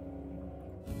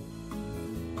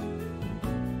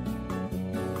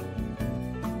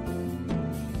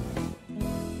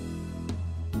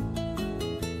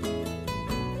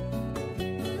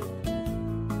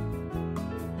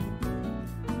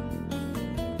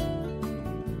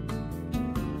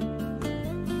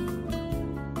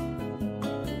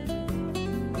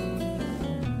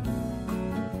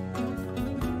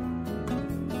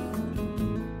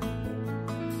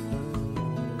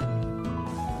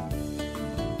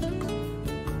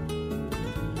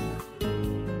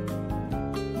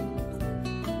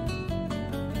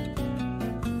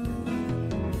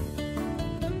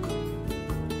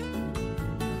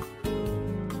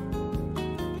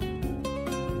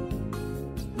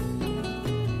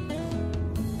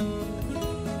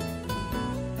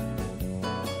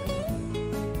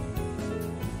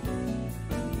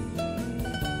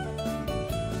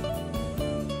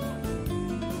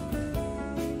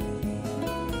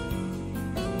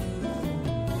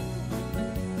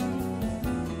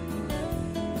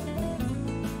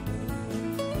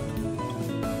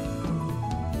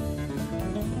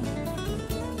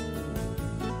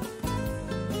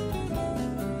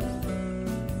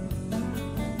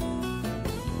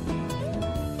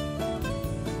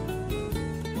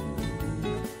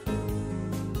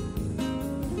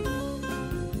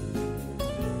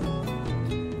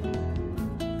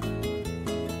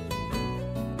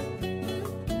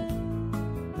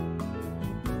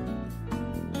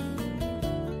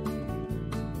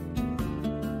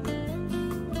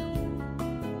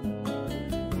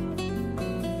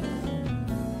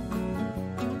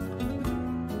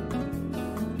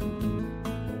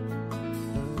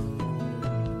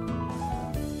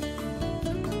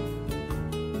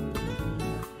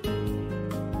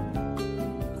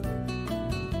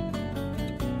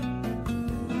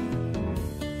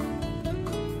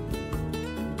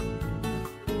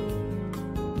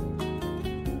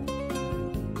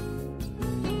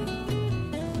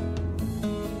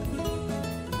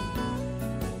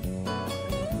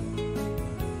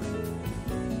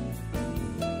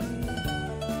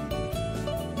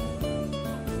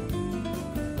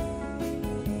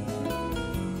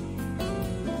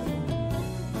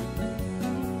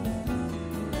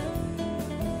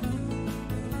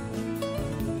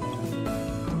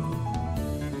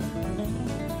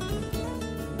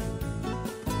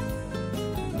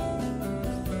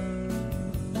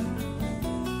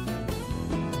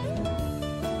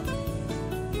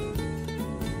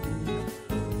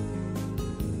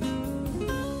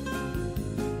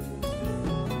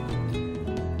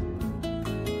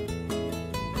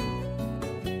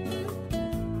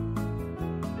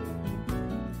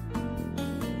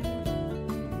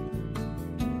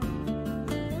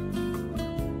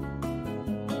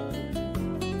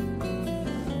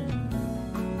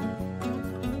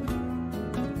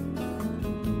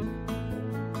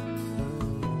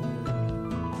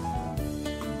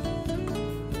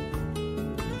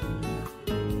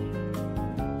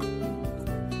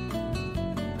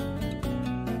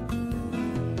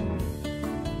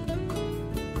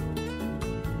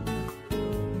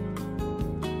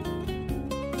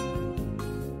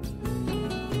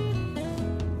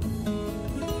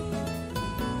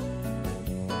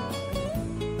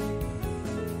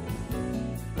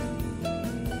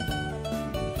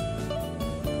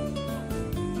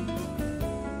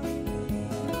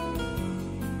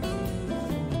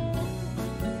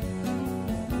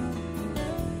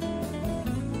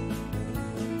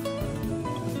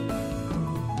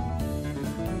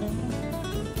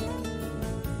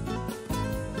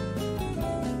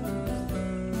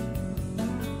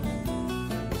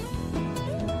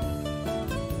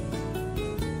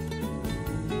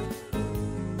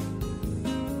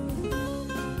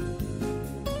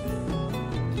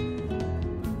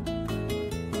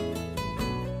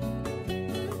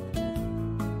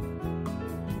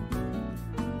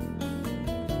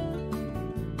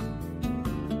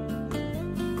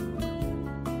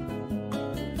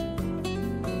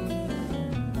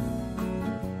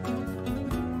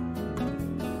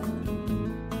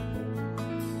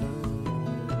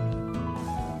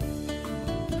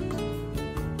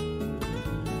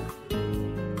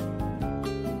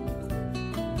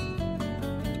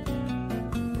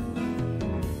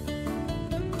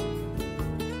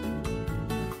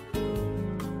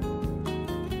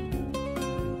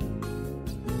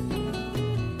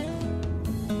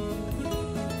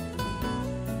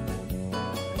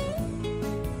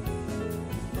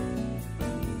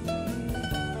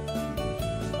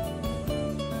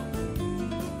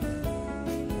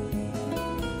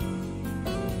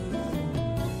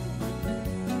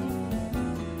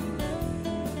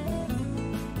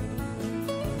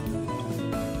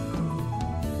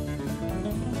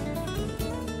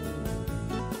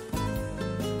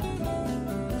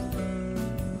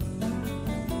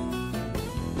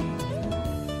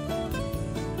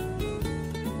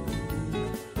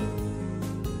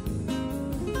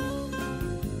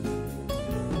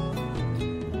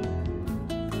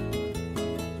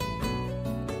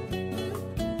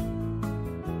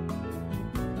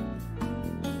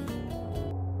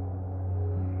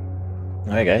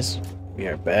 Alright guys, we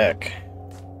are back.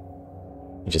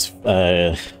 We just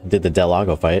did the Del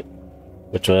Lago fight,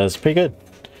 which was pretty good.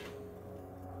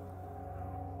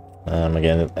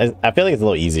 Again, I feel like it's a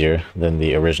little easier than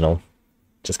the original,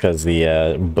 just because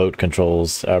the boat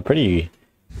controls are pretty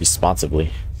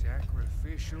responsively.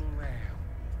 Sacrificial lamb.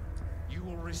 You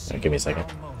will receive Give me a second.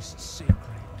 our most sacred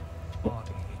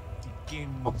body. It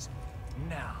begins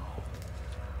now.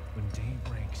 When day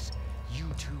breaks, you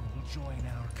two will join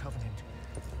our covenant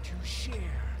to share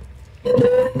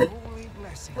the holy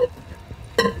blessing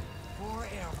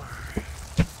forever.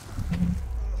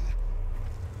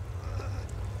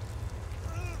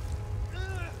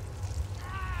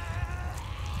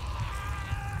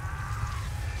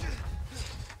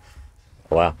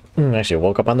 Wow. Actually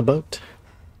woke up on the boat.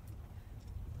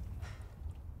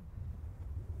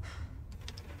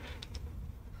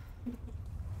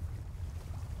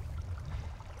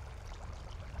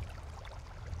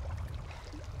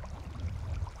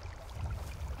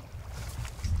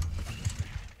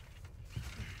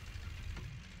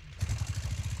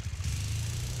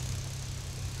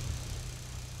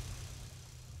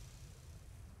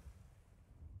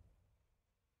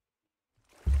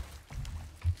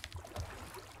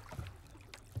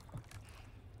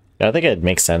 Yeah, I think it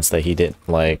makes sense that he didn't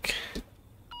like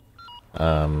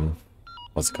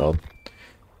what's it called?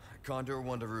 Condor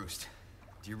 1 to Roost.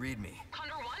 Do you read me?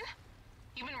 Condor 1?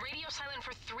 You've been radio silent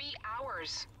for 3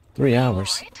 hours. 3 You all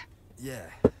hours right? Yeah,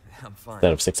 I'm fine.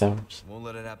 instead of 6 hours. Won't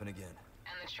let it happen again.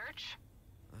 And the church?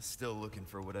 I'm still looking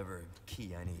for whatever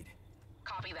key I need.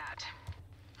 Copy that.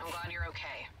 I'm glad you're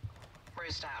okay.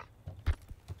 Roost out.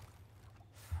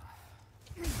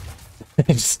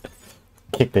 Just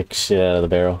kick the shit out of the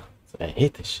barrel. I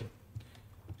hate this shit.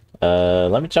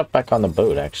 Let me jump back on the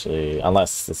boat actually,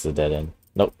 unless this is a dead end.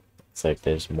 Nope. It's like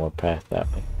there's more path that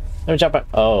way. Let me jump back.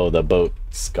 Oh, the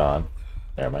boat's gone.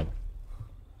 Never mind.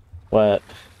 What?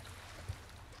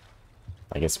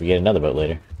 I guess we get another boat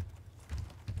later.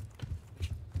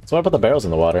 So what about the barrels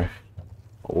in the water?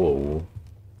 Whoa.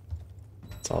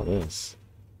 What's all this?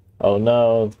 Oh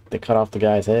no, they cut off the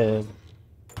guy's head.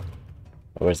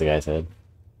 Oh, where's the guy's head?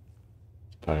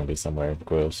 Probably gonna be somewhere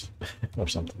gross or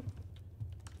something.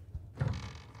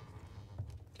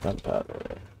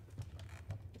 Gunpowder.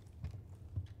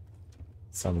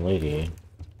 Some lady.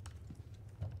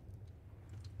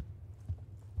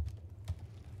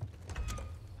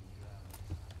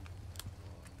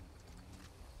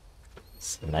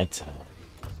 It's nighttime.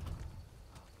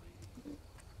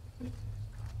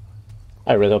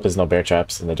 I really hope there's no bear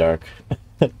traps in the dark.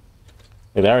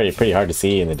 They're already pretty hard to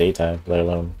see in the daytime, let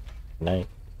alone night.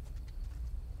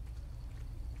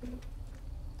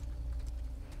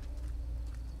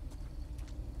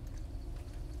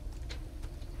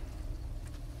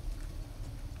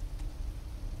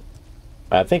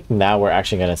 I think now we're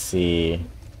actually gonna see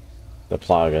the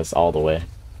Plagas all the way,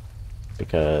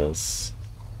 because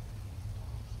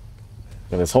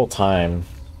this whole time,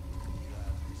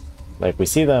 like, we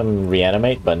see them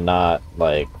reanimate, but not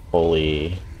like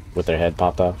fully with their head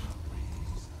popped off.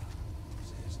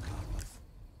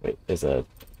 Wait, there's a...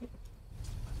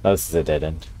 No, this is a dead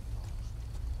end.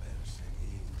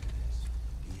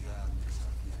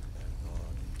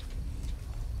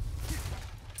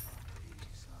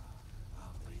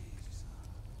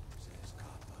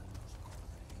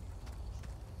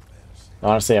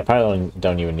 Honestly, I probably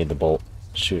don't even need the bolt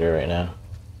shooter right now.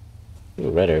 Ooh,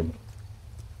 red herb.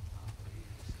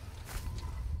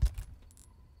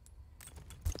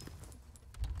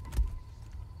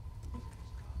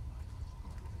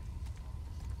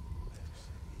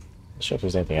 Not sure if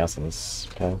there's anything else in this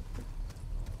path.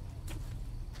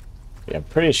 Yeah, I'm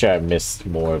pretty sure I missed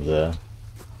more of the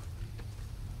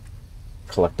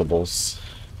collectibles.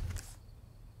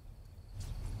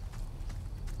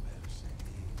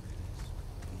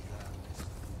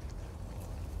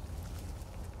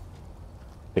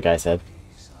 The guy said.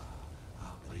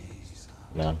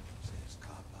 No.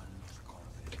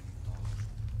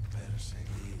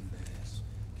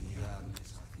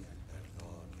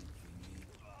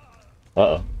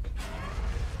 Uh-oh.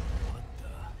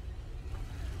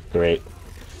 Great.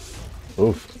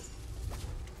 Oof.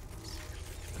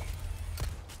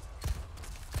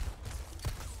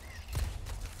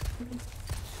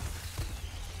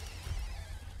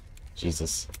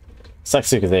 Jesus. Sucks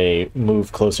too because they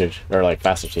move closer, or like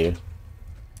faster to you.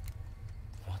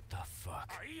 What the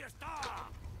fuck?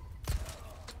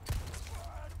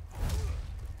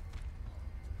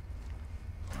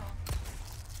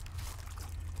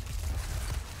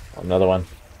 Another one.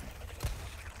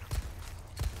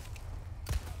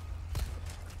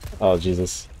 Oh,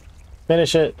 Jesus.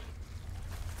 Finish it.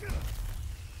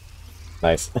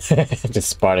 Nice. Just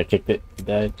Sparta kicked it. He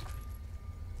died.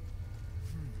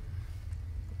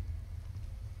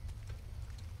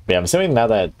 But yeah, I'm assuming now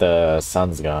that the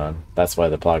sun's gone, that's why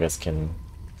the Plagas can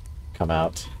come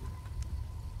out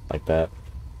like that.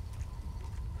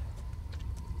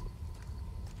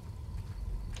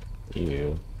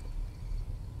 Ew.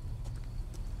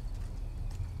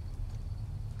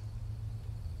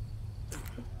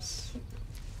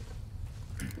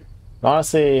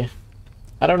 Honestly,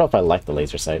 I don't know if I like the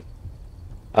laser sight.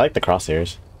 I like the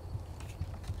crosshairs.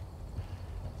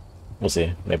 We'll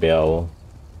see. Maybe I'll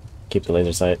keep the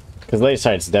laser sight. Because laser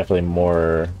sight's definitely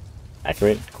more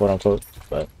accurate, quote unquote,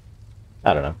 but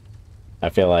I don't know. I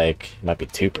feel like it might be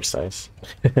too precise.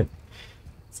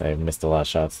 So I missed a lot of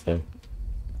shots there.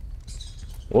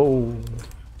 Whoa.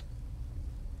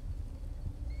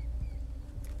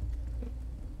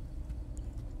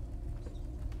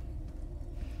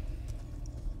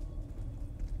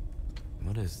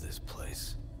 What is this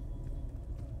place?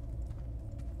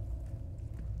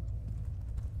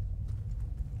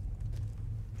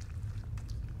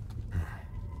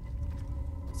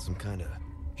 Some kind of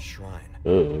shrine.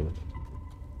 Ooh.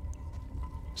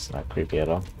 It's not creepy at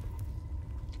all.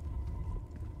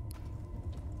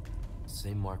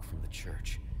 Same mark from the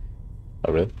church.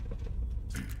 Oh, really?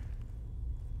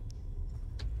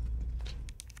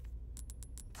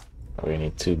 Oh, we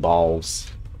need 2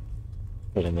 balls.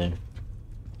 Put in there.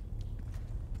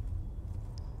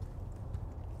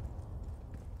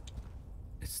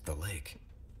 It's the lake.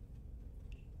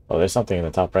 Oh, there's something in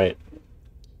the top right.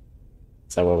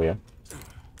 Is that where we are?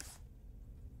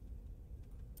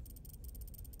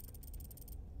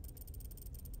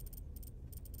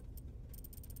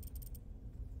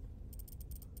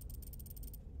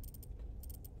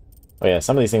 Oh yeah,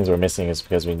 some of these things we're missing is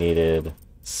because we needed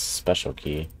special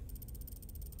key.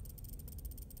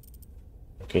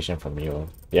 Location from mule.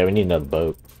 Yeah, we need another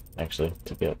boat, actually,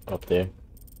 to get up there.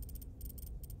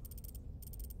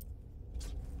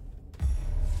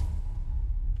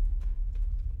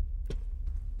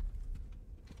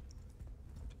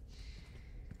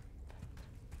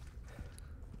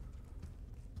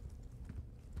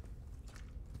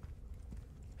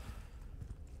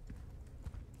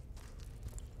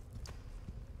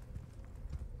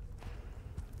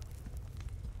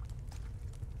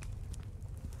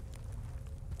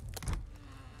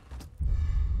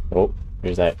 Oh,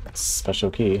 here's that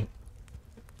special key.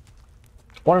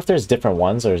 I wonder if there's different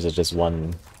ones, or is it just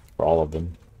one for all of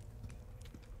them?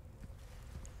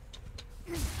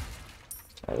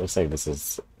 Alright, looks like this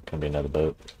is gonna be another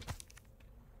boat.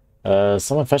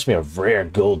 Someone fetch me a rare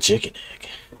gold chicken egg.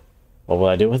 What will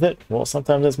I do with it? Well,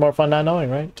 sometimes it's more fun not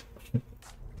knowing, right?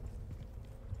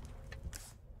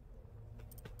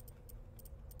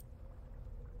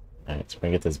 Alright, so we're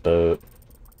gonna get this boat.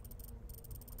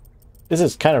 This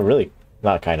is kind of really,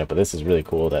 not kind of, but this is really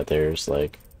cool that there's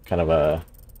like kind of a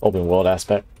open world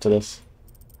aspect to this.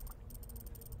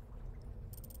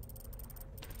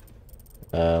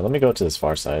 Let me go to this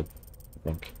far side, I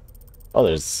think. Oh,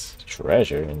 there's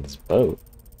treasure in this boat.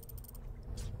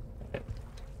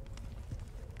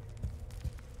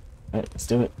 Alright, let's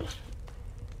do it.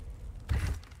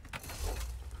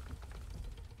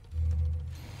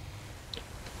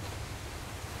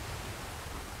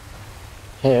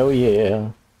 Hell yeah.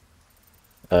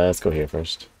 Let's go here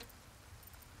first.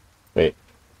 Wait.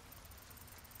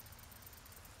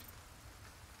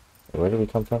 Where did we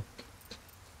come from?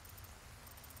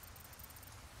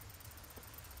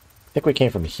 I think we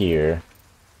came from here,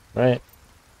 right?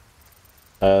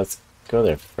 Let's go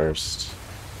there first.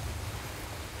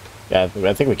 Yeah,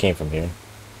 I think we came from here.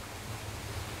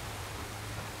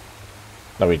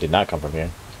 No, we did not come from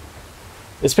here.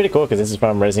 It's pretty cool because this is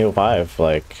from Resident Evil 5,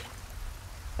 like,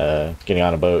 getting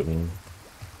on a boat and...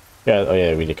 Yeah, oh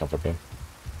yeah, we did come from here.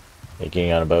 Yeah,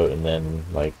 getting on a boat and then,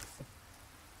 like,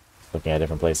 looking at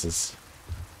different places.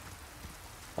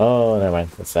 Oh, never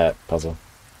mind. That's that puzzle.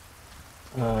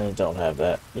 I don't have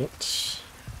that yet.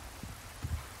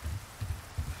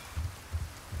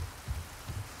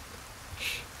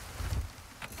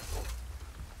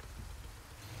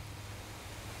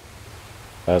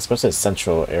 It's supposed to be a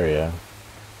central area.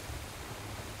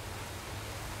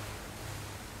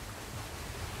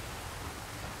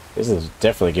 This is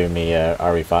definitely giving me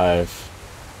RE5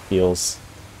 feels.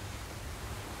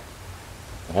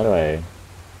 How do I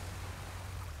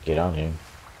get on here?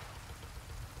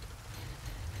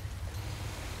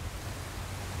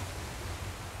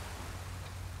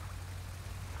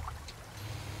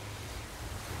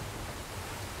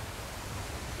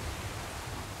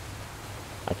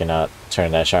 I cannot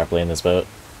turn that sharply in this boat.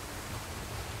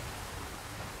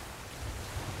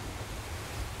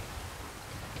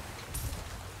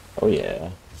 Oh yeah.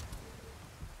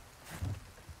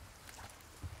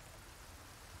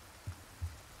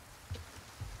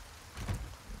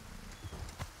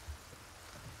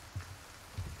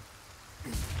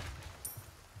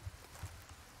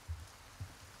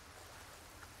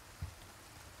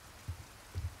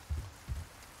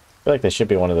 I feel like there should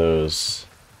be one of those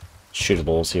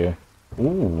shootables here.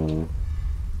 Ooh.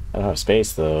 I don't have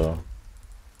space though.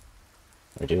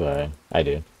 Or do I? I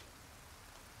do.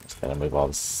 Just gotta move all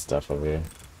this stuff over here.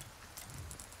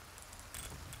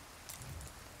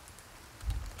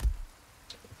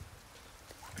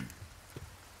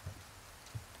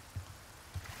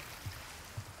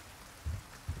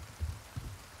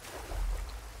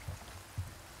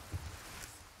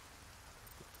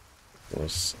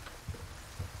 There's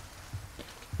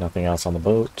nothing else on the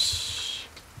boat.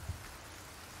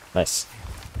 Nice.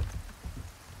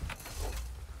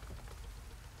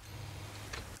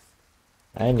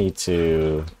 I need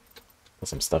to put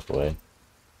some stuff away.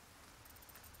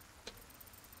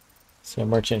 See a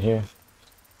merchant here?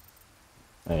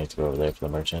 I need to go over there for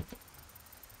the merchant.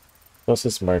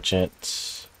 Closest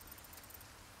merchant.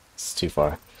 It's too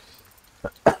far.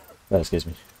 Oh, excuse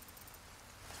me.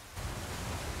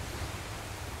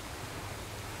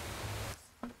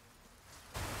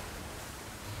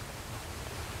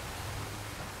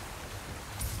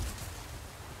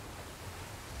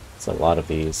 It's a lot of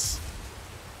these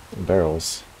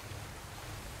barrels.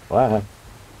 Wow.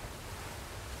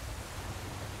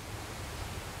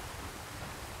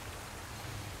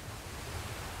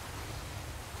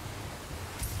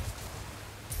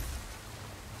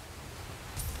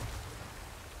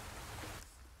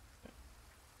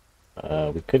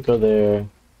 We could go there,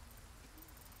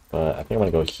 but I think I'm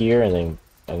gonna go here, and then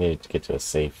I need to get to a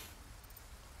safe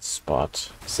spot,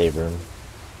 save room.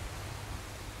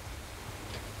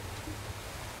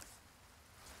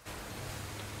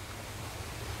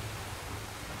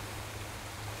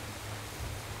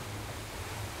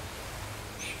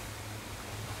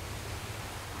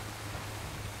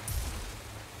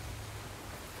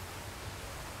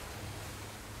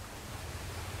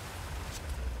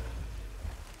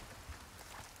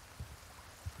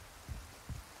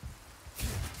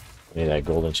 Need that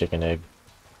golden chicken egg.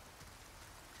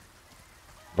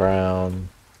 Brown.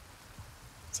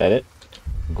 Is that it?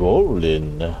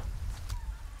 Golden.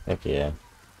 Heck yeah.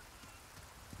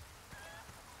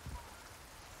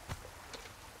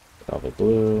 Velvet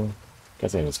blue.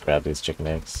 Guess I can just grab these chicken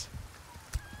eggs.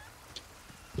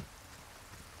 It's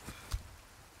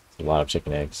a lot of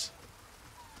chicken eggs.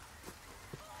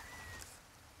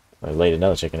 I laid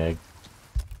another chicken egg.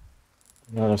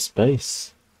 Not enough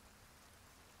space.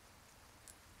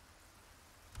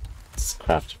 Let's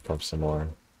craft from some more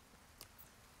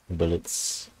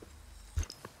bullets.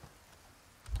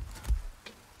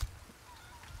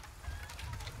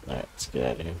 Alright, let's get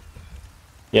out of here.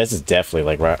 Yeah, this is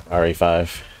definitely like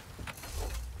RE5.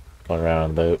 Going around on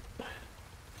the boat.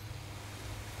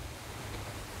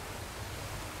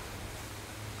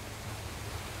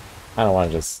 I don't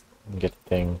want to just get the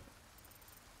thing.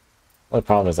 Only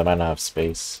problem is I might not have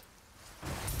space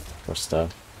for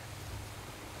stuff.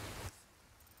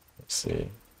 Let's see.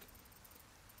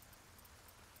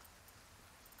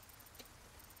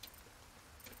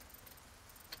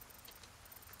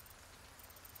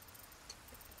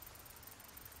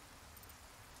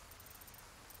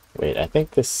 Wait, I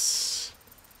think this...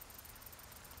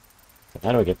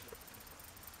 How do I get...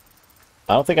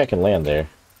 I don't think I can land there.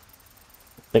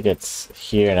 I think it's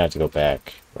here and I have to go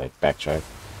back. Like, backtrack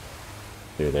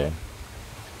through there.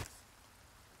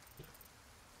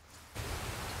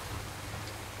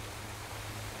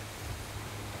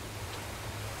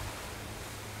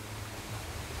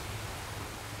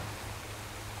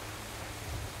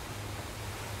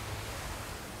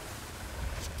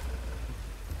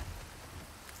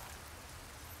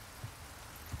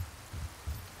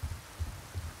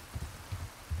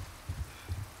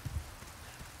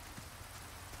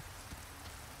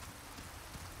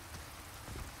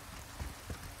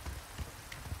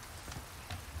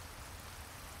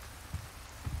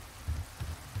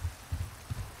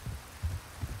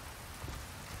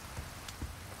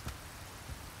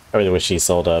 I really wish he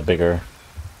sold a bigger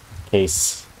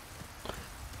case.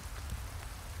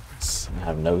 I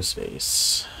have no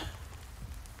space.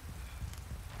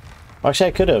 Actually,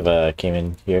 I could have came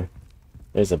in here.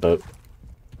 There's a boat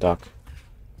dock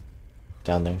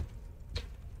down there.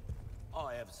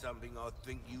 I have something I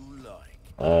think you like.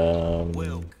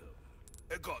 Welcome.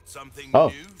 I got something Oh.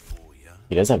 new for you.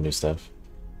 He does have new stuff.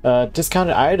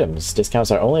 Discounted items.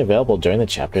 Discounts are only available during the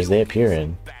chapters they appear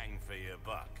in. Bang for your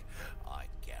buck. I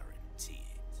guarantee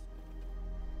it.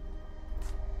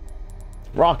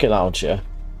 Rocket launcher.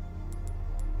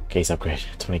 Case upgrade,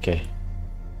 20k.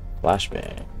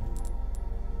 Flashbang.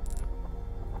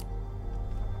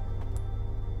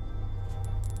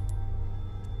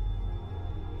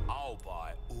 I'll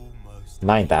buy almost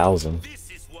 9,000. This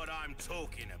is what I'm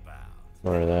talking about.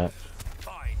 Or that.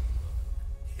 Fine.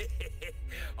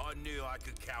 I knew I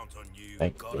could count on you.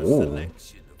 Thank. Got a Ooh,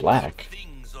 selection of black.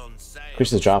 things on sale.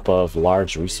 Increases the drop of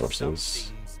large Some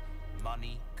resources. things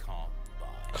money can't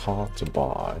buy. Call to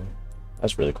buy.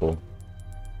 That's really cool.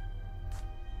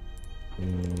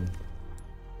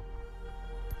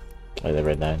 Oh, they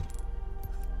read 9.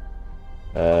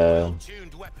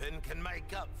 Tuned weapon can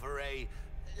make up for a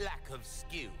lack of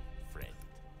skill, friend.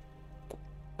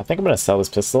 I think I'm gonna sell this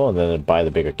pistol and then buy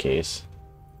the bigger case.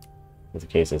 The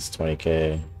case is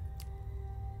 20k.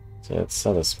 So let's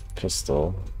sell this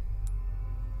pistol.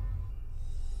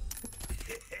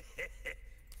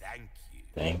 Thank you.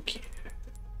 Thank you.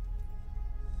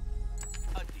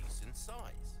 A decent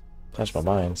size. Touch my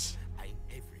minds. Ain't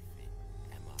everything,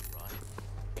 am I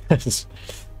right?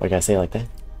 Why can I say it like that?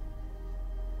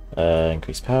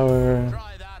 Increase power.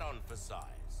 Try that on for size.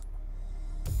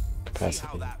 See how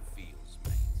Capacity. that feels,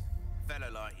 mate. A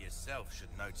fella like yourself should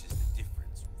notice the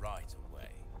difference right away.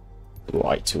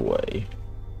 Right away.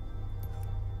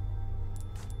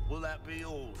 Will that be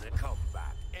all? Then come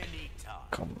back anytime.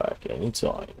 Come back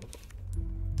anytime.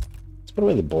 Let's put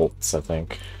away the bolts, I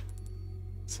think.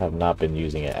 I have not been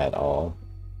using it at all.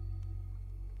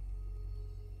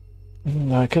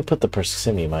 I could put the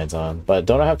proximity mines on, but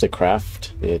don't I have to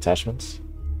craft the attachments?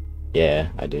 Yeah,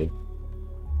 I do.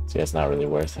 So yeah, it's not really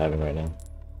worth having right now.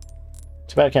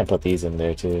 Too bad I can't put these in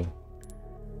there too.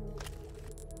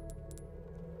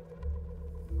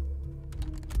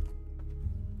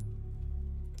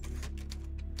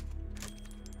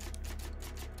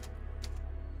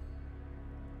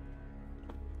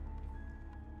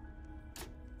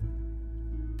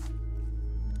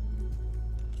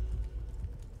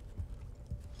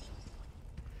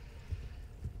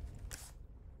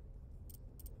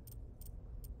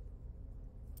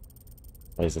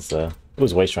 What is this?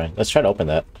 Who's waste shrine? Let's try to open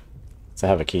that. So I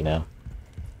have a key now.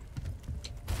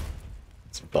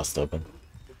 Let's bust open.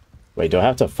 Wait, do I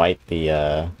have to fight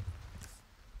the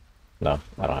No,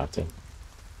 I don't have to.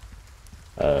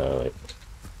 Wait.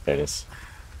 There it is.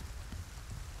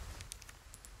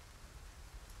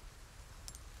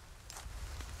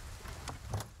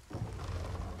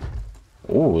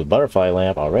 Ooh, butterfly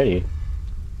lamp already.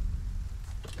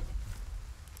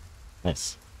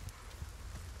 Nice.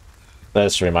 That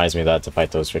just reminds me that to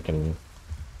fight those freaking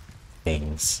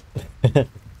things.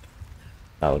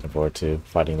 Not looking forward to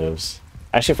fighting those.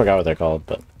 I actually forgot what they're called,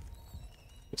 but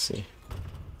we'll see.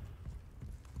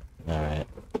 Alright.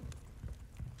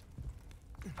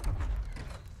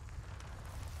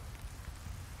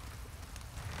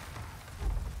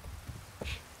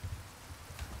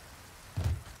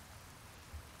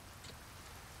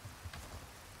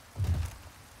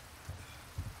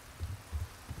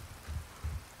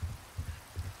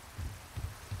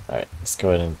 Alright, let's go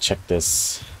ahead and check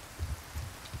this.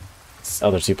 These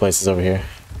other two places over here.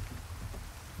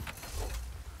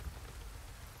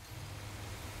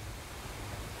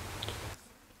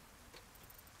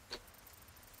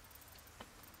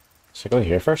 Should I go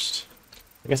here first?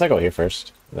 I guess I'll go here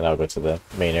first, then I'll go to the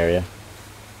main area.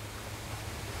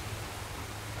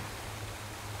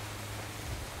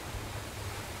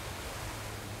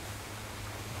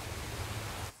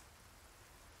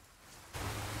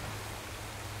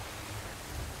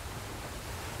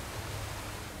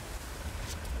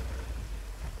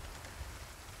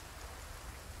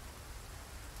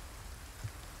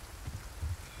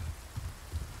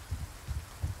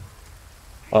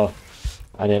 Oh,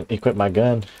 I didn't equip my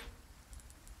gun.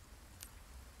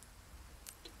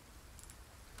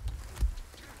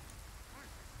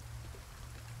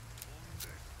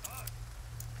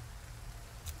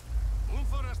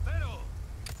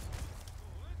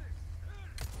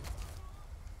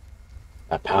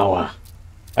 That power.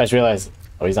 I just realized.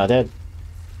 Oh, he's not dead.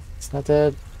 He's not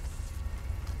dead.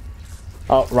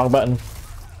 Oh, wrong button.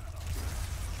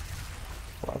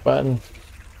 Wrong button.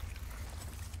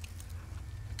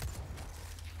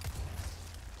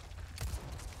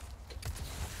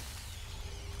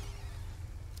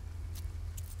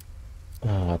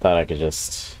 Oh, I thought I could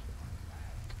just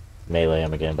melee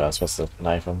him again, but I was supposed to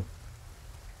knife him.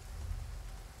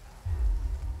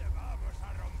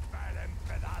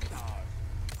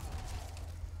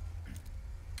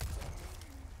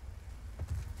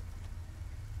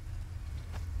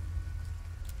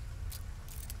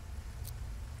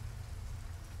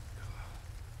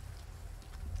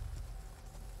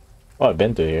 Oh, I've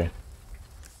been through here.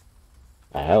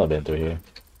 I hella been through here.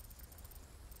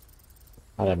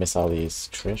 How did I miss all these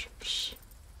treasures?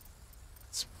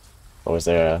 Or was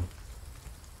there a...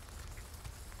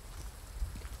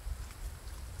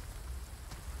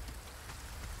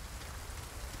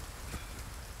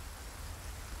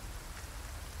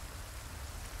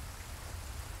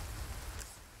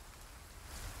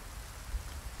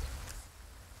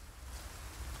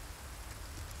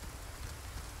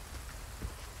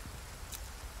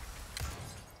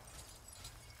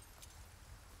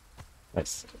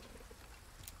 Nice.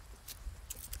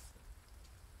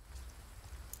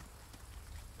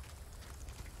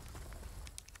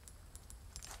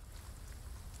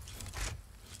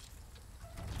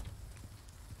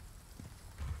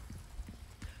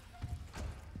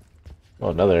 Oh,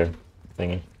 another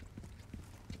thingy.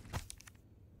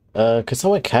 Could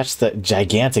someone catch the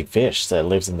gigantic fish that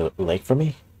lives in the lake for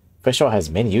me? Fish oil has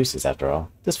many uses after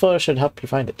all. This photo should help you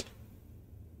find it.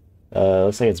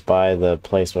 Looks like it's by the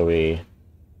place where we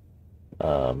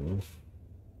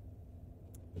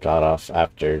got off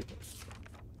after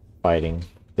fighting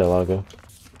Delago.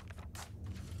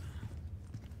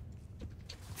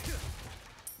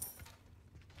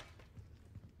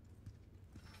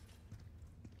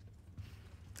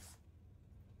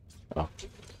 Oh.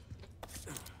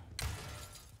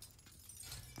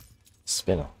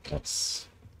 Spinel. That's...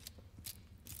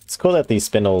 It's cool that these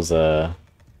spinels are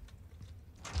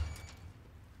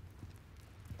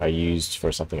used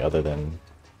for something other than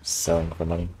selling for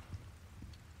money.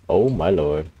 Oh my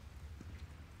lord.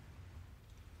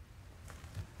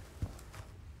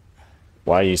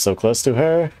 Why are you so close to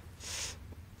her?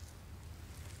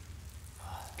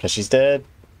 Cause she's dead?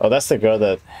 Oh, that's the girl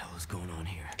that What the hell is going on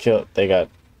here?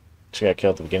 she got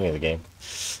killed at the beginning of the game.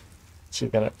 She's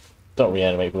gonna... Don't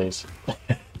reanimate, please.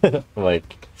 I'm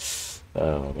like...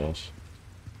 Oh my gosh.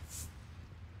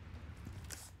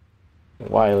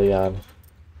 Why, Leon?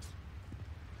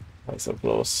 Why so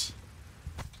close?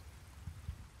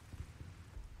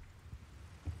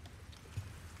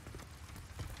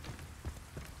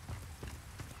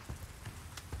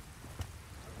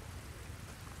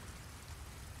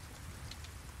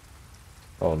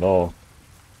 Oh no.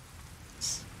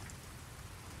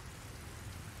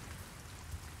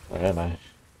 Where am I?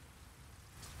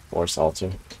 Force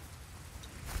altar.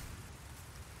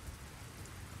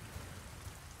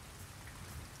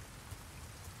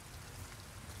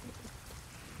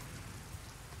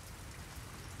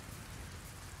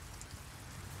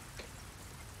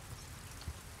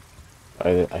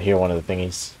 I hear one of the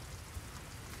thingies.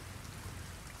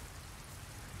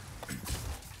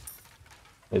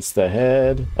 It's the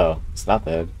head. Oh, it's not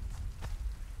the head.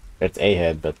 It's a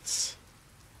head, but it's...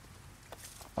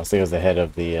 I was thinking it was the head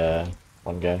of the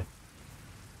one guy.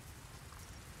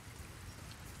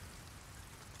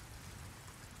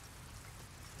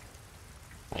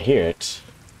 I hear it.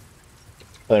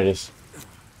 Oh, there it is.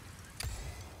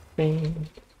 Bing.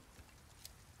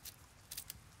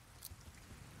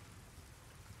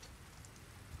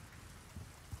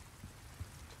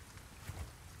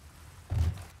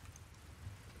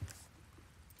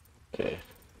 Okay.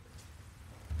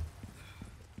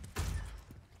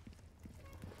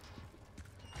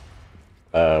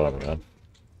 Where am I going?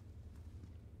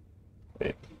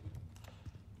 Wait.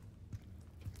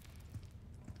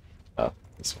 Oh,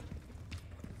 this one.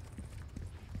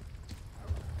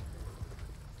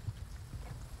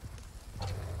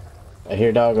 I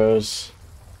hear doggos.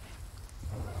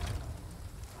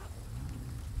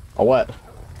 Oh, what?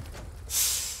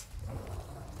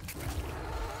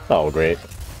 Oh, great.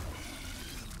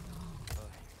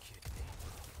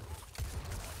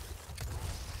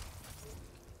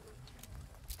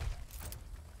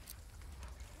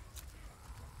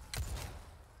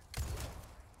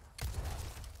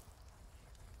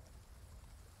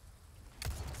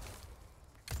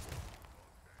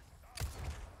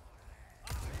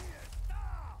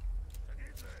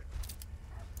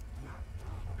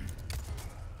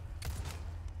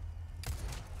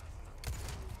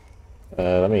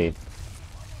 Let me...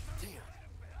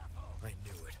 I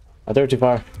knew it. I threw it too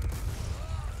far.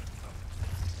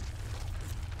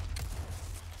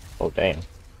 Oh, damn.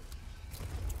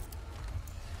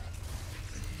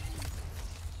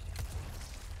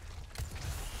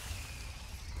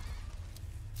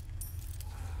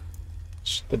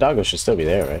 The doggo should still be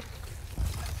there, right?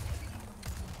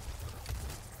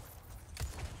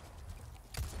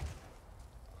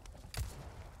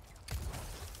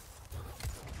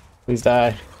 Please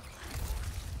die.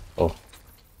 Oh.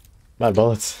 My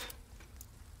bullets.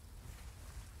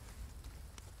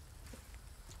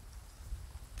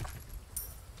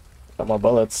 Got more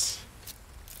bullets.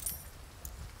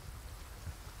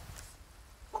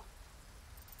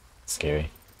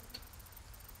 scary.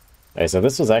 Alright, so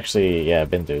this was actually, yeah, I've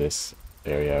been through this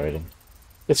area already.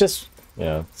 It's just, you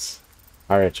know, it's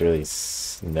hard to really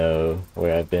know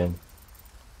where I've been.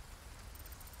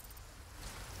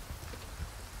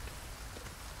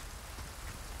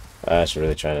 I should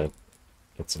really try to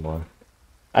get some more.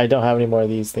 I don't have any more of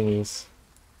these thingies.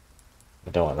 I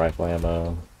don't want rifle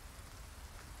ammo.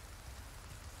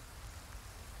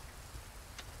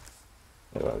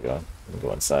 Where do I go? Let me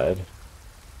go inside.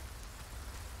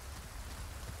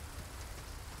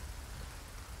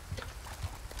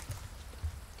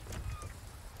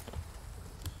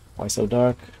 Why so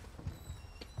dark?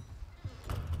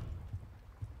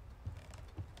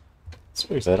 It's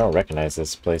weird 'cause I don't recognize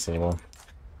this place anymore.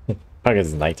 Probably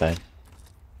because it's nighttime.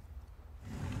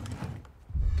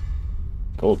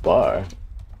 Gold bar.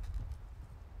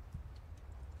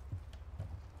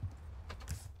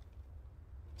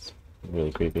 It's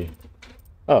really creepy.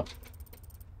 Oh.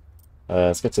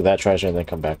 Let's get to that treasure and then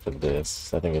come back for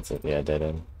this. I think it's a, yeah, dead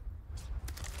end.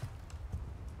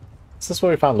 Is this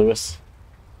where we found Lewis?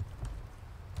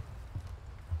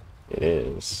 It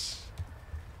is.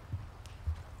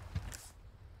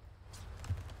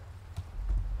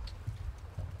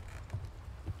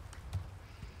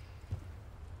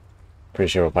 Pretty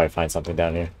sure we'll probably find something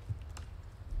down here.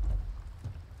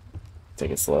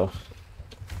 Take it slow.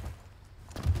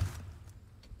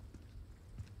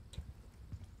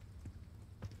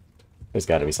 There's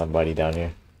got to be somebody down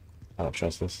here. I don't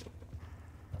trust this.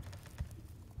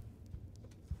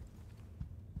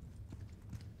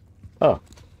 Oh.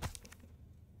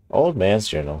 Old man's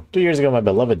journal. 2 years ago, my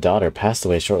beloved daughter passed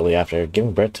away shortly after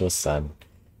giving birth to a son.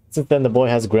 Since then, the boy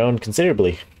has grown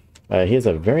considerably. He is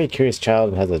a very curious child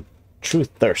and has a true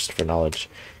thirst for knowledge.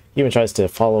 He even tries to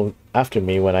follow after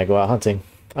me when I go out hunting.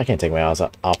 I can't take my eyes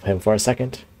off him for a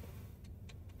second.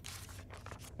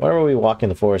 Whenever we walk in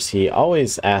the forest, he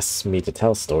always asks me to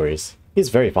tell stories. He's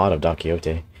very fond of Don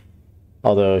Quixote.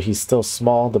 Although he's still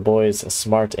small, the boy is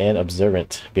smart and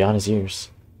observant beyond his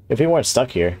years. If he weren't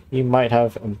stuck here, he might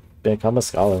have become a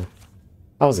scholar.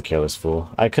 I was a careless fool.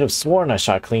 I could have sworn I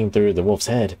shot clean through the wolf's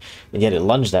head, and yet it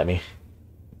lunged at me.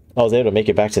 I was able to make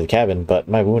it back to the cabin, but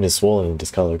my wound is swollen and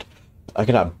discolored. I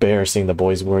cannot bear seeing the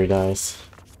boy's worried eyes.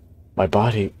 My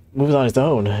body moves on its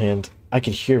own, and I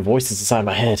can hear voices inside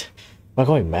my head. Am I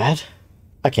going mad?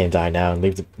 I can't die now and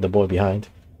leave the boy behind.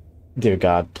 Dear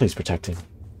God, please protect him.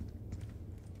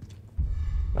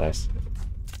 Nice.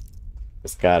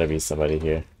 There's gotta be somebody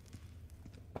here.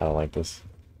 I don't like this.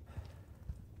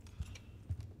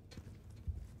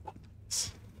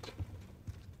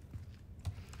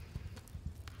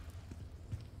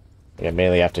 Yeah,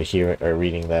 mainly after hearing or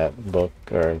reading that book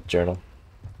or journal.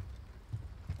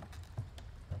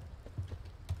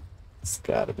 It's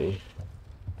gotta be.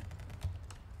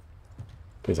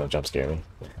 Please don't jump scare me.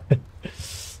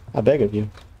 I beg of you.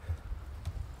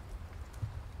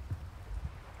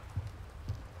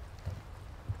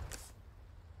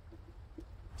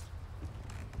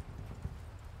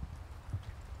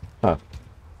 Huh.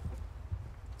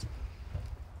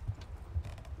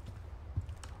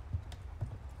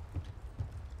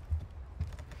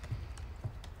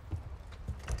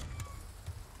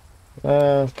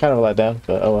 Kind of a letdown,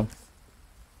 but oh well.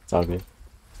 It's all good.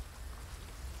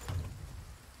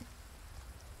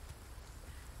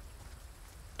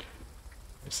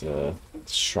 There's a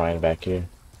shrine back here.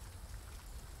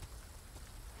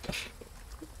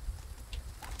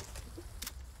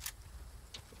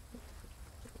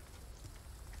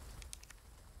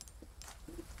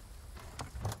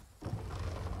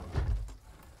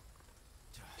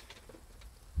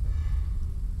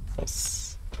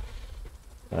 Nice.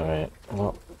 Alright,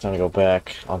 well, time to go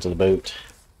back onto the boat.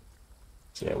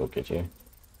 So yeah, we'll get you.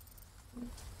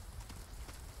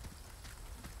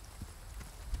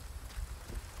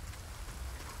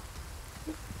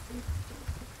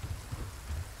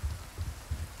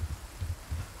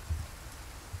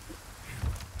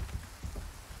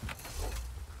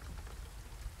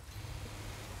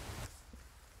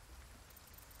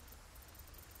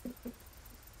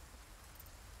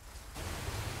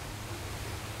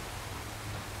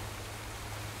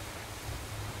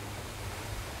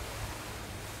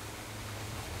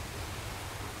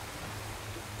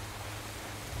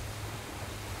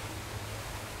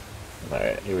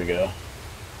 Alright, here we go.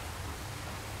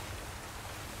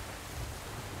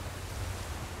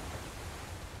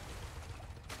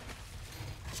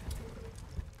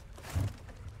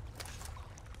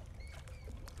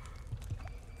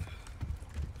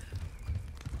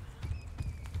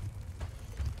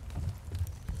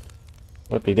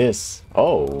 What be this?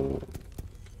 Oh,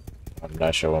 I'm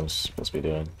not sure what I'm supposed to be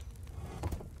doing.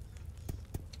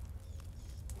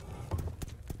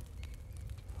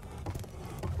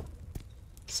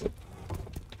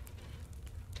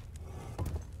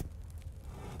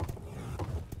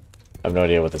 I have no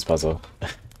idea what this puzzle,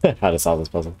 how to solve this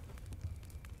puzzle.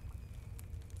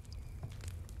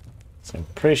 So I'm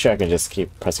pretty sure I can just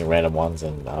keep pressing random ones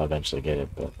and I'll eventually get it,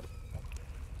 but...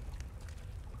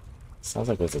 Sounds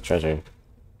like there's a treasure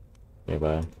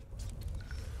nearby.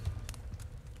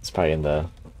 It's probably in the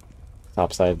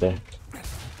top side there.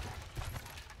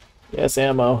 Yes,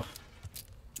 ammo.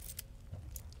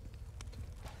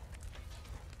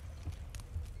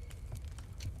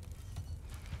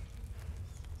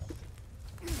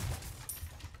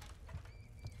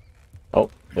 Oh,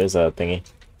 there's a thingy.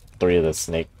 3 of the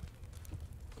snake.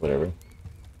 Whatever.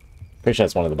 Pretty sure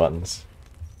that's one of the buttons.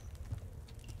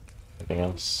 Anything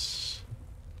else?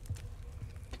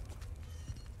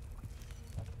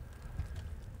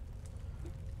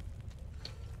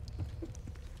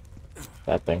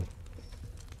 That thing.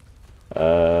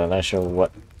 Not sure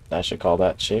what I should call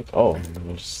that shape. Oh,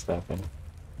 just that thing.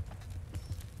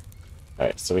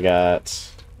 Alright, so we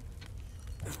got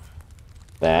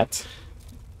that.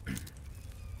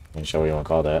 I'm sure what you want to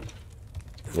call that.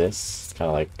 This, kind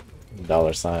of like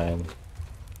 $sign.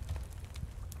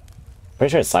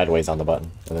 Pretty sure it's sideways on the button,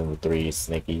 and then the 3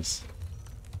 snakies.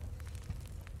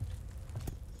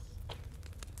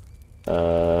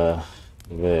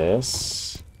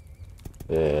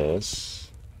 This,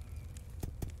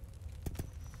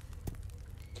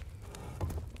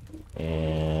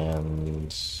 and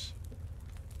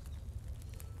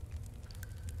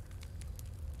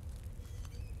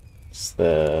it's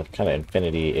the kind of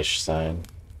infinity-ish sign.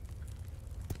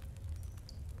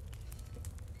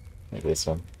 Maybe this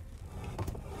one.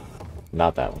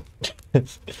 Not that one.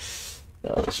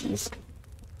 Oh, jeez.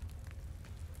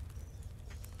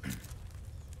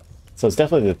 So it's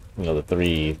definitely the the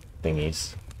 3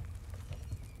 thingies.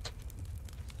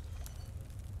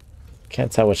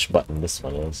 Can't tell which button this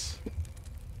one is.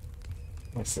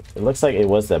 It looks like it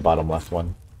was that bottom left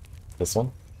one. This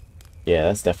one? Yeah,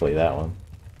 that's definitely that one.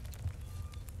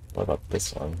 What about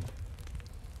this one?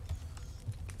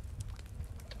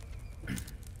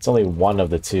 It's only one of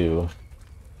the 2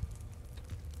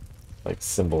 like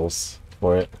symbols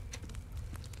for it.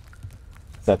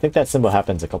 So I think that symbol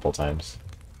happens a couple times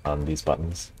on these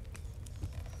buttons.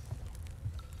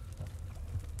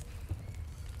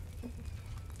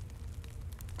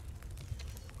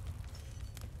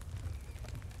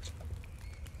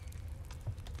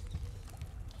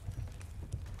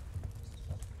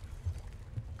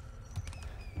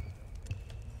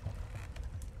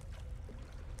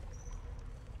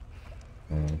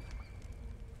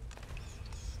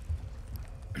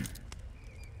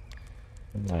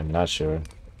 I'm not sure.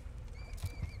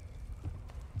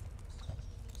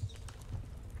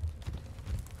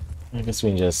 I guess we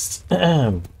can just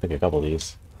pick a couple of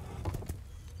these.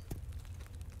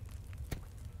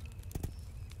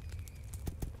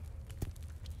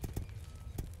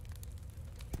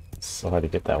 It's so hard to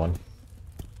get that one.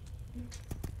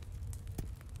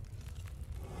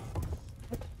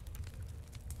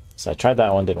 So I tried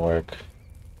that one, didn't work.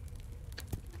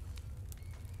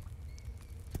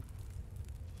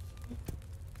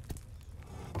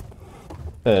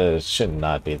 Should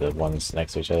not be the ones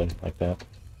next to each other like that.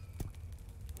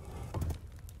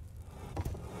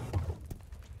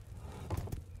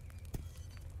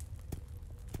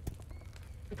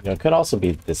 You know, it could also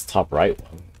be this top right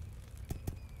one.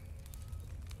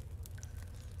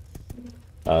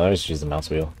 Oh, let's use the mouse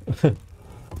wheel.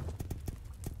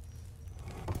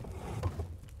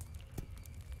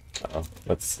 Uh-oh.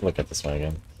 Let's look at this one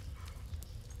again.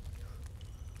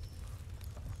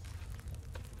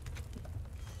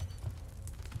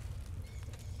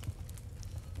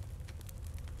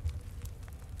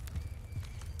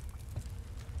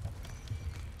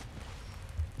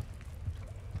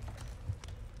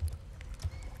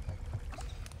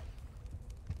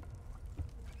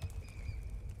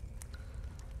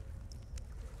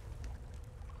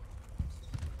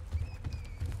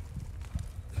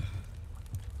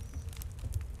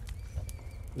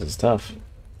 This is tough.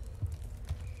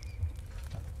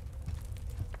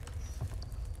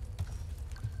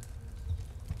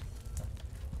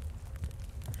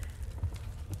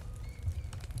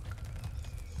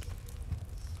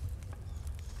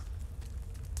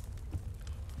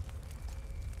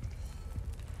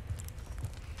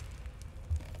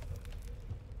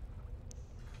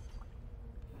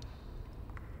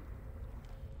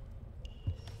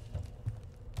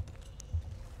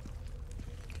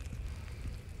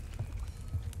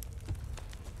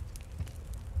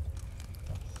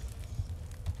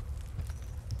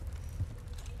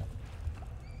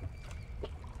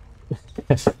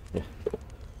 Yeah.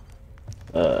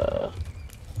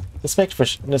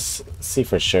 Let's see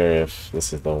for sure if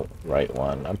this is the right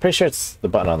one. I'm pretty sure it's the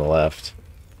button on the left.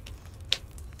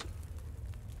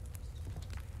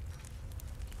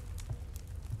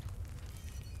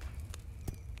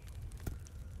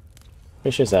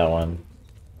 Pretty sure it's that one.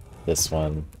 This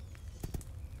one.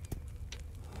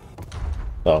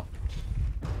 Oh.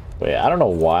 Wait, I don't know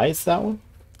why it's that one.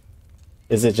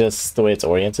 Is it just the way it's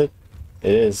oriented?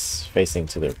 It is facing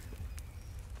to the...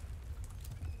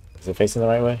 Is it facing the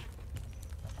right way?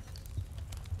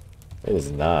 It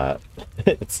is not.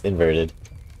 It's inverted.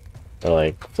 Or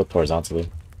like flipped horizontally.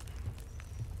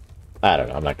 I don't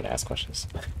know. I'm not going to ask questions.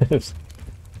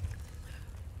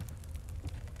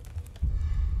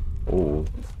 Ooh.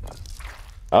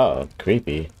 Oh,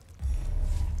 creepy.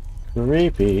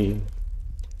 Creepy.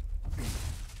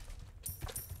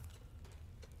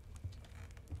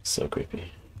 So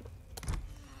creepy.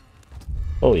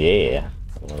 Oh yeah.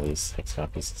 One of these hexagon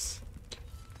pieces.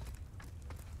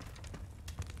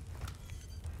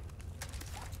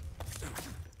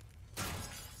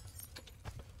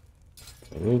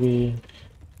 Ruby.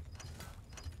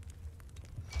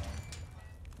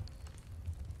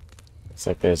 Looks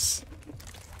like there's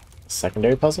a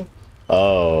secondary puzzle.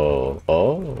 Oh.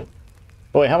 Oh.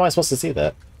 Oh wait, how am I supposed to see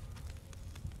that?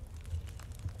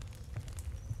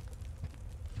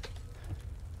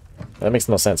 That makes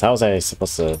no sense. How was I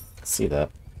supposed to see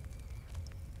that?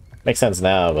 Makes sense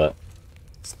now, but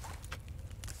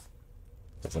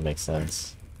doesn't make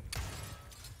sense.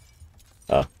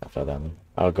 Oh, I fell down there.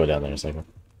 I'll go down there in a second.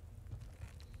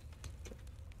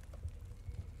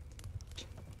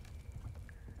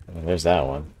 And there's that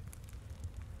one.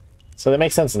 So that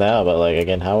makes sense now, but like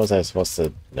again, how was I supposed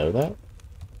to know that?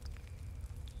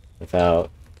 Without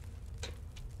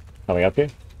coming up here?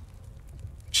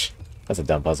 That's a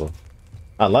dumb puzzle.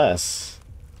 Unless...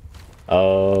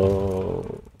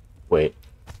 Oh... Wait.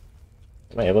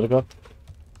 Am I able to go up?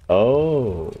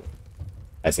 Oh...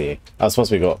 I see. I was supposed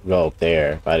to go up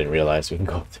there, but I didn't realize we can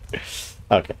go up there.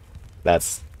 Okay.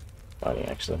 That's funny,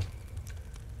 actually.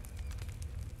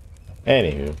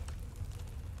 Anywho.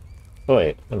 Oh,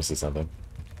 wait. Let me see something.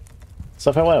 So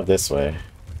if I went up this way...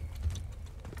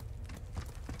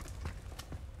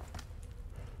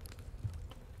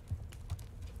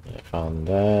 I found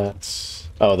that...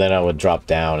 Oh, then I would drop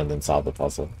down and then solve the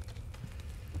puzzle.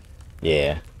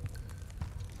 Yeah.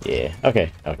 Yeah.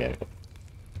 Okay. Okay.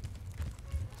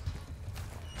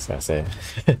 I was gonna say.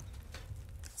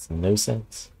 It's no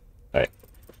sense. Alright.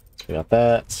 So we got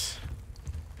that.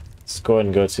 Let's go ahead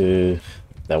and go to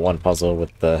that one puzzle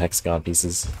with the hexagon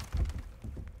pieces.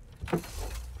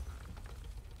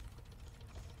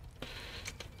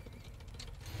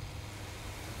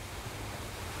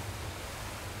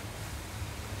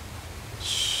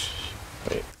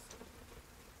 Wait.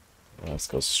 Let's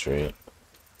go straight.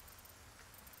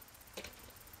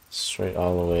 Straight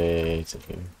all the way to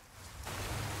here.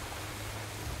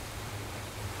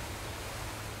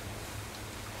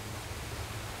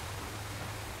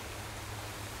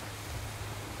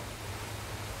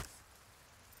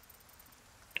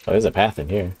 Oh, there's a path in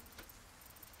here.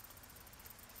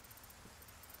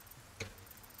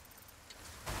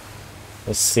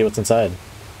 Let's see what's inside.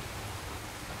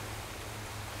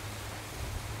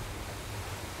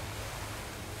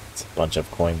 It's a bunch of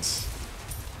coins.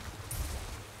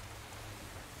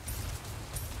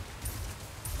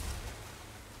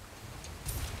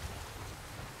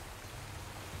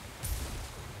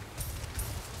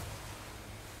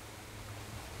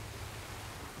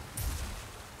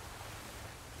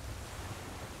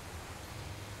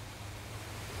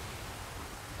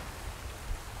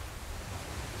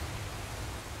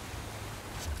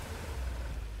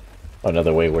 Oh,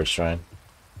 another wayward shrine.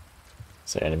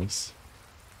 Is there enemies?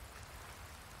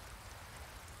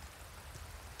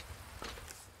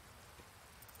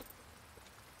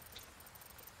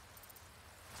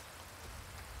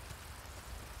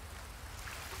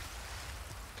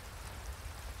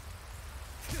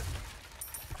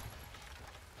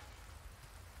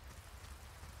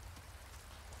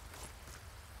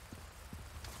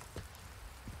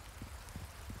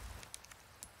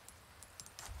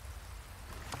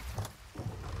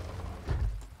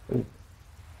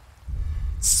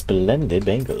 Splendid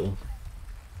bangle.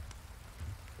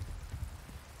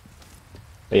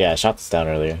 But yeah, I shot this down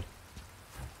earlier.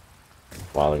 A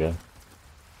while ago.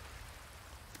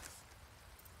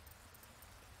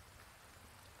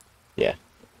 Yeah.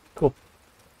 Cool.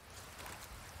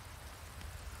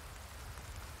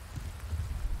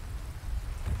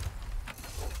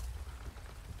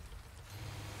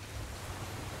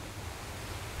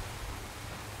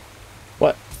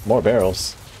 What? More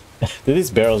barrels? Do these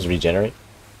barrels regenerate?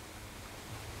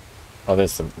 Oh,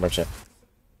 there's the merchant.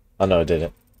 Oh no, it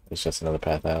didn't. It's just another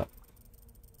path out.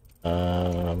 We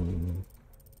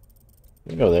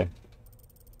can go there.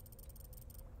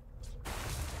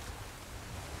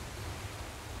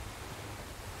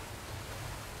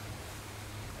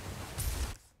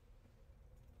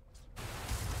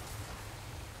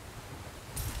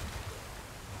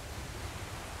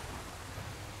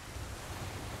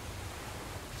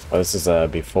 Oh, this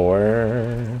is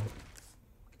before.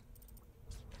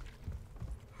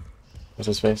 What's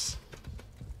his face?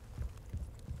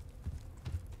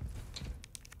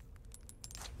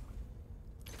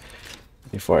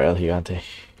 Before El Gigante.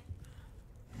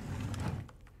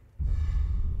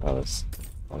 All those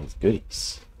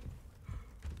goodies.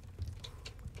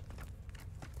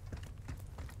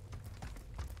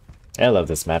 I love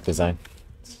this map design.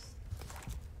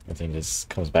 Everything just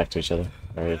comes back to each other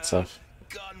or itself.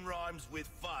 Gun rhymes with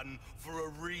fun for a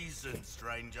reason,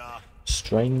 stranger.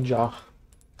 Stranger.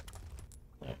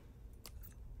 Right.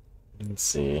 Let's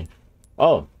see.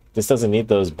 Oh, this doesn't need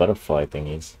those butterfly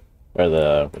thingies. Or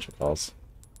the, whatchamacalls?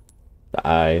 The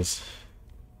eyes.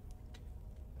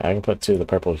 I can put 2 of the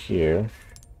purple here.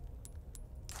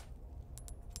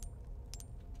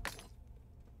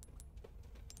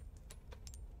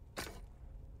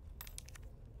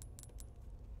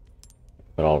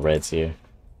 Put all reds here.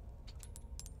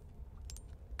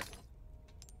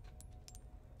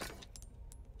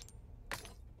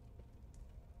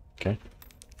 Okay.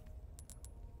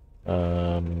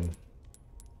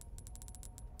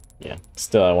 Yeah.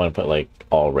 Still, I want to put like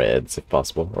all reds if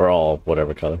possible, or all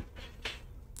whatever color.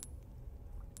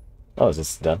 Oh, is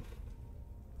this done?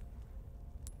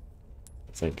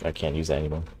 It's like I can't use that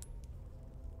anymore.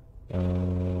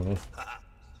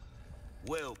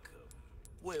 Welcome.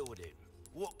 Well then,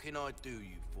 what can I do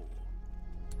you for?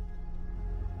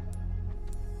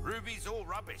 Ruby's all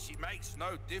rubbish, it makes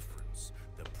no difference.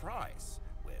 The price,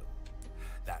 well,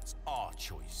 that's our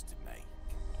choice to make.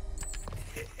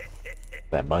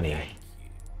 That money.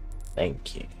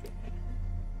 Thank you.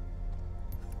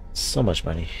 So much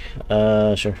money.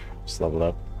 Sure. Just level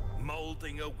up.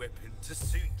 Molding a weapon to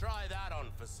suit. Try that on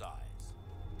for size.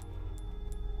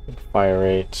 Fire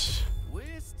rate.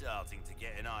 We're starting to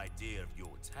get an idea of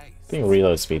your taste. I think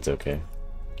reload speed's okay.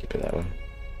 Keep it that way.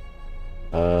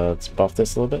 Let's buff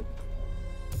this a little bit.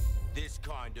 This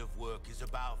kind of work is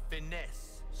about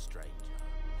finesse, stranger.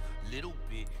 Little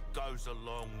bit goes a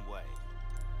long way.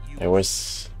 Hey,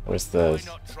 where's the Why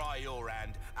not try your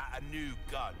hand at a new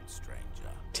gun, stranger?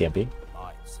 TMP?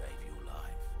 Might save your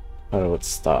life. Oh, it's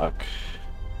stock.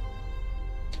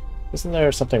 Isn't there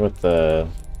something with the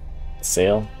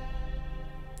sale?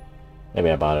 Maybe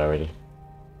I bought it already.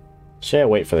 Should I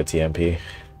wait for the TMP? I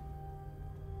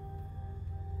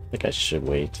think I should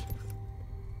wait.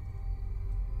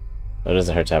 It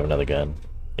doesn't hurt to have another gun.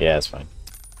 Yeah, it's fine.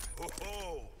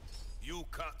 Oh, you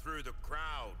cut through the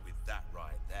crowd with that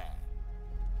right there.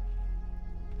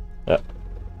 Yep.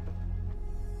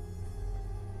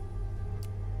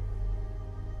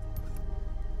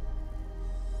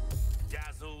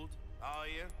 Dazzled, are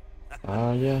you?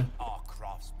 Yeah. Our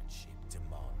craftsmanship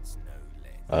demands no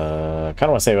less. I kind of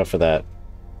want to save up for that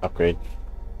upgrade.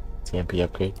 TMP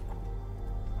upgrade.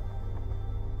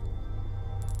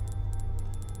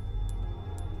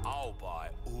 I'll buy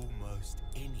almost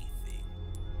anything.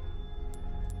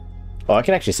 Oh, I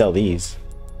can actually sell these.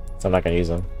 So I'm not going to use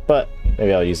them. But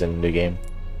maybe I'll use them in a new game.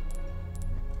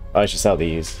 Oh, I should sell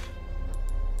these.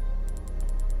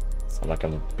 So I'm not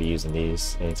going to be using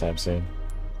these anytime soon.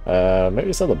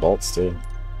 Maybe sell the bolts too.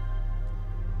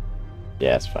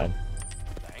 Yeah, it's fine.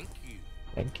 Thank you.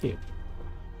 Thank you.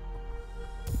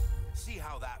 See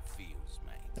how that feels,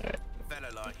 mate. Alright. A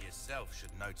fella like yourself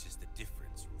should notice the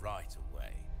difference right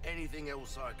away. Anything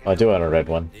else I can I do want a red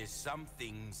one. There's some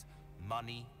things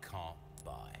money can't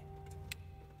buy.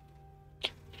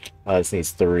 This needs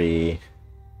 3.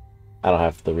 I don't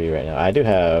have 3 right now. I do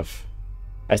have...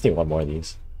 I just need 1 more of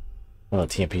these. Oh,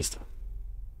 TMP stuff.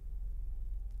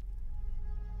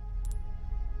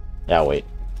 Yeah, I'll wait.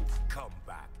 Come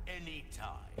back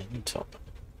anytime. Anytime.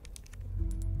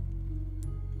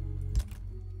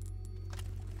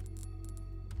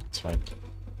 It's fine.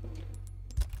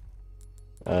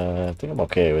 I think I'm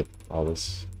okay with all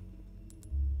this.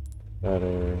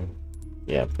 Better.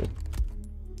 Yeah, I'm good.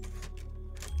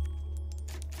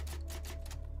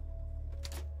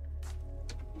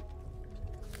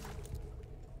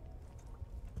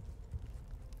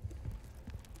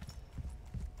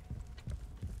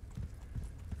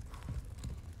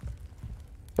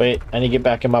 Wait, I need to get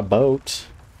back in my boat.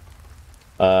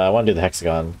 I want to do the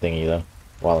hexagon thingy though,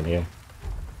 while I'm here.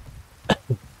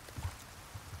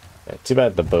 2 Too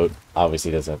bad the boat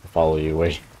obviously doesn't follow you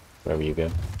wherever you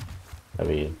go. That'd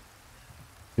be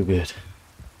too good.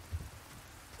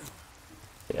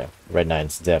 Yeah, Red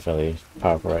 9's definitely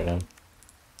powerful right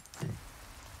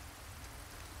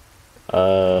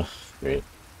now. Great.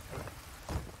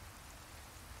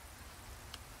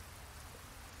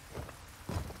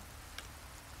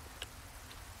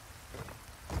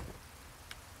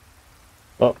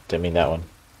 Oh, didn't mean that one.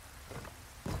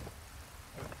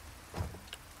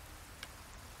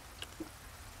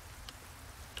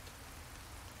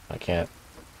 I can't.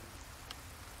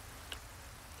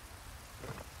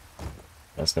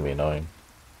 That's gonna be annoying.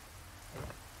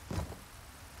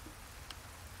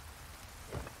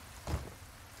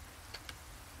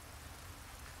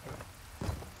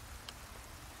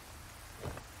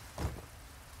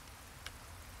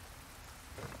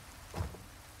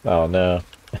 Oh no.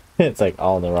 It's like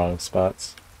all in the wrong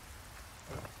spots.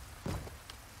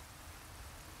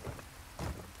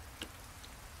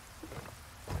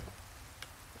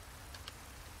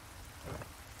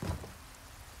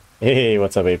 Hey,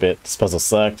 what's up, 8-Bit? This puzzle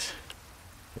sucked.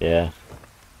 Yeah.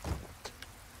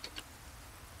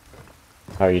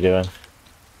 How are you doing?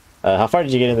 How far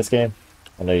did you get in this game?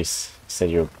 I know you said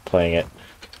you were playing it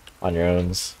on your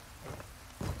own.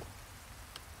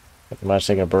 Pretty much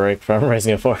taking a break from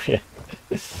Resident Evil 4.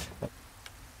 Yeah.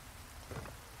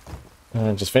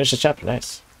 Just finish the chapter.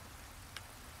 Nice.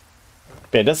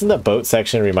 But yeah, doesn't the boat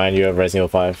section remind you of Resident Evil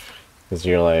 5? Because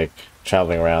you're like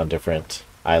traveling around different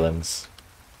islands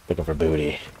looking for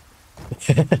booty.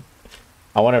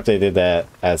 I wonder if they did that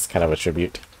as kind of a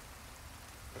tribute.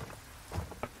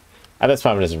 At this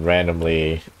point, I'm just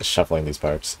randomly shuffling these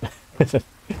parts.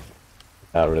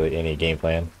 Not really any game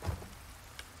plan.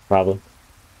 Problem.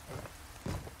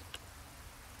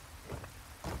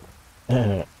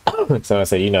 So I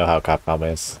say, you know how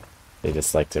Capcom is. They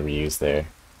just like to reuse their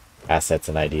assets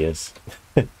and ideas.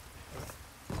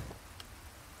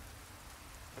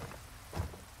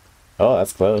 Oh,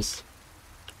 that's close.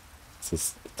 This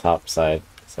is the top side.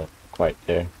 It's not quite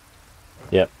there.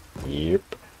 Yep. Yep.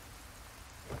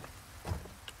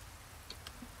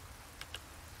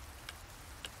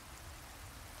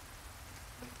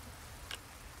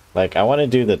 Like, I want to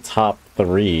do the top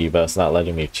 3, but it's not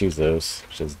letting me choose those,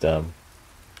 which is dumb.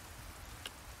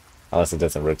 Unless it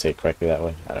doesn't rotate correctly that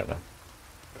way. I don't know.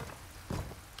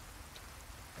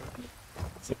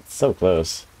 It's so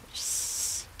close.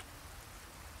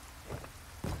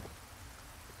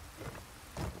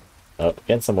 Oh,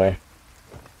 getting somewhere.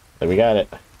 There, we got it.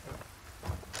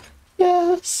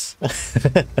 Yes!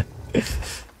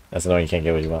 That's annoying, you can't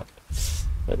get what you want.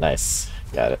 But nice.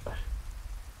 Got it.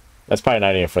 That's probably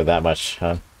not even for that much,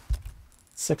 huh?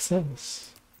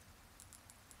 Success.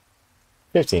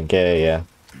 15k, yeah.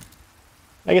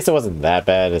 I guess it wasn't that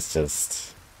bad, it's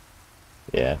just...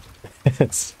 yeah.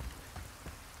 It's...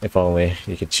 if only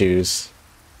you could choose.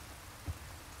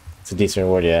 It's a decent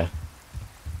reward, yeah.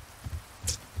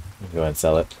 Go ahead and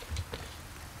sell it.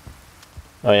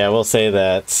 Oh yeah, I will say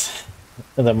that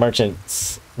the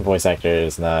merchant's voice actor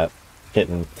is not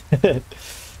hitting. I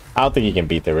don't think you can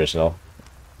beat the original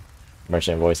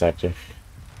merchant voice actor.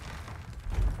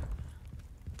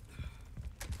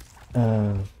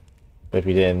 But if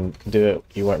you didn't do it,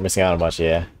 you weren't missing out on much,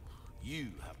 yeah. You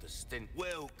have the stint.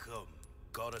 Welcome.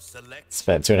 Got a select.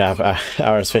 Spent 2.5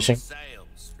 hours fishing. Sale,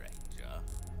 stranger.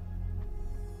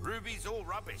 Ruby's all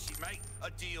rubbish, mate. A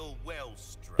deal well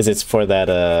struck. Is it for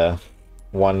that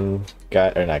one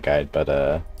guide, or not guide,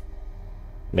 but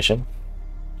mission?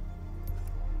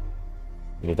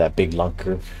 You need that big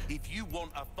lunker. If you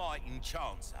want a fighting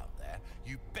chance out there,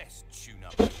 you best tune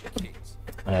up your kits.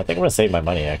 I think I'm gonna save my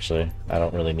money actually. I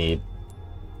don't really need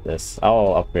this.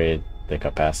 I'll upgrade the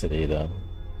capacity though.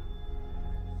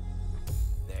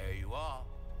 There you are,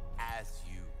 as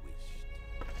you wished.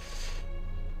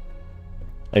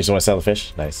 I just want to sell the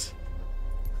fish. Nice.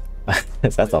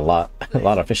 That's a lot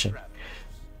of fishing.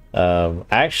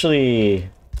 Actually,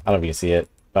 I don't know if you can see it,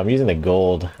 but I'm using the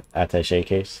gold attaché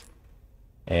case,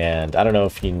 and I don't know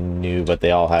if you knew, but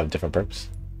they all have different perks.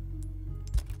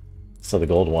 So the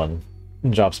gold one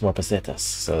drops more pesetas,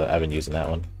 so I've been using that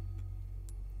one.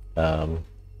 And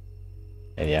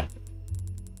yeah,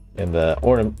 and the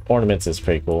ornaments is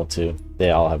pretty cool too.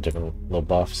 They all have different little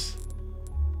buffs.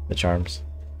 The charms.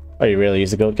 Oh, you really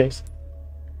use the gold case?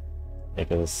 Yeah,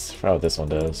 because I forgot what this one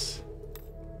does.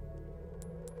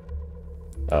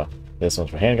 Oh, this one's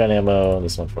for handgun ammo,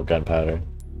 this one's for gunpowder.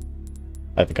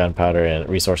 I like the gunpowder and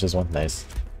resources one. Nice.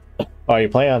 Oh, are you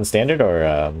playing on standard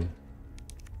or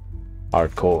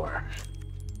hardcore?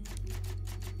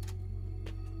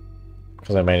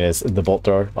 Because I mean, is the bolt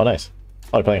thrower. Oh, nice.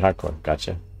 Oh, you're playing hardcore.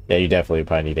 Gotcha. Yeah, you definitely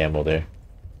probably need ammo there.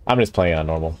 I'm just playing on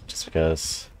normal, just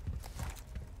because...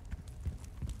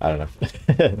 I don't know.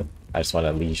 I just want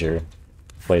a leisure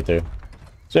playthrough.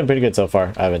 It's been pretty good so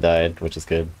far. I haven't died, which is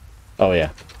good. Oh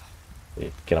yeah.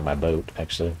 Get on my boat,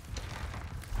 actually.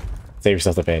 Save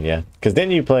yourself the pain, yeah. Because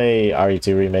didn't you play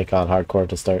RE2 Remake on hardcore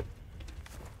to start?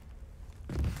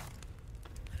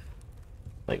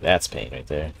 Like, that's pain right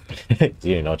there. You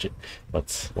didn't know what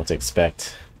to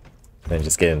expect. Then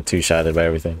just getting two-shotted by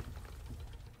everything.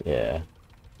 Yeah.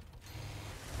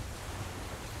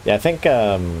 Yeah, I think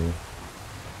RE3's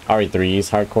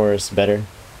hardcore is better.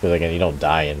 Because again, you don't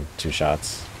die in 2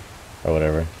 shots. Or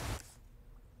whatever.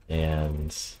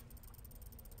 And...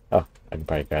 oh, I can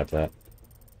probably grab that.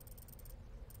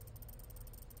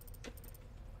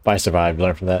 But I survived,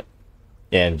 learn from that.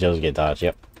 Yeah, and Joe's get dodged,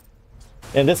 yep.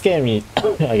 In this game, you,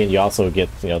 again, you also get,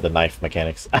 you know, the knife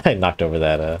mechanics. I knocked over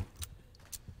that,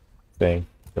 thing.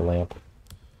 The lamp.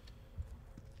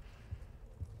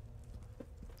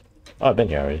 Oh, I've been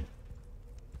here already.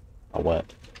 Oh,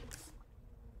 what?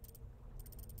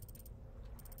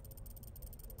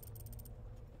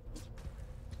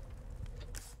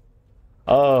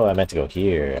 Oh, I meant to go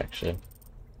here, actually.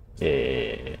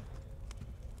 Yeah.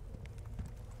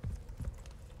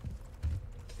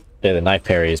 Yeah, the knife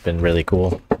parry has been really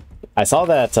cool. I saw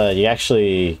that you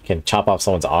actually can chop off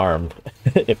someone's arm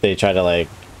if they try to, like,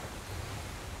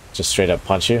 just straight up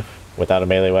punch you without a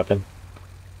melee weapon.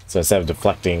 So instead of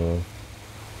deflecting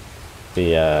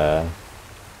the,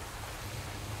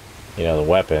 you know, the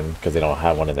weapon, because they don't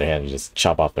have one in their hand, you just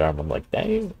chop off their arm. I'm like,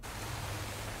 dang.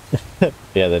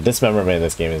 Yeah, the dismemberment in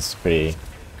this game is pretty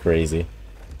crazy.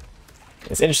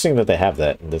 It's interesting that they have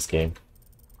that in this game.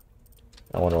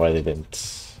 I wonder why they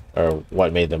didn't... or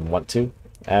what made them want to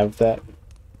have that.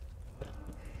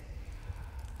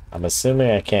 I'm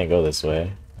assuming I can't go this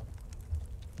way.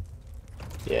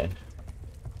 Yeah.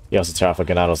 You also tear off a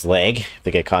Ganado's leg if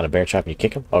they get caught in a bear trap and you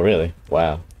kick him. Oh, really?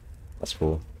 Wow. That's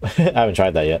cool. I haven't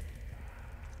tried that yet.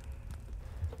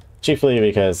 Chiefly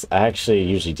because I actually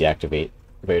usually deactivate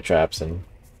bear traps and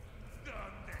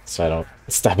so I don't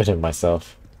stab it in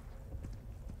myself.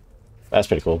 That's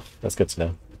pretty cool. That's good to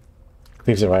know.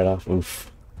 Cleaves it right off.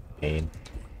 Oof. Pain.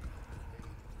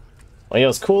 Well, you know,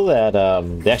 it's cool that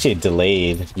they actually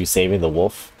delayed you saving the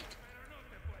wolf.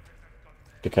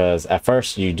 Because at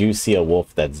first you do see a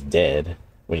wolf that's dead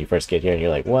when you first get here and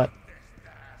you're like, what?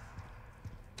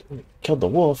 Killed the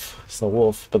wolf. It's the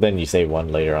wolf. But then you save one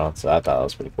later on, so I thought that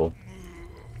was pretty cool.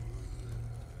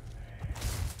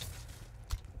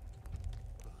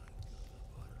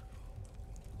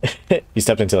 You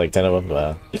stepped into like 10 of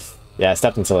them? Yeah, I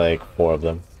stepped into like 4 of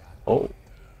them. Oh.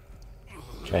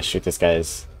 Can I shoot this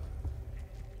guy's...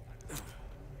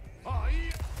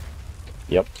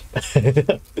 Yep.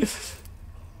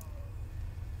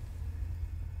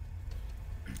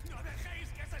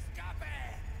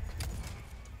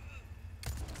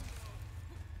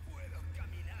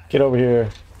 Get over here.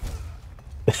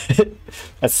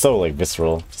 That's so like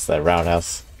visceral. Just that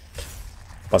roundhouse.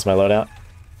 What's my loadout?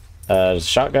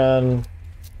 Shotgun,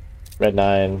 Red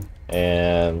 9,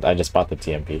 and I just bought the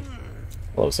TMP.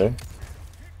 Hello, sir.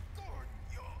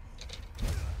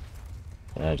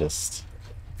 And I just...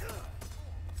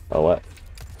 oh, what?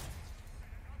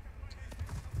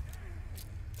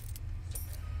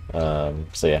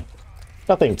 So yeah.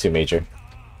 Nothing too major.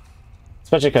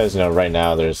 Especially because, you know, right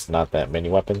now there's not that many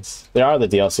weapons. There are the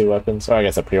DLC weapons, or I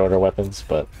guess the pre-order weapons,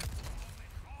 but...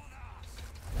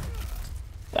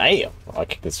 damn! I'll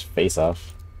kick his face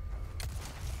off.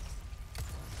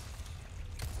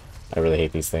 I really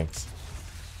hate these things.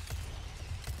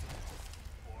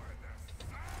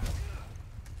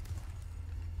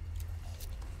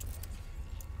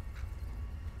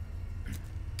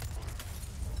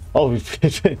 Oh, he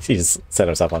just set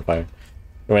himself on fire.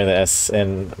 You're wearing the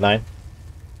SN9?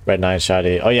 Red 9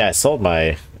 shoddy. Oh yeah, I sold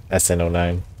my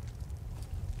SN09.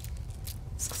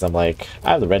 It's because I'm like,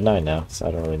 I have the Red 9 now, so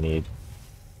I don't really need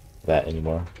that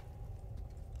anymore.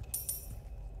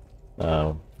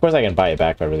 Of course I can buy it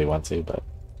back if I really want to, but...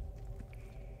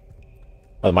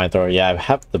 oh, the mine thrower. Yeah, I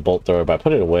have the bolt thrower, but I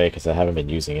put it away because I haven't been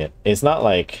using it. It's not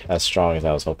like as strong as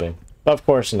I was hoping. But of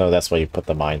course, you know, that's why you put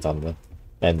the mines on the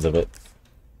ends of it.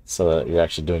 So that you're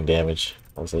actually doing damage.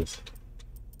 What's this?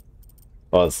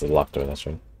 Oh, it's the lock door, that's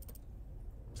right.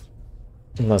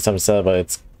 No, it's time to sell it, but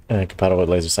it's compatible with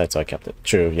laser sight, so I kept it.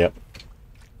 True, yep.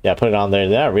 Yeah, I put it on there.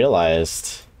 Then I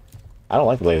realized I don't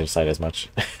like the laser sight as much.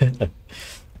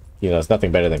 You know, it's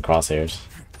nothing better than crosshairs.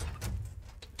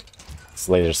 It's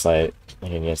laser sight.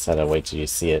 You just had to wait till you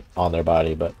see it on their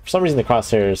body, but for some reason the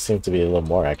crosshairs seem to be a little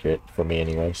more accurate for me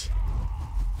anyways.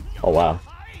 Oh wow.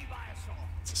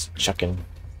 It's chucking.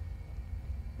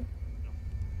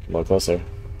 A little closer.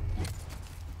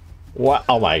 What?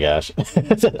 Oh my gosh.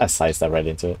 I sliced that right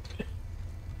into it.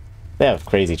 They have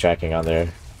crazy tracking on their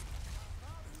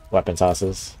weapon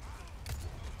tosses.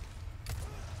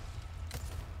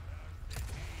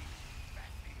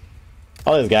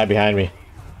 Oh, there's a guy behind me.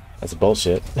 That's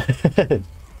bullshit.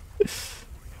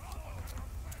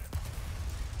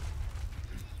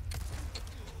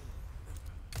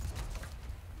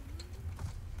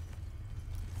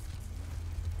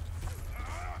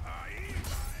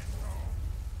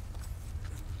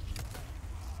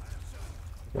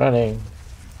 Running.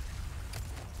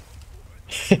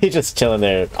 He's just chilling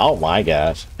there. Oh my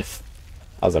gosh.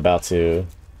 I was about to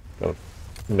go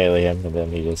melee him, and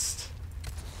then he just...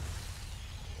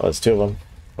 Oh, there's two of them.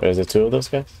 Wait, is it two of those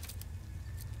guys?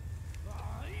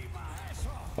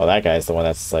 Oh, that guy's the one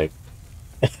that's like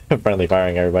friendly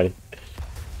firing everybody.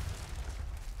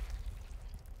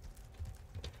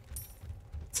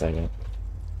 Second.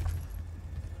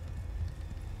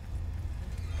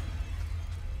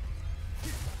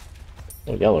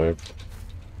 Oh, yellow herb.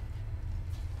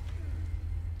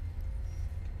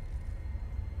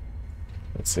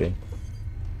 Let's see.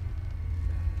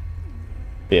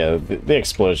 Yeah, the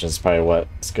explosion is probably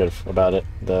what's good about it.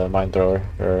 The mine thrower,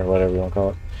 or whatever you want to call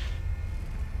it.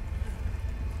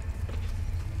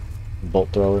 Bolt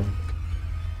thrower.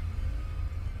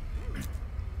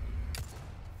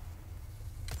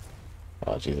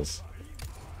 Oh, Jesus.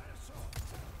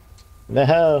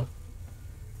 No!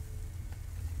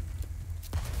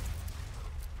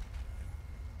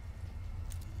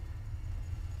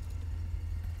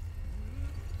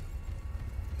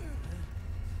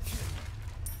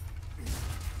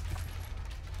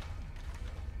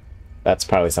 That's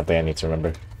probably something I need to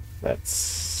remember.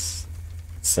 That's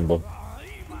symbol.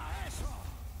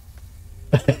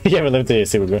 You ever lived to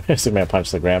see Superman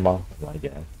punch the grandma? Oh my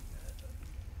god.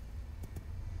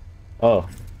 Oh.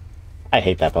 I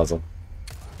hate that puzzle.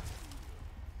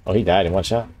 Oh, he died in one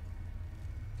shot.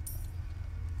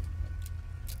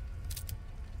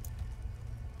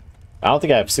 I don't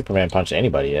think I've Superman punched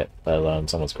anybody yet, let alone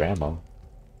someone's grandma.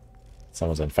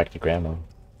 Someone's infected grandma.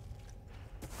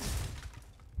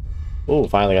 Ooh,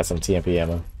 finally got some TMP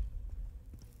ammo.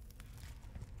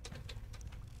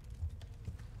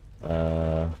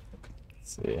 Let's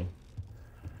see.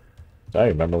 Do I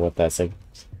remember what that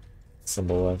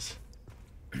symbol was?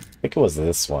 I think it was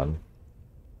this one.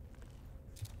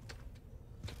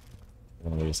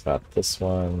 And we just got this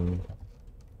one.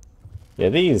 Yeah,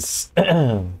 these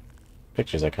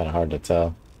pictures are kind of hard to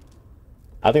tell.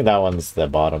 I think that one's the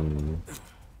bottom.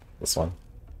 This one.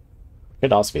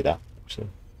 Could also be that, actually.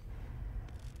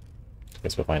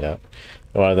 Guess we'll find out.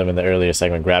 One of them in the earlier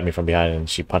segment grabbed me from behind and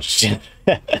she punched me.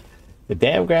 The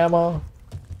damn grandma.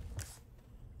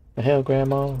 The hell,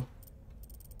 grandma.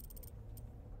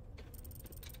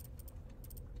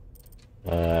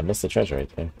 I missed the treasure right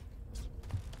there.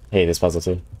 Hey, this puzzle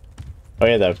too. Oh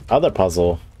yeah, the other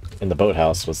puzzle in the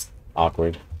boathouse was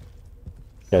awkward.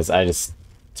 Because I just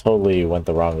totally went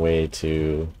the wrong way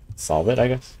to solve it, I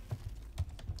guess.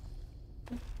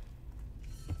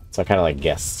 So I kind of like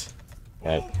guessed.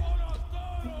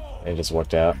 It just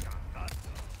worked out.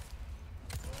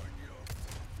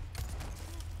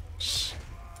 It's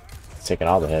taking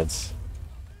all the heads.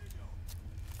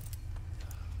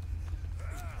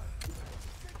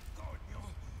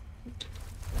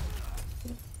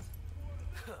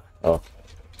 Oh.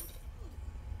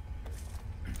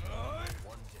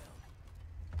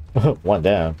 One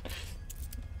down.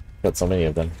 Got so many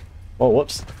of them. Oh,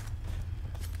 whoops.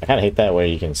 I kind of hate that where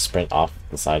you can sprint off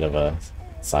the side of a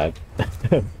side.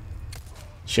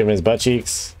 Shoot him in his butt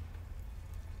cheeks.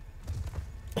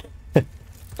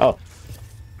 Oh.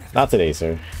 Not today,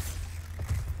 sir.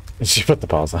 She put the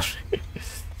paws on me.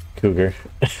 Cougar.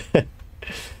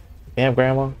 Damn,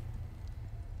 grandma.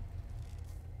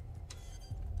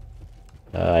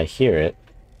 I hear it.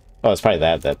 Oh, it's probably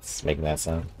that's making that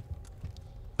sound.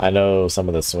 I know some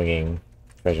of the swinging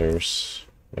treasures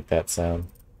make that sound.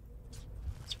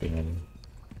 It's behind.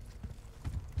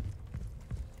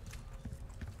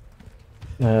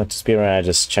 To speedrun, I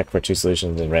just checked for 2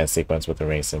 solutions and ran sequence with the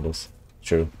ring symbols.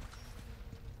 True.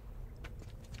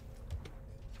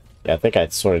 Yeah, I think I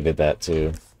sort of did that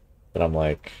too. But I'm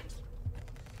like,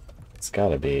 it's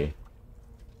gotta be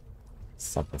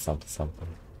something, something, something.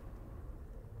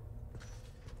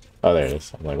 Oh, there it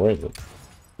is. I'm like, where is it?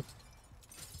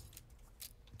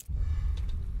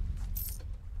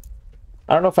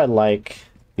 I don't know if I like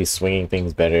these swinging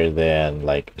things better than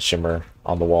like shimmer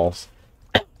on the walls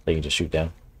that you can just shoot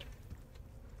down.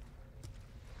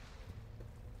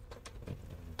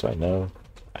 Do I know?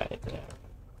 Yeah.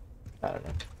 I don't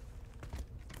know.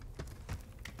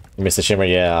 You missed the shimmer?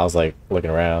 Yeah, I was like looking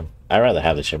around. I'd rather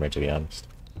have the shimmer, to be honest.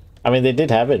 I mean, they did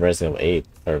have it in Resident Evil 8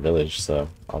 or Village, so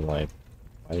I'm like,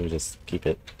 why don't you just keep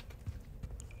it?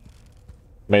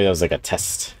 Maybe that was like a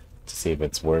test to see if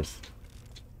it's worth.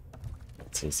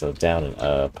 Let's see, so down and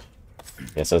up.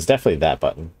 Yeah, so it's definitely that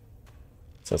button.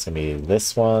 So it's gonna be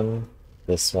this one,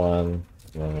 and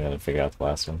then we gotta figure out the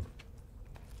last one.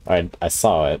 Alright, I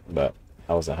saw it, but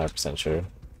I wasn't 100% sure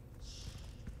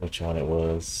which one it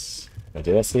was. Wait,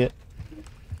 did I see it?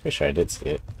 Pretty sure I did see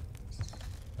it.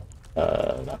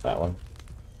 Not that one.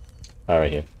 Oh,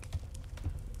 right here.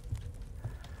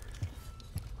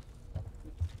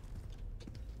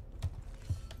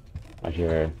 I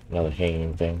hear another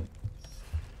hanging thing.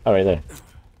 Oh, right there.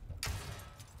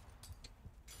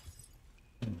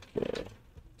 Okay.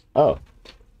 Oh.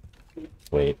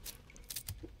 Wait.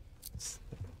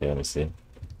 Okay, let me see.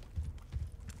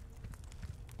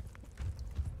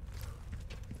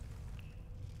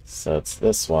 So it's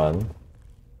this one.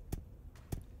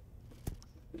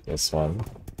 This one.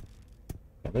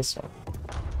 And this one.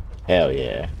 Hell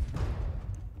yeah.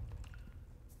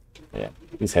 Yeah,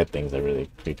 these head things are really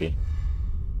creepy.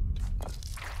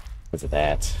 Because of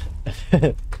that.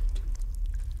 Get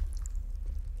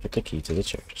the key to the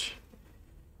church.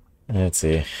 Let's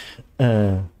see.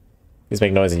 These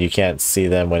make noise and you can't see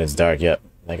them when it's dark. Yep,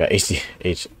 I got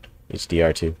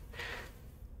HDR too.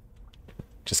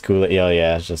 Just Kool-Aid. Oh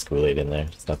yeah, it's just Kool-Aid in there.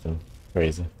 It's nothing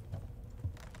crazy.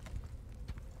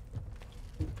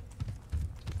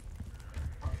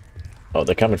 Oh,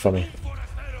 they're coming for me.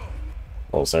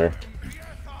 Oh, sir.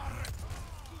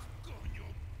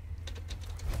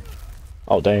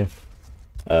 Oh, damn.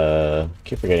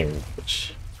 Keep forgetting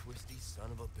which. Twisty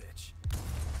son of a bitch.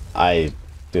 I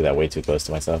do that way too close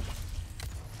to myself.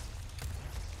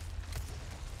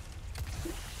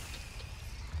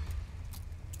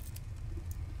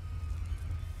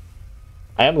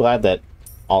 I am glad that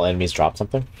all enemies drop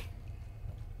something.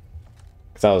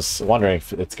 Because I was wondering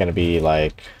if it's going to be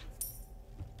like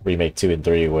Remake 2 and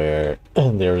 3 where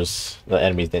the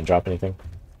enemies didn't drop anything.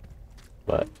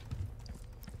 But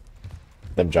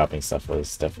them dropping stuff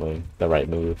was definitely the right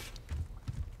move.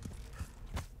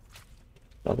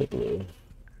 Lovely blue.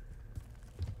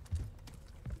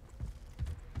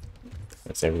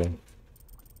 That's everything.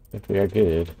 I think we are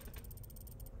good.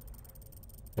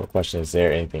 The question is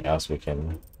there anything else we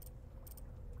can...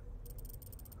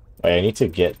 Oh, yeah, I need to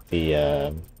get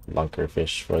the lunker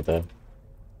fish for the...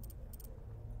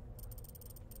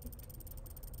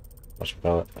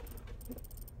 Whatchamacallit?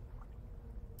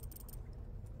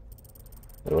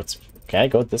 Wait, what's... Can I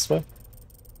go this way?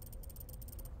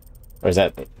 Or is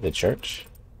that the church?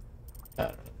 I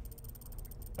don't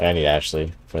know. I need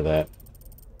Ashley for that.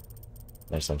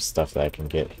 There's some stuff that I can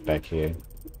get back here.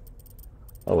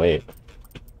 Oh, wait.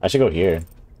 I should go here.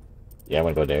 Yeah, I'm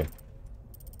gonna go there.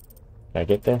 Can I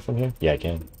get there from here? Yeah, I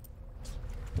can.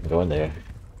 I'm going there.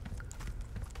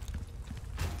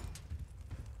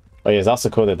 Oh yeah, it's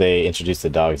also cool that they introduced the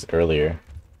dogs earlier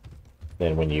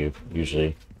than when you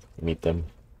usually meet them.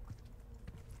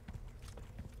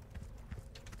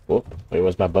 Whoop, where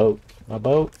was my boat? My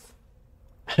boat?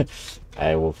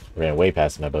 Ran way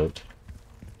past my boat.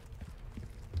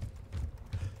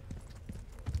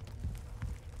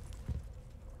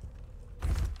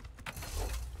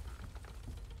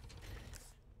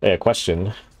 Yeah,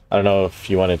 question. I don't know if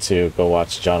you wanted to go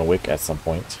watch John Wick at some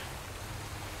point.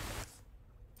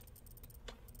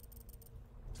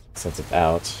 Since it's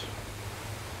out.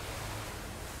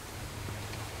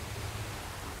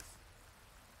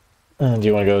 Do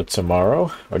you want to go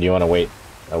tomorrow? Or do you want to wait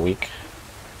a week?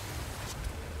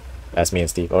 That's me and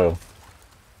Steve. Oh.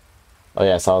 Oh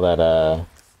yeah, I saw that,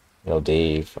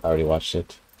 Dave. I already watched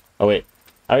it. Oh wait.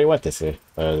 I already went this way.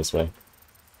 How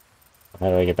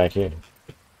do I get back here?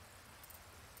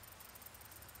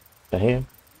 The hell?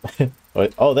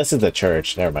 Oh, this is the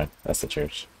church. Never mind. That's the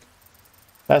church.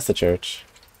 That's the church.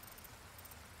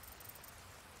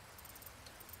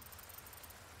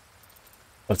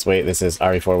 Let's wait. This is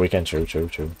RE4 weekend. True.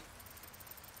 Yeah,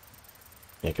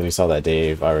 because we saw that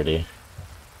Dave already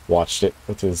watched it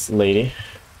with his lady.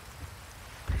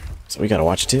 So we gotta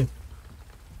watch it too.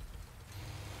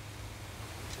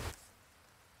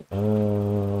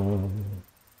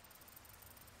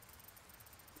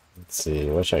 Let's see,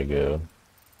 where should I go?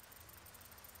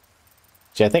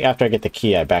 See, I think after I get the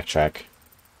key, I backtrack.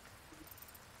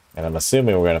 And I'm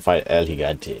assuming we're gonna fight El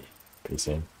Gigante pretty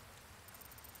soon.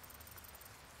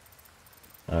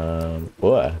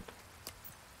 What?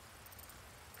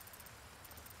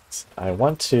 I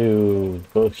want to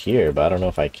go here, but I don't know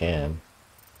if I can.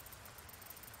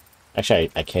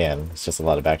 Actually, I can. It's just a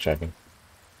lot of backtracking.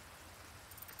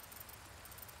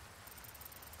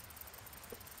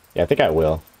 Yeah, I think I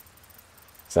will.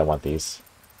 Because I want these.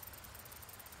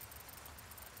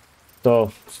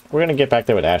 So, we're going to get back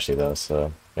there with Ashley, though,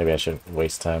 so maybe I shouldn't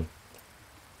waste time.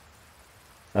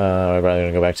 We're probably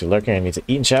going to go back to Lurking. I need to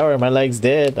eat and shower. My leg's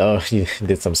dead. Oh, you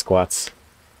did some squats.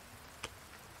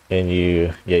 And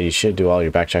yeah, you should do all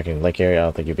your backtracking in the lake area. I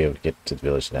don't think you'll be able to get to the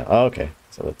village now. Oh, okay.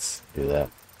 So let's do that.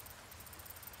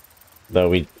 Though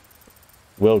we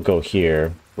will go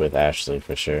here with Ashley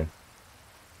for sure.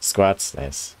 Squats,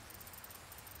 nice.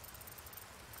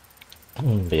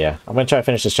 But yeah, I'm going to try to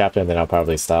finish this chapter and then I'll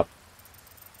probably stop.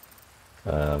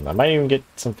 I might even get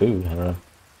some food. I don't know.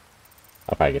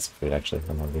 I'll probably get some food, actually.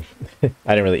 I'm hungry.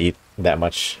 I didn't really eat that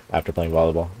much after playing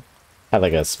volleyball. I had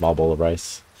like a small bowl of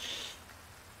rice.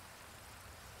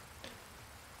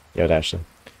 Yo, Ashley.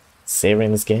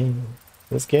 Savoring this game.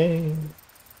 This game.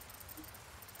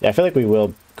 Yeah, I feel like we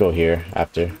will go here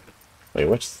after. Wait,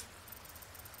 what's...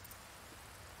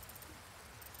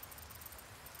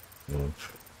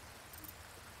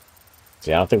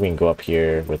 See, I don't think we can go up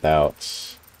here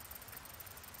without...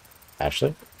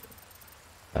 Ashley?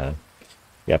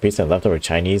 Yeah, pizza and leftover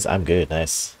Chinese. I'm good.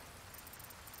 Nice.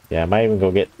 Yeah, I might even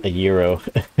go get a gyro.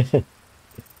 Especially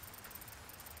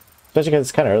because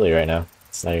it's kind of early right now.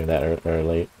 It's not even that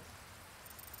late.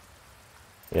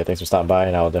 Yeah, thanks for stopping by,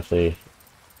 and I'll definitely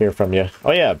hear from you.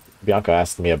 Oh yeah, Bianca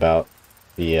asked me about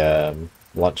the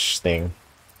lunch thing.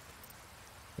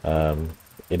 It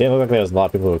didn't look like there was a lot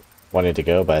of people who wanted to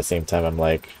go, but at the same time, I'm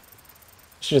like,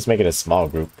 I should just make it a small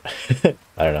group.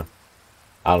 I don't know.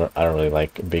 I don't really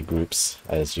like big groups,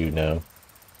 as you know.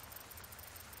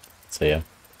 So yeah.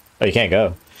 Oh, you can't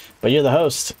go, but you're the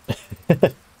host.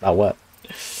 Oh, what?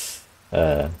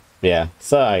 Yeah.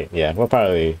 So we'll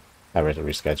probably have to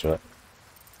reschedule it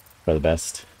for the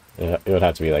best. It would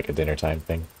have to be like a dinner time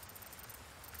thing.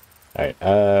 All right.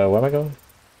 Where am I going?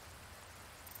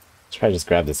 Let's try to just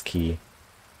grab this key.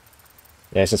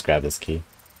 Yeah, let's just grab this key.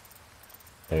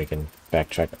 Then we can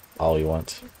backtrack all we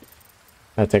want.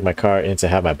 I take my car in to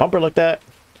have my bumper looked at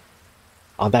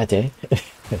on that day.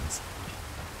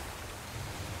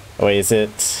 Oh, wait, is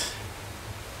it?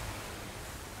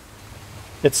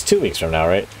 It's 2 weeks from now,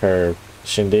 right? Her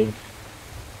shindig,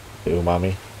 the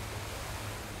umami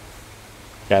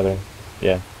gathering.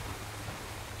 Yeah.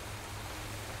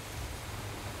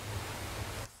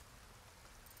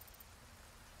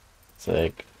 It's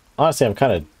like, honestly, I'm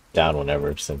kind of down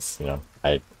whenever, since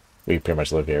we pretty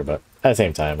much live here, but at the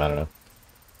same time, I don't know.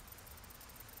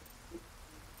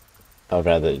 I'd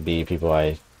rather it be people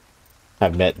I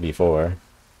have met before,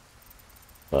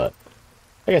 but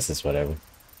I guess it's whatever.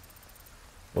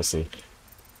 We'll see.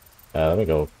 Let me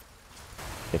go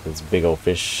get this big old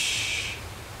fish.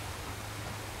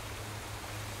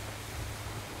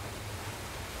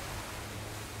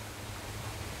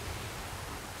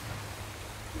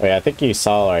 Oh yeah, I think you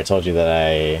saw, or I told you that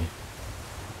I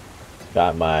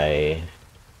got my...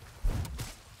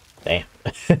 Damn.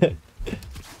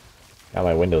 Got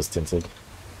my windows tinted.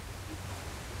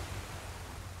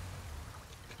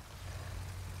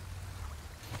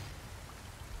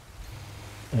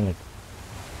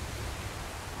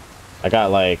 I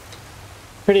got like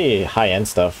pretty high-end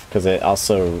stuff because it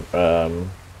also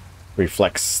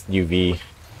reflects UV.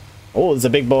 Oh, there's a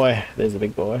big boy. There's a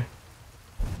big boy.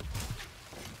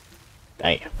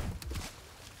 Damn.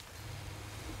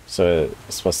 So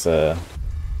it's supposed to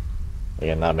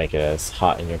again not make it as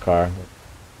hot in your car.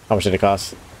 How much did it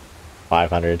cost?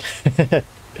 500.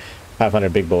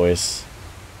 500 big boys.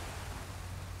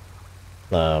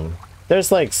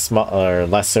 There's like small or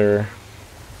lesser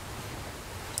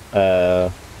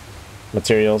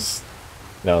materials,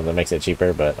 that makes it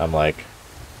cheaper, but I'm like,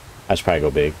 I should probably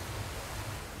go big.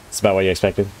 It's about what you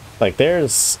expected. Like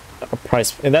there's a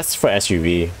price, and that's for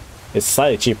SUV. It's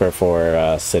slightly cheaper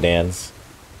for sedans,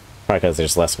 probably because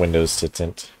there's less windows to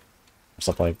tint or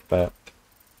something like that.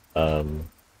 But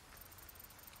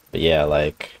yeah,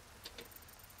 like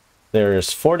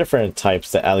there's 4 different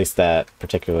types that, at least that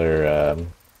particular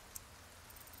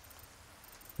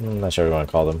I'm not sure what you want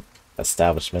to call them,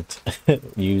 establishment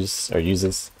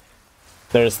uses.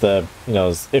 There's the,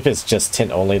 if it's just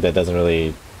tint only that doesn't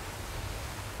really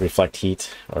reflect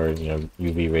heat or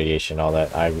UV radiation, all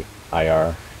that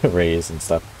IR rays and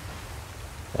stuff.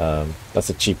 That's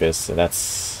the cheapest, and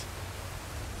that's,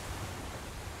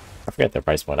 I forget their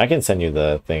price point. I can send you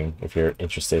the thing if you're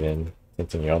interested in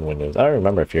tinting your own windows. I don't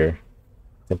remember if your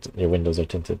windows are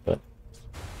tinted, but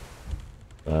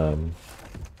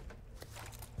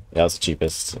that was the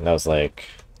cheapest, and that was like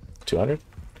 200.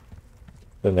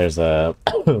 Then there's a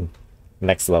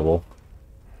next level,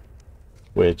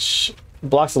 which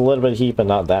blocks a little bit of heat, but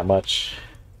not that much,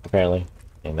 apparently.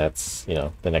 And that's, you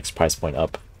know, the next price point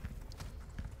up.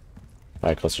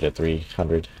 Probably closer to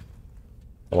 300.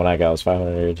 The one I got was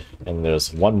 500, and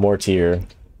there's one more tier,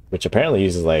 which apparently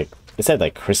uses like, it said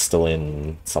like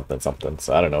crystalline something something,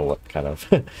 so I don't know what kind of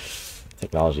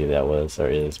technology that was or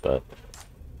is, but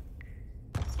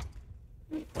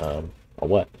or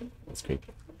what? That's creepy.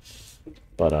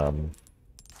 But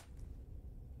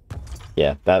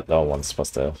yeah, that one's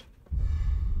supposed to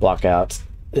block out.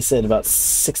 It said about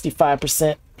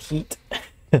 65% heat.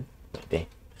 Dang.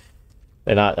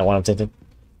 They're not. I want them tinted.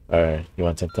 Or you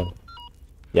want to tint them?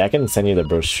 Yeah, I can send you the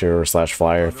brochure /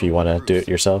 flyer if you want to do it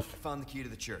yourself. Found the key to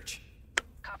the church.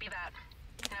 Copy that.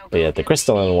 Now But go yeah, the get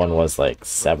crystalline the one was like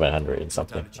 700 and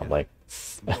something. I'm like,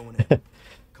 I'm going in.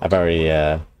 I've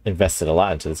already invested a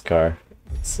lot into this car,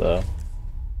 so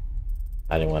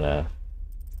I didn't want to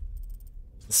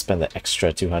spend the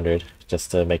extra 200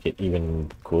 just to make it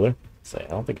even cooler. So I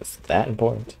don't think it's that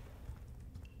important,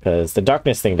 because the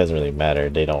darkness thing doesn't really matter.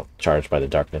 They don't charge by the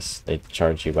darkness. They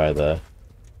charge you by the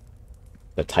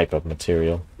type of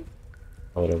material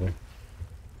or whatever.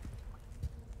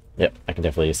 Yep, I can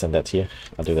definitely send that to you.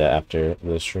 I'll do that after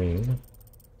the stream.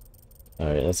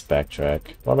 Alright, let's backtrack.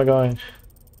 Where am I going?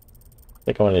 I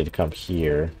think I wanted to come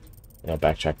here. And I'll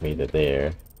backtrack me to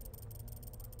there.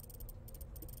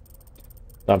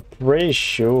 I'm pretty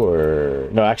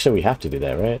sure... No, actually we have to do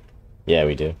that, right? Yeah,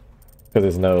 we do. Because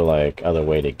there's no, like, other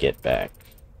way to get back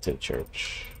to the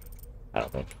church. I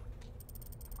don't think.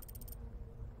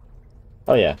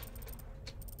 Oh, yeah.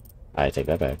 I take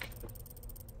that back.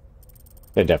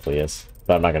 There definitely is.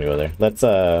 But I'm not gonna go there. Let's,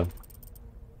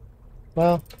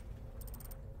 well...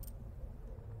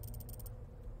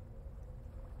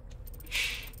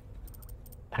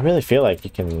 I really feel like you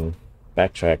can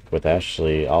backtrack with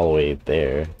Ashley all the way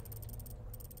there.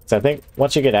 So I think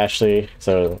once you get Ashley,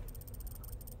 so...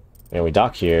 You know, we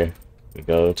dock here, we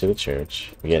go to the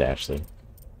church, we get Ashley.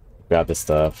 Grab this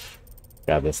stuff,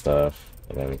 and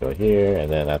then we go here, and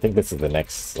then I think this is the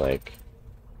next, like,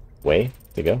 way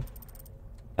to go.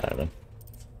 I don't know.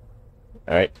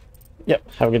 Alright.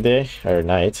 Yep, have a good day, or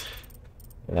night.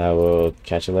 And I will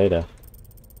catch you later.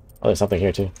 Oh, there's something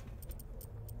here too.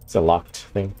 It's a locked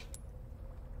thing.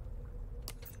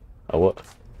 Oh, what?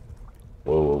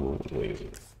 Whoa,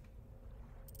 wait.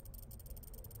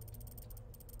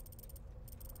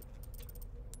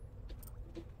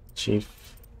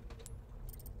 Chief.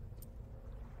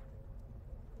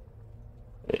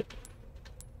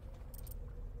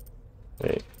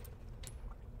 Wait.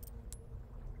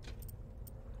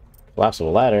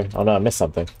 Collapsible ladder? Oh no, I missed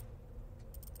something.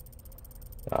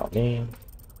 Oh man.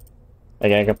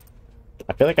 Again,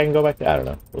 I feel like I can go back there. I don't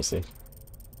know. We'll see.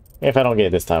 If I don't get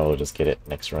it this time, we'll just get it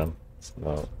next run. It's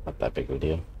not that big of a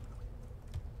deal.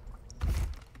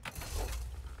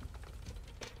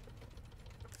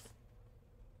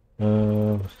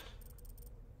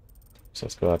 So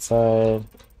let's go outside.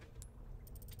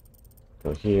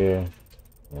 Go here.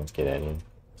 Let's get at him.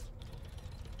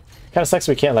 Kind of sucks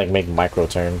we can't like make micro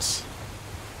turns.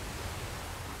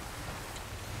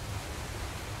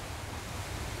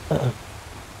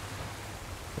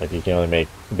 Like you can only make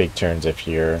big turns if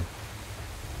you're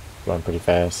going pretty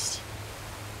fast.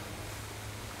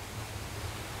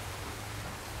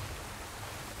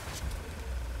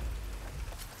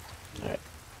 Alright.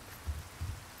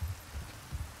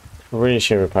 We're pretty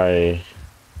sure we're probably...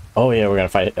 Oh yeah, we're gonna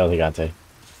fight El Gigante.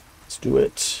 Let's do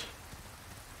it.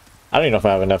 I don't even know if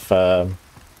I have enough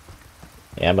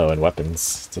ammo and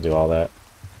weapons to do all that.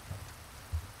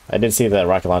 I did see that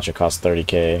rocket launcher costs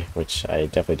 30k, which I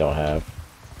definitely don't have.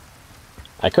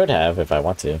 I could have if I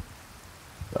want to,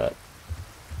 but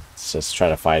let's just try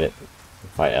to fight it.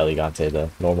 Fight El Gigante the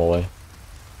normal way.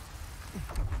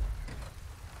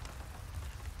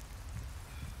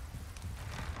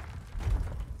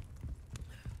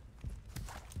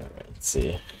 Alright, let's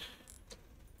see.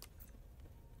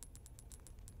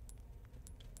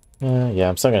 Yeah,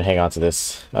 I'm still gonna hang on to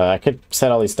this. I could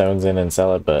set all these stones in and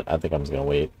sell it, but I think I'm just gonna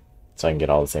wait so I can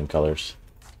get all the same colors.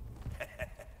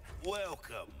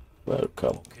 Welcome.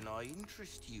 Welcome. What can I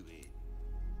interest you in?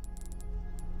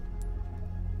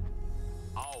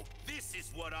 Oh, this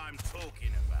is what I'm talking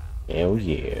about. Hell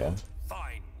yeah.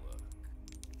 Fine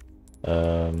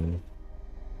work.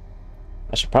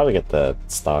 I should probably get the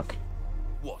stock.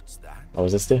 What's that? What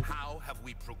was this do? How have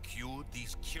we procured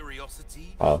these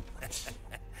curiosities? Oh.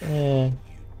 You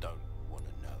don't want to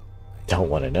know.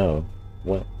 Don't want to know.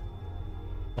 What?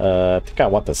 I think I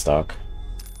want the stock.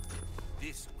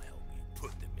 This will help you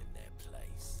put them in their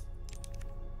place.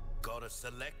 Got a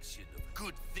selection of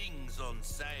good things on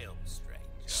sail, stranger.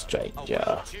 Stranger.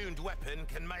 A well-tuned weapon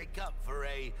can make up for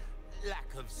a lack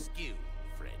of skill,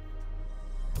 friend.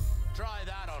 Try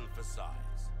that on for size.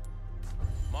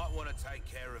 Might want to take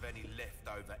care of any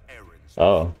leftover errands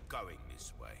Oh. going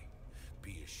this way.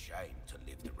 Be ashamed to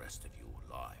live the rest of your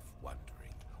life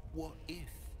wondering, what if?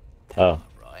 Oh.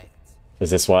 Right? Is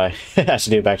this why I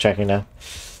should do backtracking now?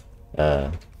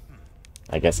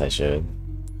 I guess I should.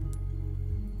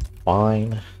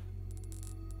 Fine.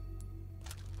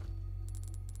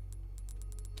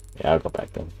 Yeah, I'll go back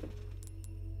then.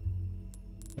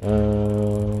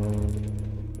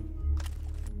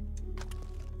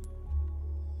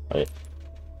 Wait.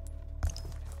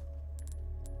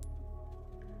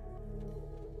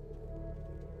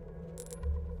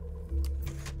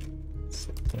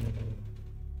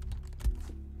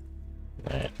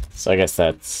 Alright, so I guess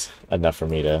that's enough for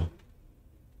me to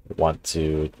want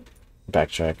to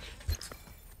backtrack.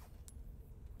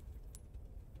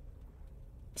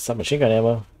 Submachine gun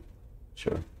ammo?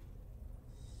 Sure.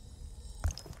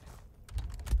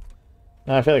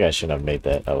 No, I feel like I shouldn't have made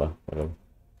that. Oh well, whatever.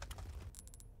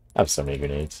 I have so many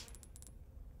grenades.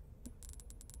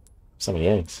 So many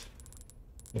eggs.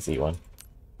 Let's eat one.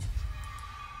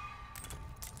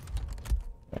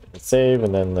 Alright, let's save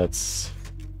and then let's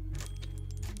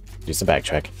do some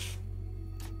backtrack.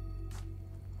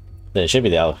 Then it should be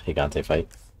the El Gigante fight.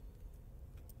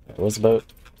 Where's the boat?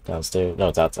 Downstairs? No,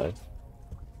 it's outside.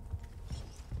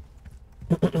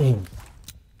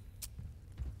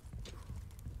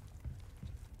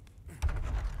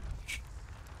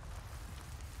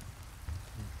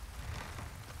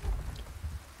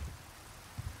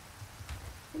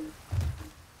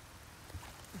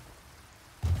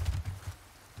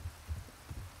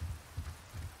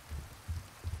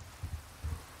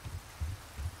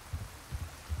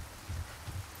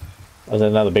 Was that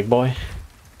another big boy?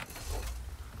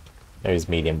 There's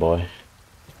medium boy.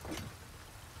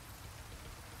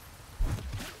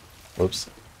 Oops.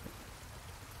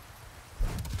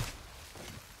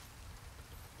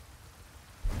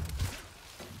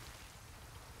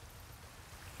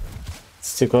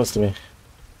 It's too close to me.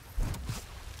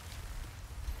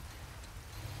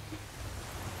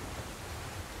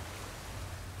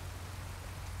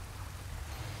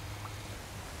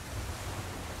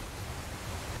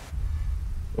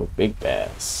 Oh, big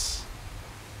bass.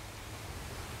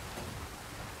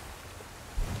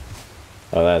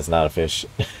 Oh, that is not a fish.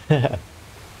 I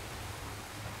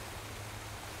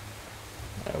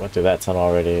went through that tunnel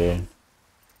already.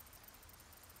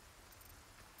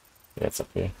 Yeah, it's up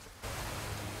here.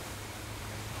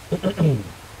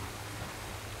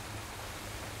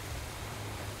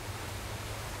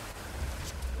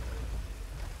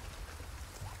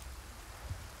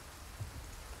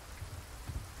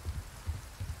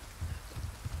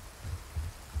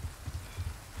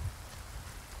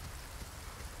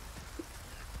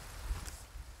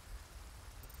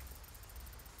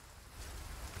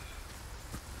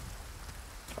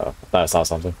 Oh, I thought I saw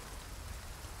something.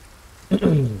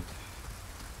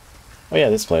 Oh yeah,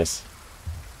 this place.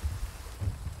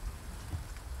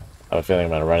 I have a feeling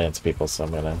I'm gonna run into people, so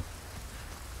I'm gonna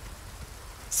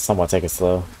somewhat take it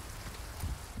slow.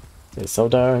 It's so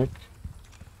dark.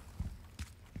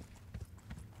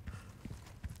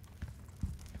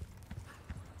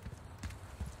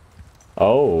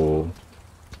 Oh.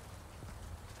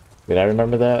 Did I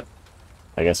remember that?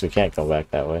 I guess we can't go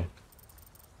back that way.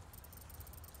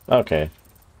 Okay.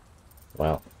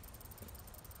 Well.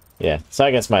 Yeah, so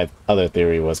I guess my other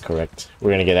theory was correct. We're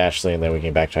gonna get Ashley and then we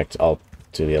can backtrack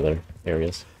to the other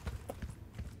areas.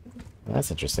 Well,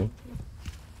 that's interesting.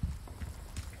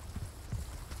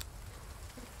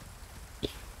 But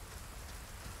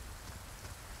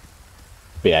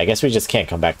yeah, I guess we just can't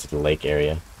come back to the lake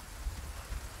area.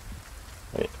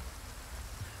 Wait.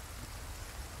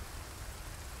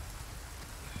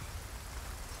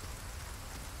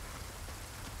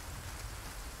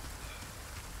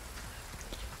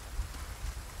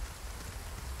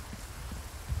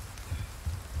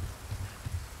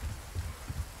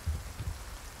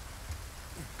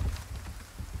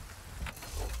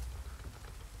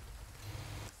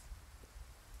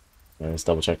 Let's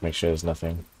double check, make sure there's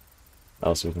nothing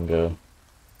else we can go.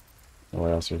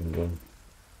 Nowhere else we can go.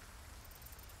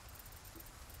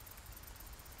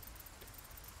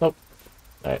 Nope.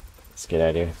 Alright, let's get out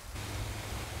of here.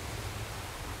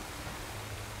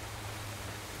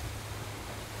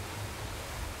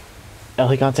 El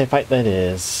Gigante fight that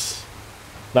is.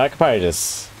 No, I could probably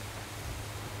just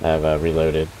have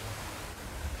reloaded.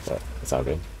 But it's all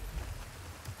good.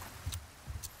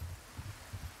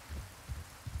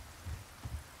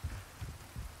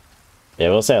 Yeah, I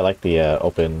will say I like the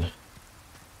open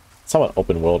somewhat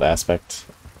open world aspect.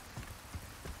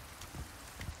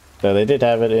 Though they did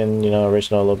have it in, you know,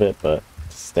 original a little bit, but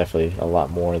it's definitely a lot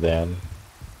more than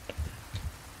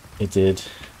it did.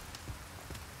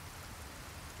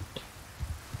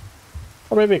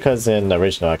 Or maybe because in the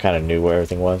original I kind of knew where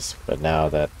everything was, but now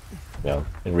that, you know,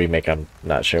 in Remake I'm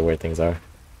not sure where things are.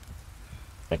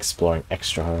 Exploring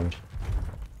extra hard.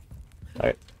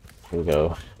 Alright, here we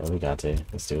go. Oh, we got to.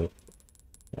 Let's do it.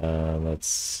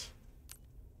 Let's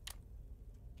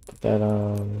put that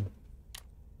on.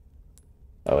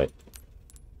 Oh wait.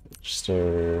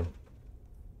 Register.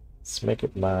 Let's make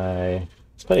it my.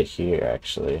 Let's put it here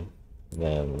actually. And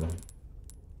then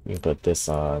we can put this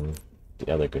on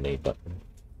the other grenade button.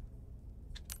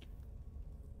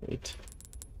 Wait.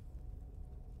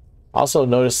 Also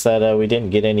notice that we didn't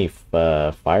get any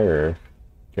fire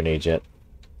grenades yet.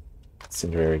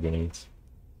 Incendiary grenades.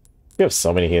 We have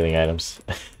so many healing items.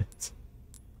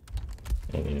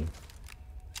 Anyway.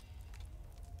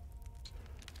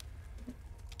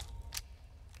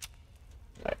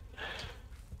 Right.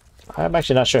 I'm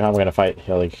actually not sure how I'm gonna fight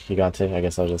Gigante. I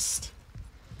guess I'll just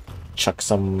chuck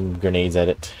some grenades at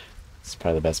it. It's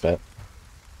probably the best bet.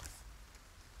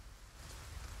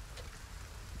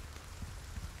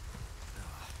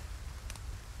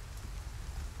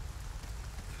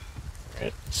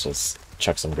 Alright, let's just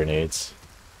chuck some grenades.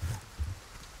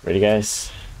 Ready,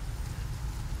 guys?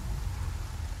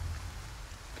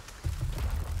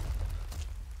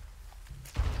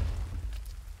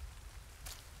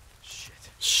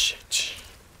 Shit.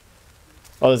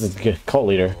 Oh, this is good. Cult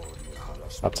leader.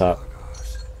 Up top.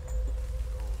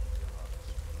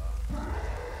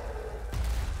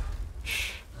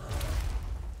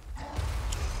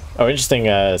 Oh, interesting.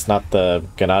 It's not the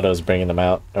Ganados bringing them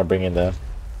out, or bringing the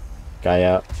guy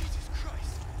out.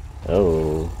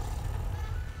 Oh.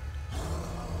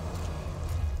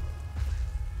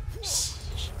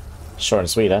 Short and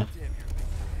sweet, huh?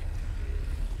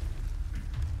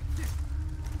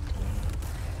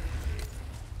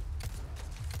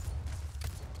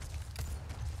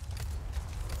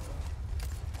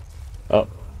 Oh.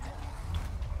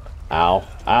 Ow.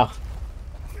 Ow.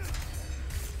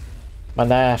 My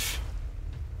knife.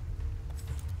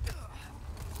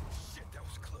 Shit, that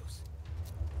was close.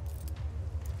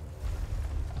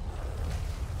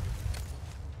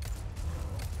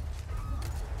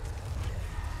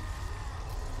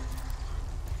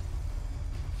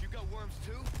 You got worms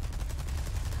too?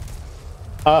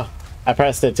 Oh, I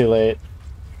pressed it too late.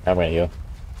 I'm gonna heal.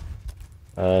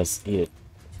 Let's eat it.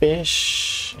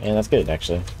 Fish. And that's good,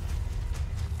 actually.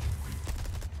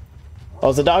 Oh,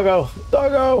 it's a doggo!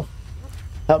 Doggo!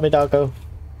 Help me, doggo.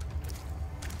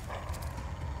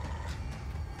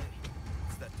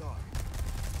 It's that dog.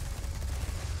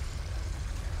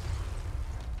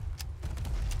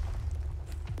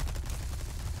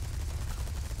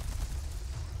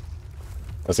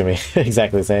 That's gonna be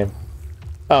exactly the same.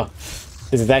 Oh,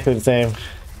 it's exactly the same.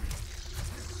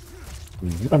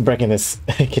 I'm breaking this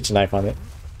kitchen knife on it.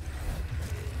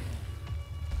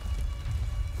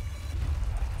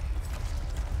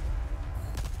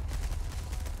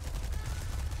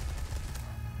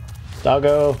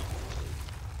 Doggo.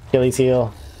 Achilles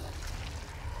heel.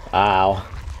 Ow.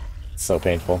 It's so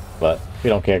painful, but we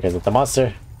don't care because it's a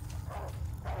monster.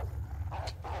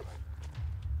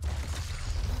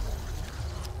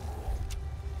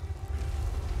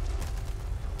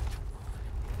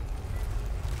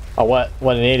 Oh, what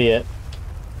an idiot.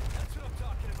 That's what I'm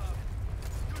talking about.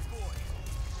 Good boy.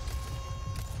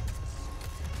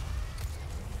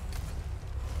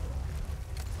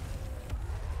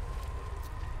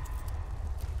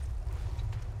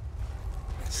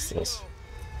 What's this?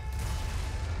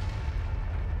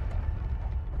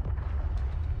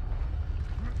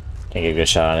 Can't give you a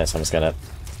shot on it, so I'm just gonna...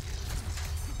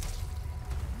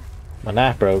 My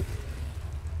knife broke.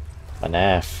 My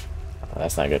knife. Oh,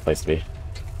 that's not a good place to be.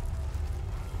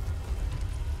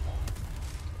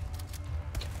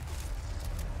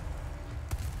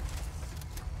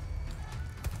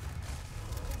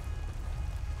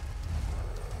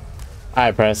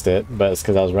 I pressed it, but it's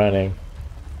because I was running.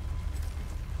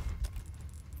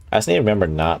 I just need to remember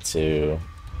not to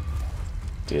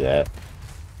do that.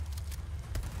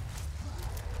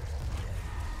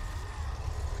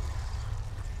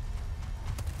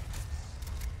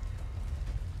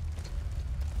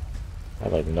 I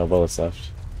have like no bullets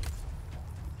left.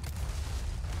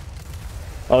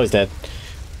 Oh, he's dead.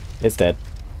 It's dead.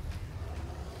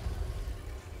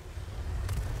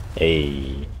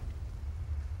 Hey.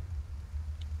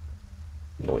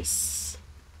 Nice.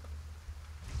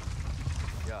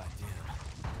 God damn.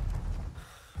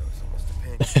 That was almost a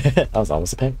ping. That was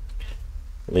almost a ping.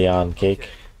 Leon cake.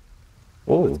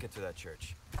 Okay. Ooh, Let's get to that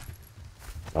church.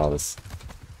 all this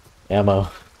ammo.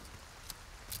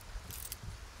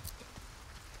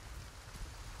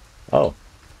 Oh,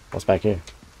 what's back here?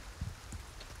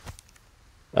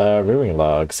 Rearing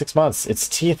log. 6 months. Its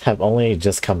teeth have only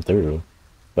just come through,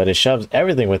 but it shoves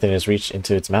everything within its reach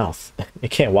into its mouth.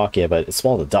 It can't walk yet, but it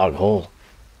swallowed a dog whole.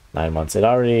 9 months. It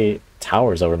already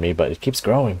towers over me, but it keeps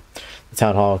growing. The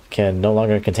town hall can no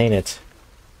longer contain it.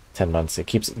 10 months. It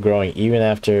keeps growing even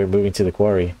after moving to the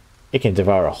quarry. It can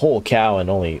devour a whole cow in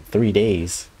only 3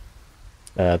 days.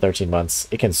 13 months.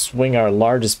 It can swing our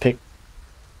largest pickaxe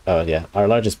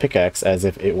as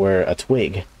if it were a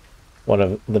twig. One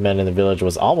of the men in the village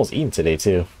was almost eaten today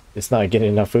too. It's not getting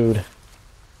enough food.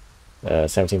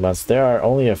 17 months. There are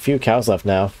only a few cows left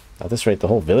now. At this rate, the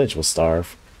whole village will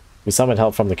starve. We summoned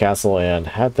help from the castle and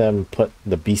had them put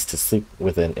the beast to sleep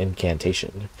with an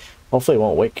incantation. Hopefully it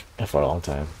won't wake for a long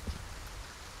time.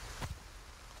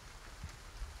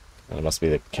 And it must be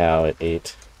the cow it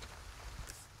ate.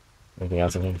 Anything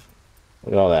else in here?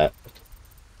 Look at all that.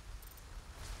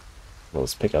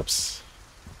 Those pickups.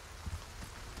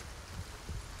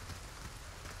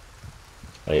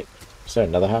 Wait, is there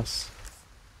another house?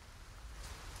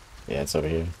 Yeah, it's over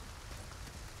here.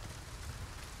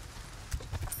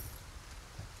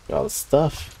 Got all the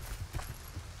stuff.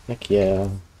 Heck yeah.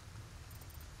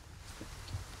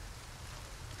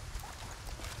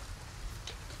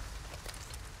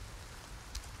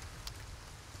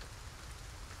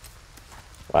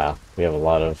 Wow, we have a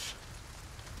lot of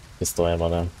pistol ammo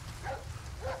now.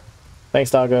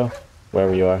 Thanks, doggo.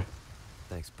 Wherever you are.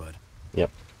 Thanks, bud. Yep.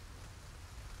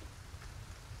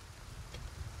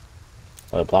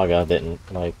 Well, the Plaga didn't,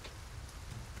 like,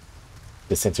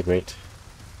 disintegrate.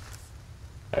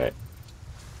 Alright.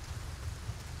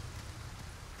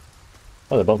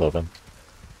 Oh, they're both open.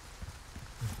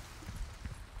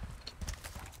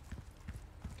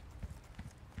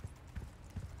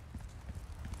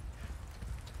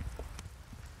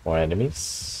 More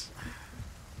enemies.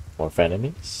 More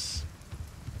frenemies.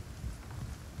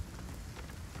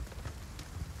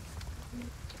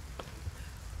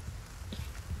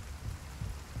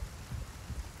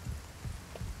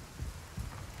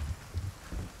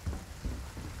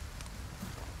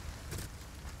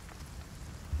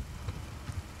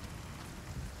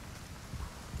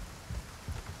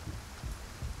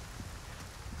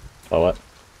 Oh, what?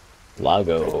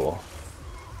 Lago.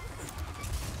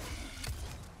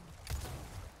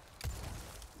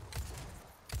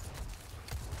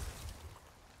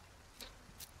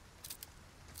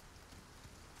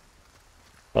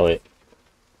 Oh, wait.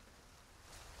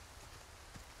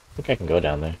 I think I can go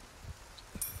down there.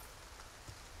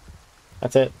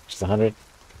 That's it. Just 100.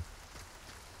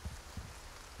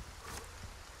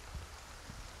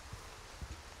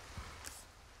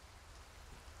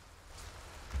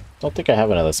 Don't think I have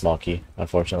another small key,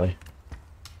 unfortunately.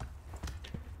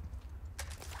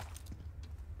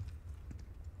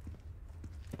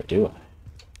 Or do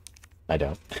I? I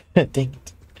don't. Dang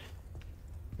it.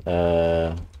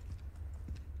 Yeah,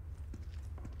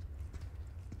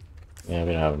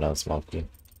 we don't have another small key.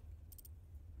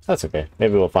 That's okay.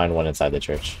 Maybe we'll find one inside the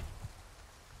church.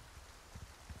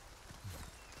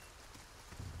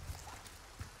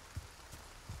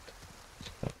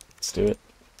 Let's do it.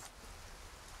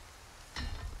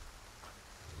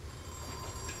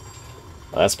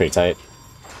 Oh, that's pretty tight.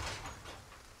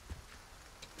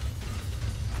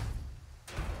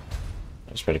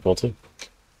 That's pretty cool too.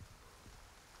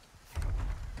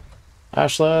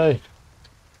 Ashley!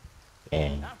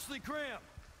 Yeah. Ashley Graham!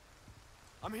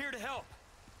 I'm here to help.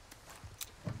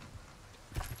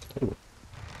 Ooh.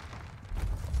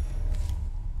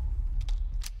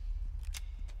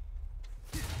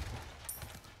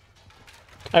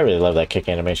 I really love that kick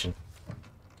animation.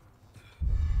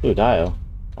 Ooh, Dio.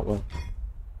 Oh, well.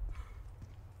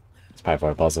 It's probably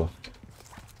for a puzzle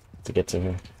to get to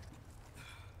her.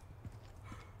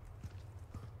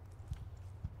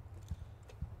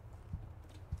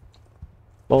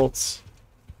 Bolts.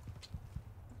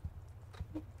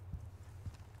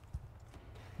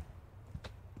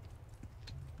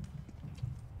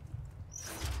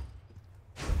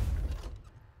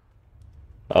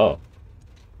 Oh.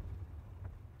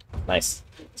 Nice.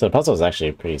 So the puzzle is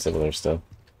actually pretty similar still.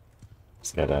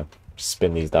 Just gotta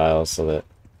spin these dials so that...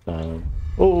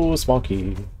 oh, small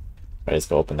key. Alright, let's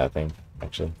go open that thing,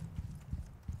 actually.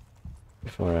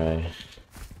 Before I...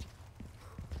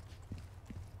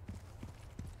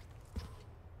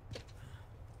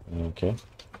 Okay.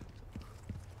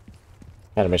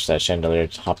 Gotta miss that chandelier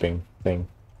hopping thing.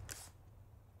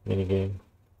 Minigame.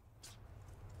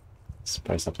 It's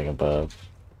probably something above.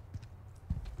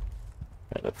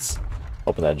 Alright, let's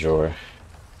open that drawer.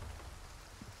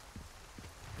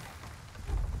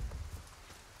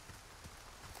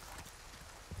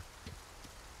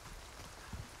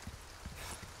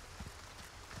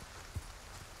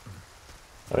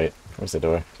 Oh wait, where's the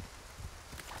door?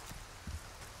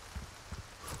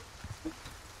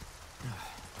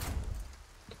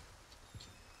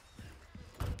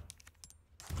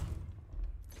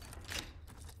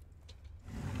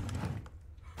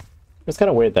 It's kind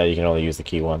of weird that you can only use the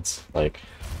key once. Like,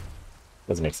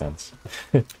 doesn't make sense.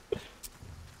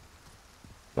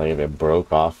 Like if it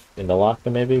broke off in the lock,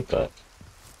 then maybe, but...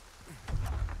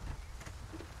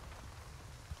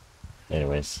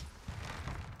 Anyways.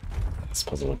 This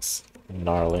puzzle looks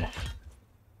gnarly.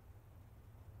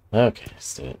 Okay,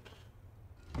 let's do it.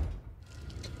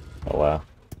 Oh wow.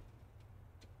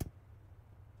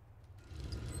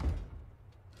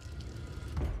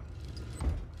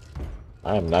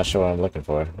 I'm not sure what I'm looking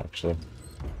for, actually.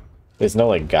 There's no,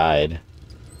 like, guide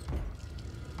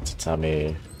to tell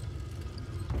me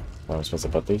where I'm supposed to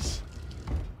put these.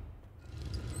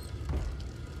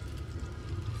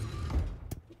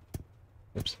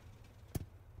 Oops.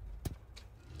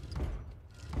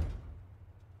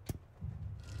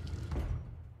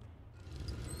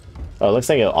 Oh, it looks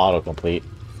like it'll autocomplete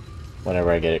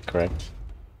whenever I get it correct.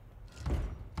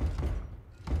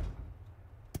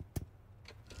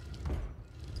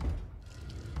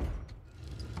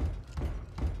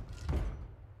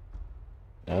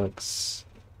 That looks...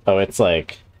 Oh, it's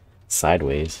like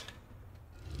sideways.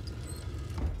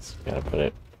 Just gotta put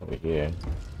it over here.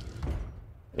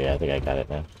 Yeah, I think I got it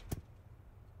now.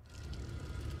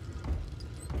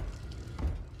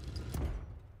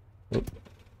 Oop.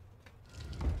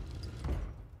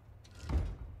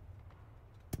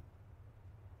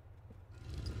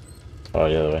 Oh,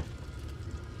 the other way.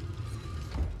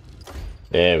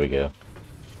 There we go.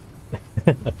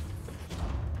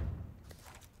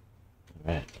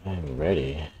 Alright, I'm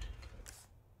ready.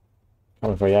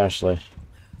 Coming for you, Ashley.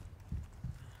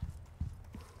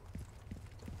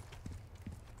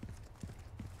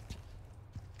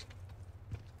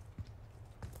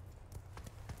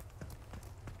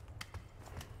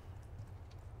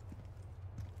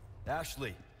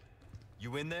 Ashley,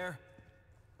 you in there?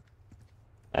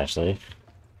 Ashley.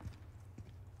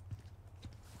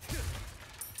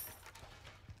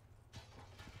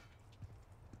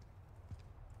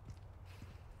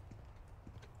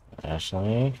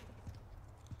 Ashley.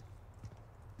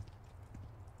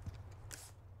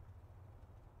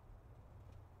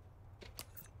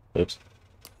 Oops.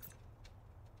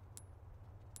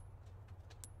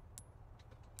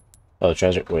 Oh,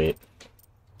 treasure. Wait.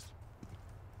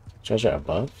 Treasure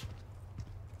above?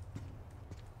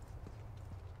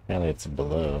 Apparently it's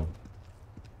below.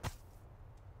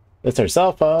 It's her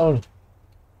cell phone!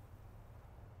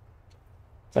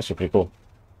 It's actually pretty cool.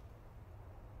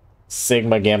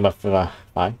 Sigma Gamma Phi?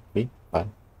 B? Phi?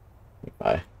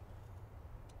 Phi.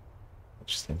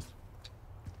 Interesting.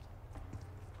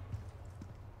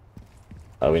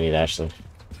 Oh, we need Ashley.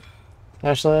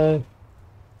 Ashley!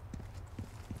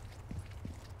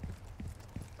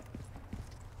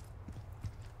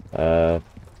 Let's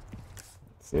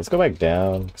see, let's go back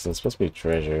down, because it's supposed to be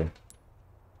treasure.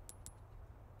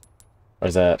 Or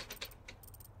is that...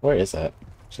 Where is that,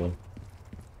 actually?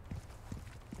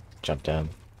 Jump down.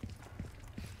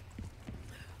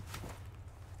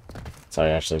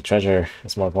 Sorry, actually, treasure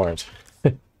is more important.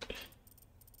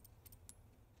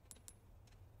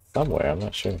 Somewhere, I'm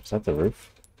not sure. Is that the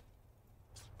roof?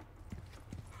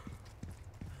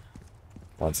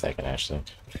 One second, Ashley.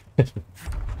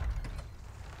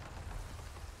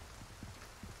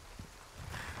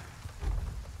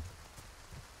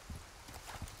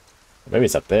 Maybe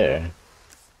it's up there.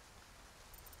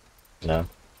 No.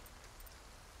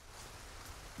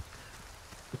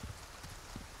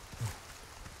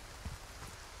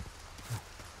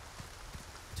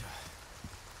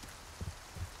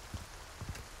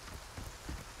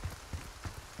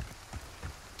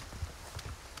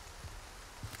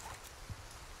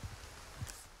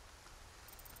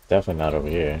 Definitely not over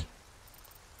here.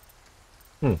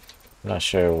 I'm not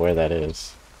sure where that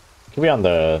is. Could be on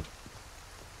the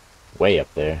way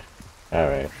up there.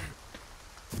 Alright.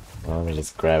 Well, let me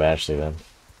just grab Ashley then.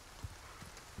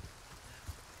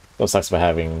 That sucks about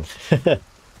having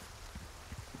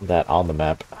that on the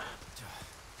map.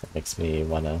 That makes me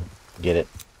wanna get it,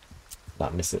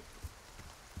 not miss it.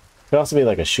 Could also be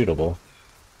like a shootable.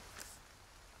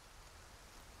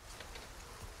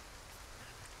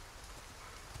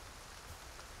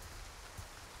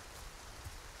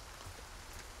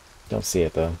 Don't see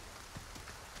it though.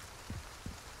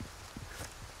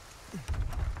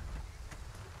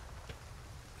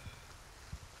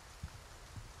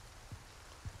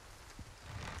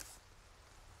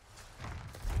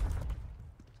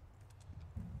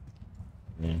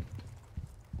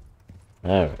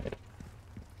 Alright.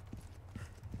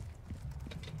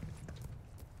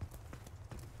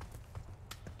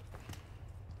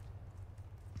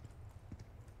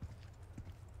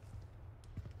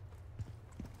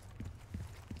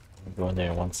 Go in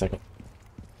there in 1 second.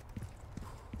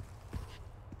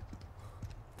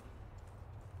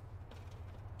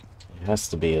 It has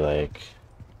to be like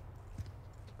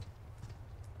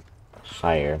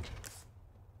higher.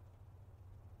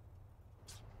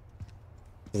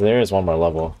 There is one more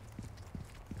level.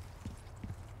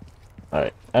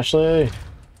 Alright, Ashley!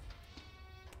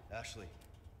 Ashley.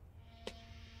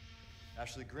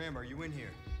 Ashley Graham, are you in here?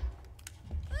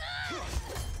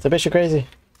 Is that bitch you crazy?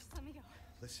 Let me go.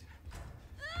 Listen.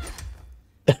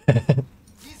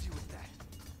 Easy with that.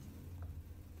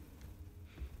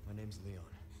 My name's Leon.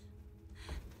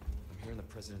 I'm here in the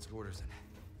president's orders and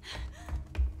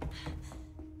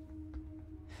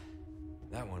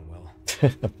that went well.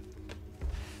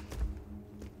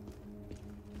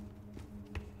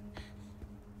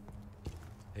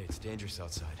 Hey, it's dangerous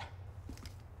outside.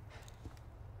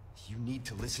 You need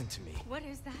to listen to me. What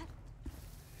is that?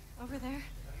 Over there?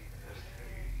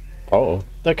 Oh,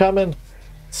 they're coming!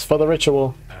 It's for the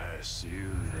ritual. Pursue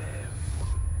them.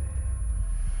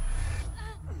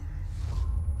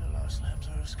 The lost lambs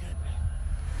are escaping.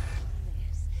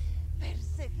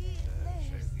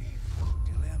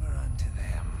 Deliver unto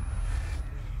them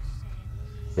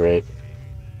Great.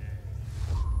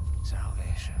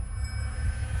 salvation.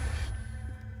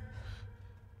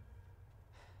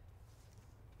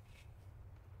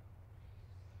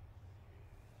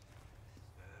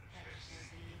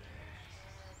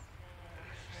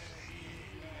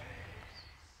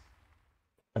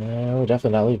 We're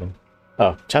definitely not leaving.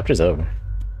 Oh, chapter's over.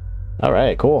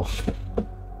 Alright, cool.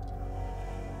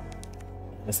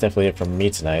 That's definitely it from me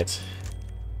tonight.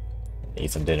 Eat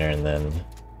some dinner and then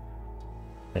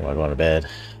I think I'll go to bed.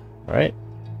 Alright.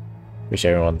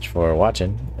 Appreciate everyone for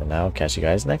watching, and I'll catch you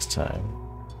guys next time.